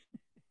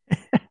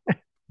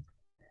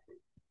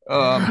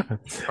 All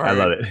I right.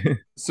 love it.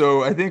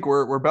 So I think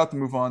we're about to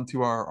move on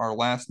to our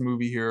last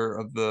movie here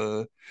of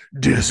the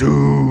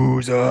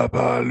D'Souza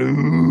Palooza.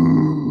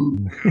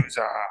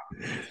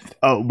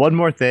 Oh, one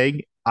more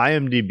thing.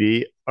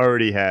 IMDb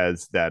already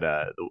has that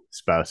the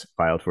spouse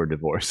filed for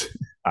divorce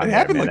It on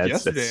there, happened man. like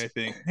yesterday, I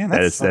think. Man,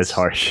 that That's sucks.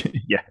 harsh.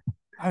 Yeah,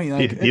 I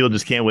mean, people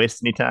just can't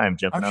waste any time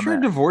I'm jumping on sure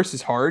that. divorce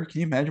is hard.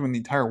 Can you imagine when the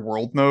entire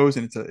world knows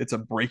and it's a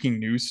breaking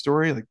news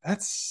story? Like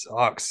that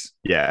sucks.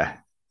 Yeah,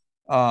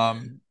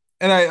 Um,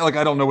 and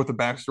I don't know what the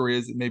backstory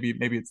is. Maybe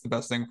it's the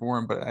best thing for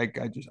him, but I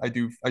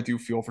do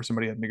feel for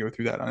somebody having to go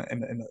through that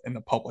in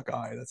the public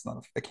eye.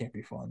 That can't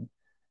be fun.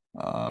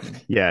 Um,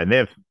 yeah, and they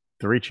have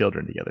 3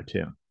 children together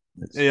too.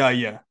 It's,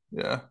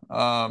 yeah.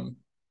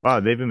 wow,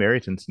 they've been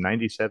married since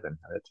 '97.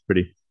 That's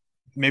pretty.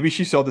 Maybe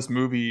she saw this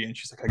movie and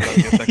she's like, I gotta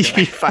get that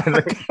She guy.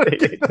 finally,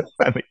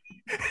 finally,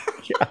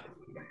 yeah.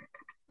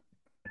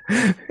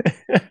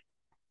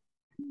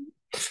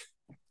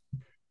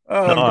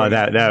 I'm Oh, going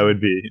to.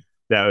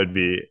 that would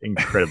be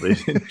incredibly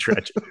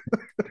tragic.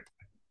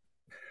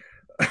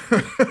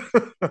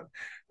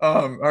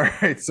 All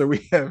right, so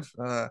we have,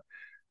 the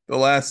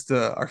last,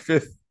 our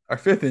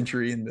fifth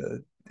entry in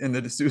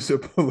the D'Souza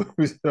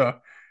Palooza,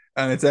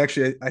 and it's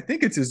actually, I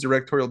think it's his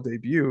directorial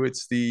debut.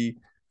 It's the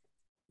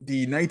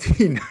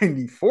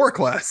 1994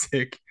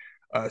 classic,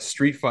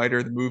 Street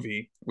Fighter the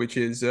movie, which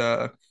is,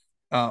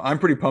 I'm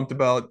pretty pumped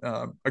about.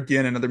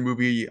 Again, another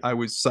movie I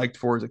was psyched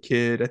for as a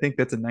kid. I think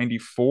that's a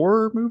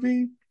 '94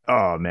 movie.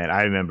 Oh man,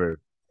 I remember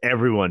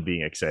everyone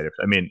being excited.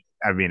 I mean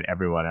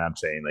everyone. And I'm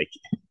saying like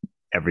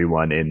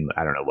everyone in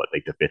I don't know what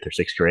like the 5th or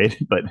 6th grade,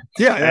 but I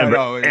Yeah, remember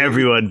no,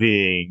 everyone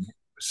being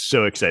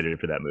so excited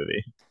for that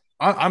movie.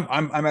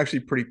 I'm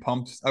actually pretty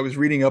pumped. I was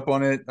reading up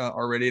on it,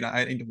 already, and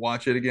I need to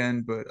watch it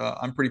again. But,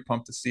 I'm pretty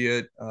pumped to see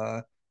it.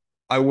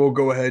 I will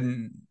go ahead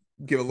and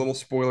give a little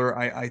spoiler.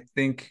 I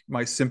think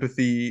my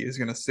sympathy is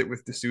going to sit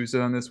with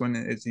D'Souza on this one,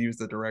 as he was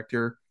the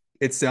director.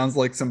 It sounds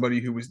like somebody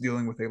who was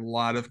dealing with a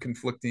lot of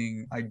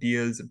conflicting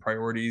ideas and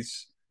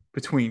priorities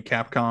between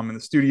Capcom and the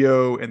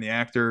studio and the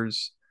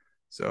actors.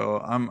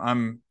 So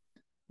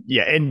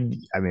Yeah, and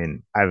I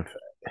mean I've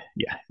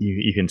yeah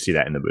you can see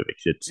that in the movie.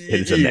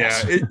 It's a yeah,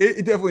 mess.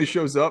 it definitely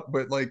shows up.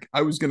 But like,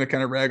 I was gonna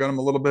kind of rag on him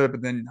a little bit,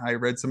 but then I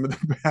read some of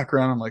the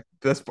background. I'm like,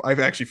 I've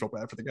actually felt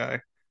bad for the guy.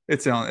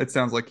 It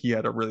sounds like he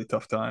had a really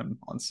tough time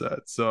on set.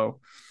 So,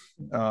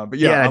 but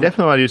yeah, Yeah, I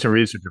definitely want to do some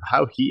research of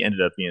how he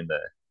ended up being the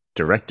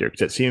director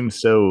because it seems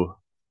so.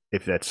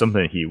 If that's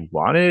something he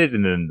wanted,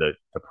 and then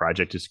the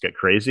project just got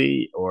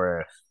crazy,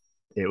 or if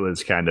it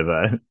was kind of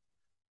a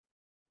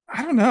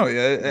I don't know.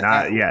 Yeah,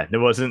 not. Yeah, there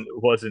wasn't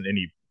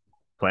any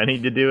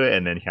planning to do it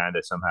and then kind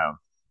of somehow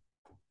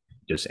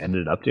just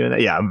ended up doing that.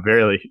 Yeah, I'm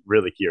very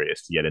really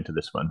curious to get into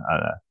this one.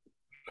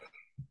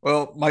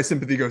 Well, my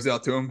sympathy goes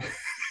out to him.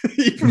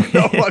 Even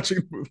without watching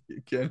the movie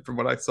again, from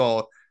what I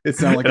saw, it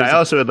sounded like And it I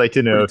was also would like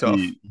to know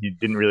pretty if tough. he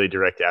didn't really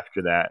direct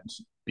after that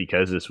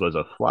because this was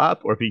a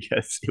flop or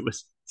because it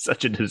was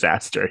such a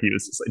disaster. He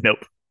was just like, nope,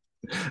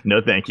 no,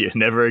 thank you,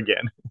 never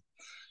again.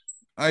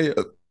 I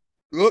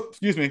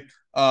excuse me.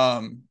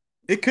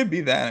 It could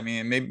be that. I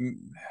mean, maybe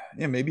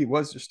yeah, maybe it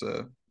was just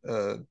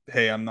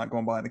hey, I'm not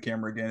going behind the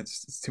camera again.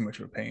 It's too much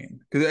of a pain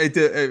because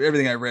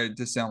everything I read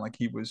just sounded like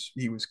he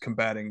was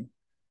combating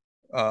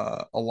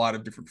a lot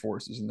of different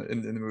forces in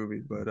the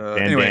movie. But Van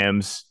anyway,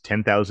 Damme's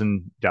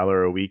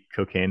 $10,000 a week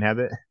cocaine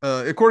habit.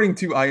 according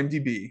to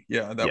IMDb,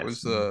 yeah, that Yes,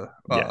 was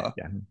yeah,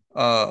 yeah.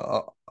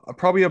 uh,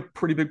 probably a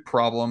pretty big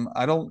problem.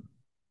 I don't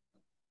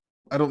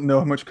know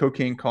how much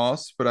cocaine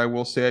costs, but I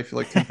will say I feel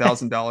like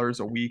 $10,000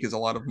 a week is a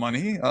lot of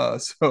money.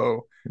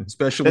 So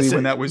especially That's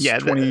when that was yeah.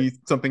 20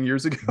 something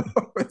years ago,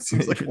 it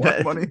seems like a lot of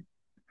That money.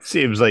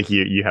 seems like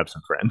you have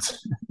some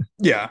friends.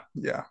 Yeah,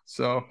 yeah.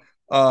 So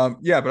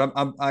yeah, but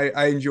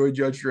I enjoy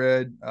Judge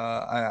Dredd.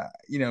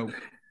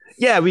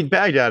 Yeah, we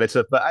bagged out it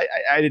stuff, but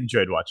I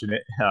enjoyed watching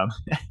it.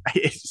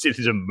 It's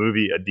a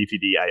movie, a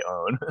DVD I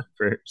own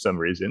for some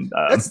reason.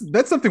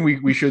 That's something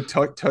we should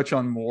touch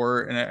on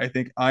more. And I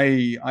think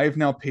I've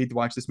now paid to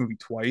watch this movie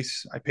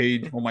twice.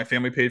 My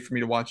family paid for me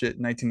to watch it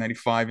in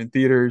 1995 in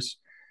theaters,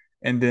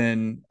 and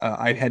then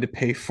I had to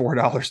pay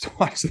 $4 to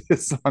watch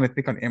this on I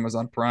think on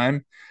Amazon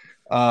Prime.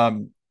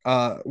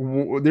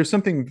 There's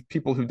something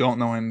people who don't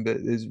know him that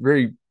is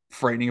very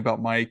frightening about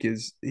Mike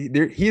is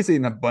he has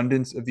an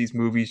abundance of these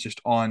movies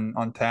just on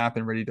tap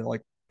and ready to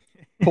like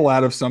pull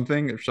out of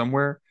something or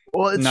somewhere,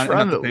 well, and it's not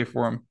to from pay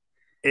for them.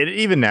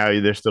 even now.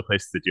 There's still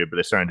places to do it, but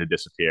they're starting to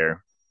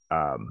disappear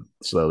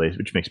slowly,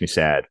 which makes me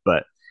sad.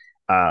 But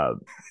uh,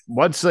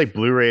 once like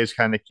Blu-rays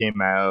kind of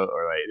came out,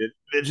 or like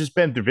it's just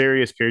been through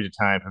various periods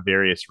of time for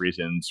various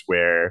reasons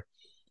where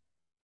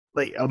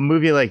like a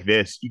movie like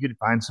this you could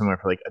find somewhere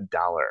for like $1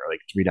 or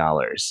like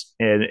 $3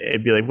 and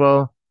it'd be like,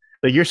 well,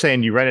 like you're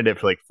saying you rented it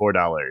for like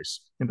 $4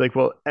 and be like,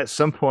 well, at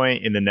some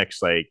point in the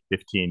next like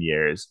 15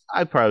 years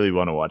I probably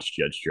want to watch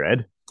Judge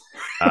Dredd.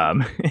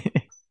 um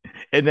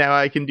and now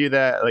I can do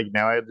that. Like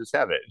now I just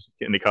have it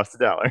and it costs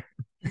 $1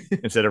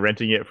 instead of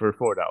renting it for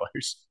 $4.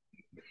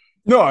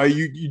 No,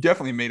 you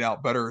definitely made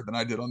out better than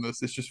I did on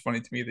this. It's just funny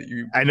to me that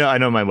you. I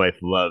know my wife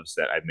loves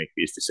that I make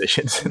these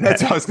decisions.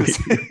 That's That what I was gonna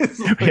say.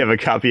 we Like, have a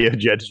copy of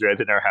Judge Dredd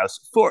in our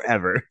house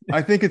forever.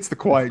 I think it's the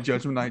quiet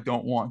judgment I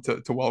don't want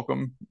to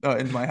welcome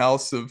into my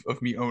house of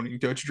me owning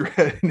Judge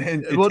Dredd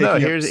and Well, no,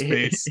 taking up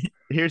space.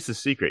 here's the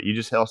secret. You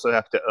just also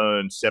have to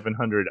own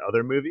 700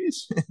 other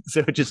movies,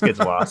 so it just gets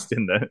lost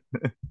in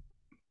the.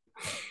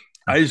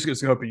 I just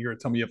was hoping you're gonna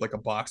tell me you have like a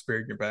box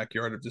buried in your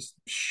backyard of just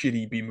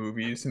shitty B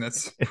movies, and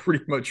that's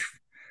pretty much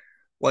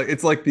like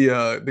it's like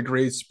the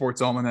Gray's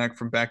Sports Almanac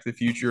from Back to the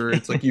Future.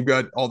 It's like you've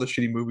got all the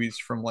shitty movies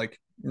from like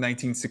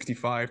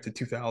 1965 to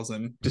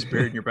 2000 just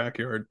buried in your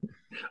backyard.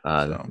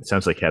 So It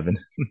sounds like heaven.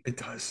 it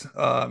does.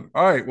 All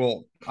right.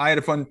 Well, I had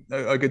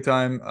a good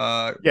time.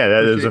 Yeah,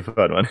 that is a Appreciate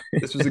fun one.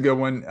 this was a good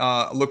one.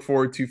 Look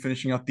forward to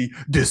finishing out the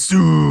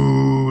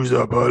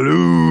D'Souza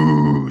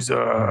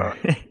Palooza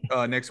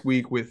next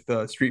week with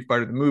Street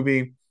Fighter the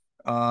movie,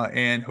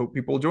 and hope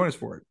people will join us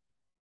for it.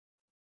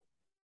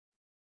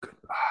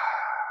 Goodbye.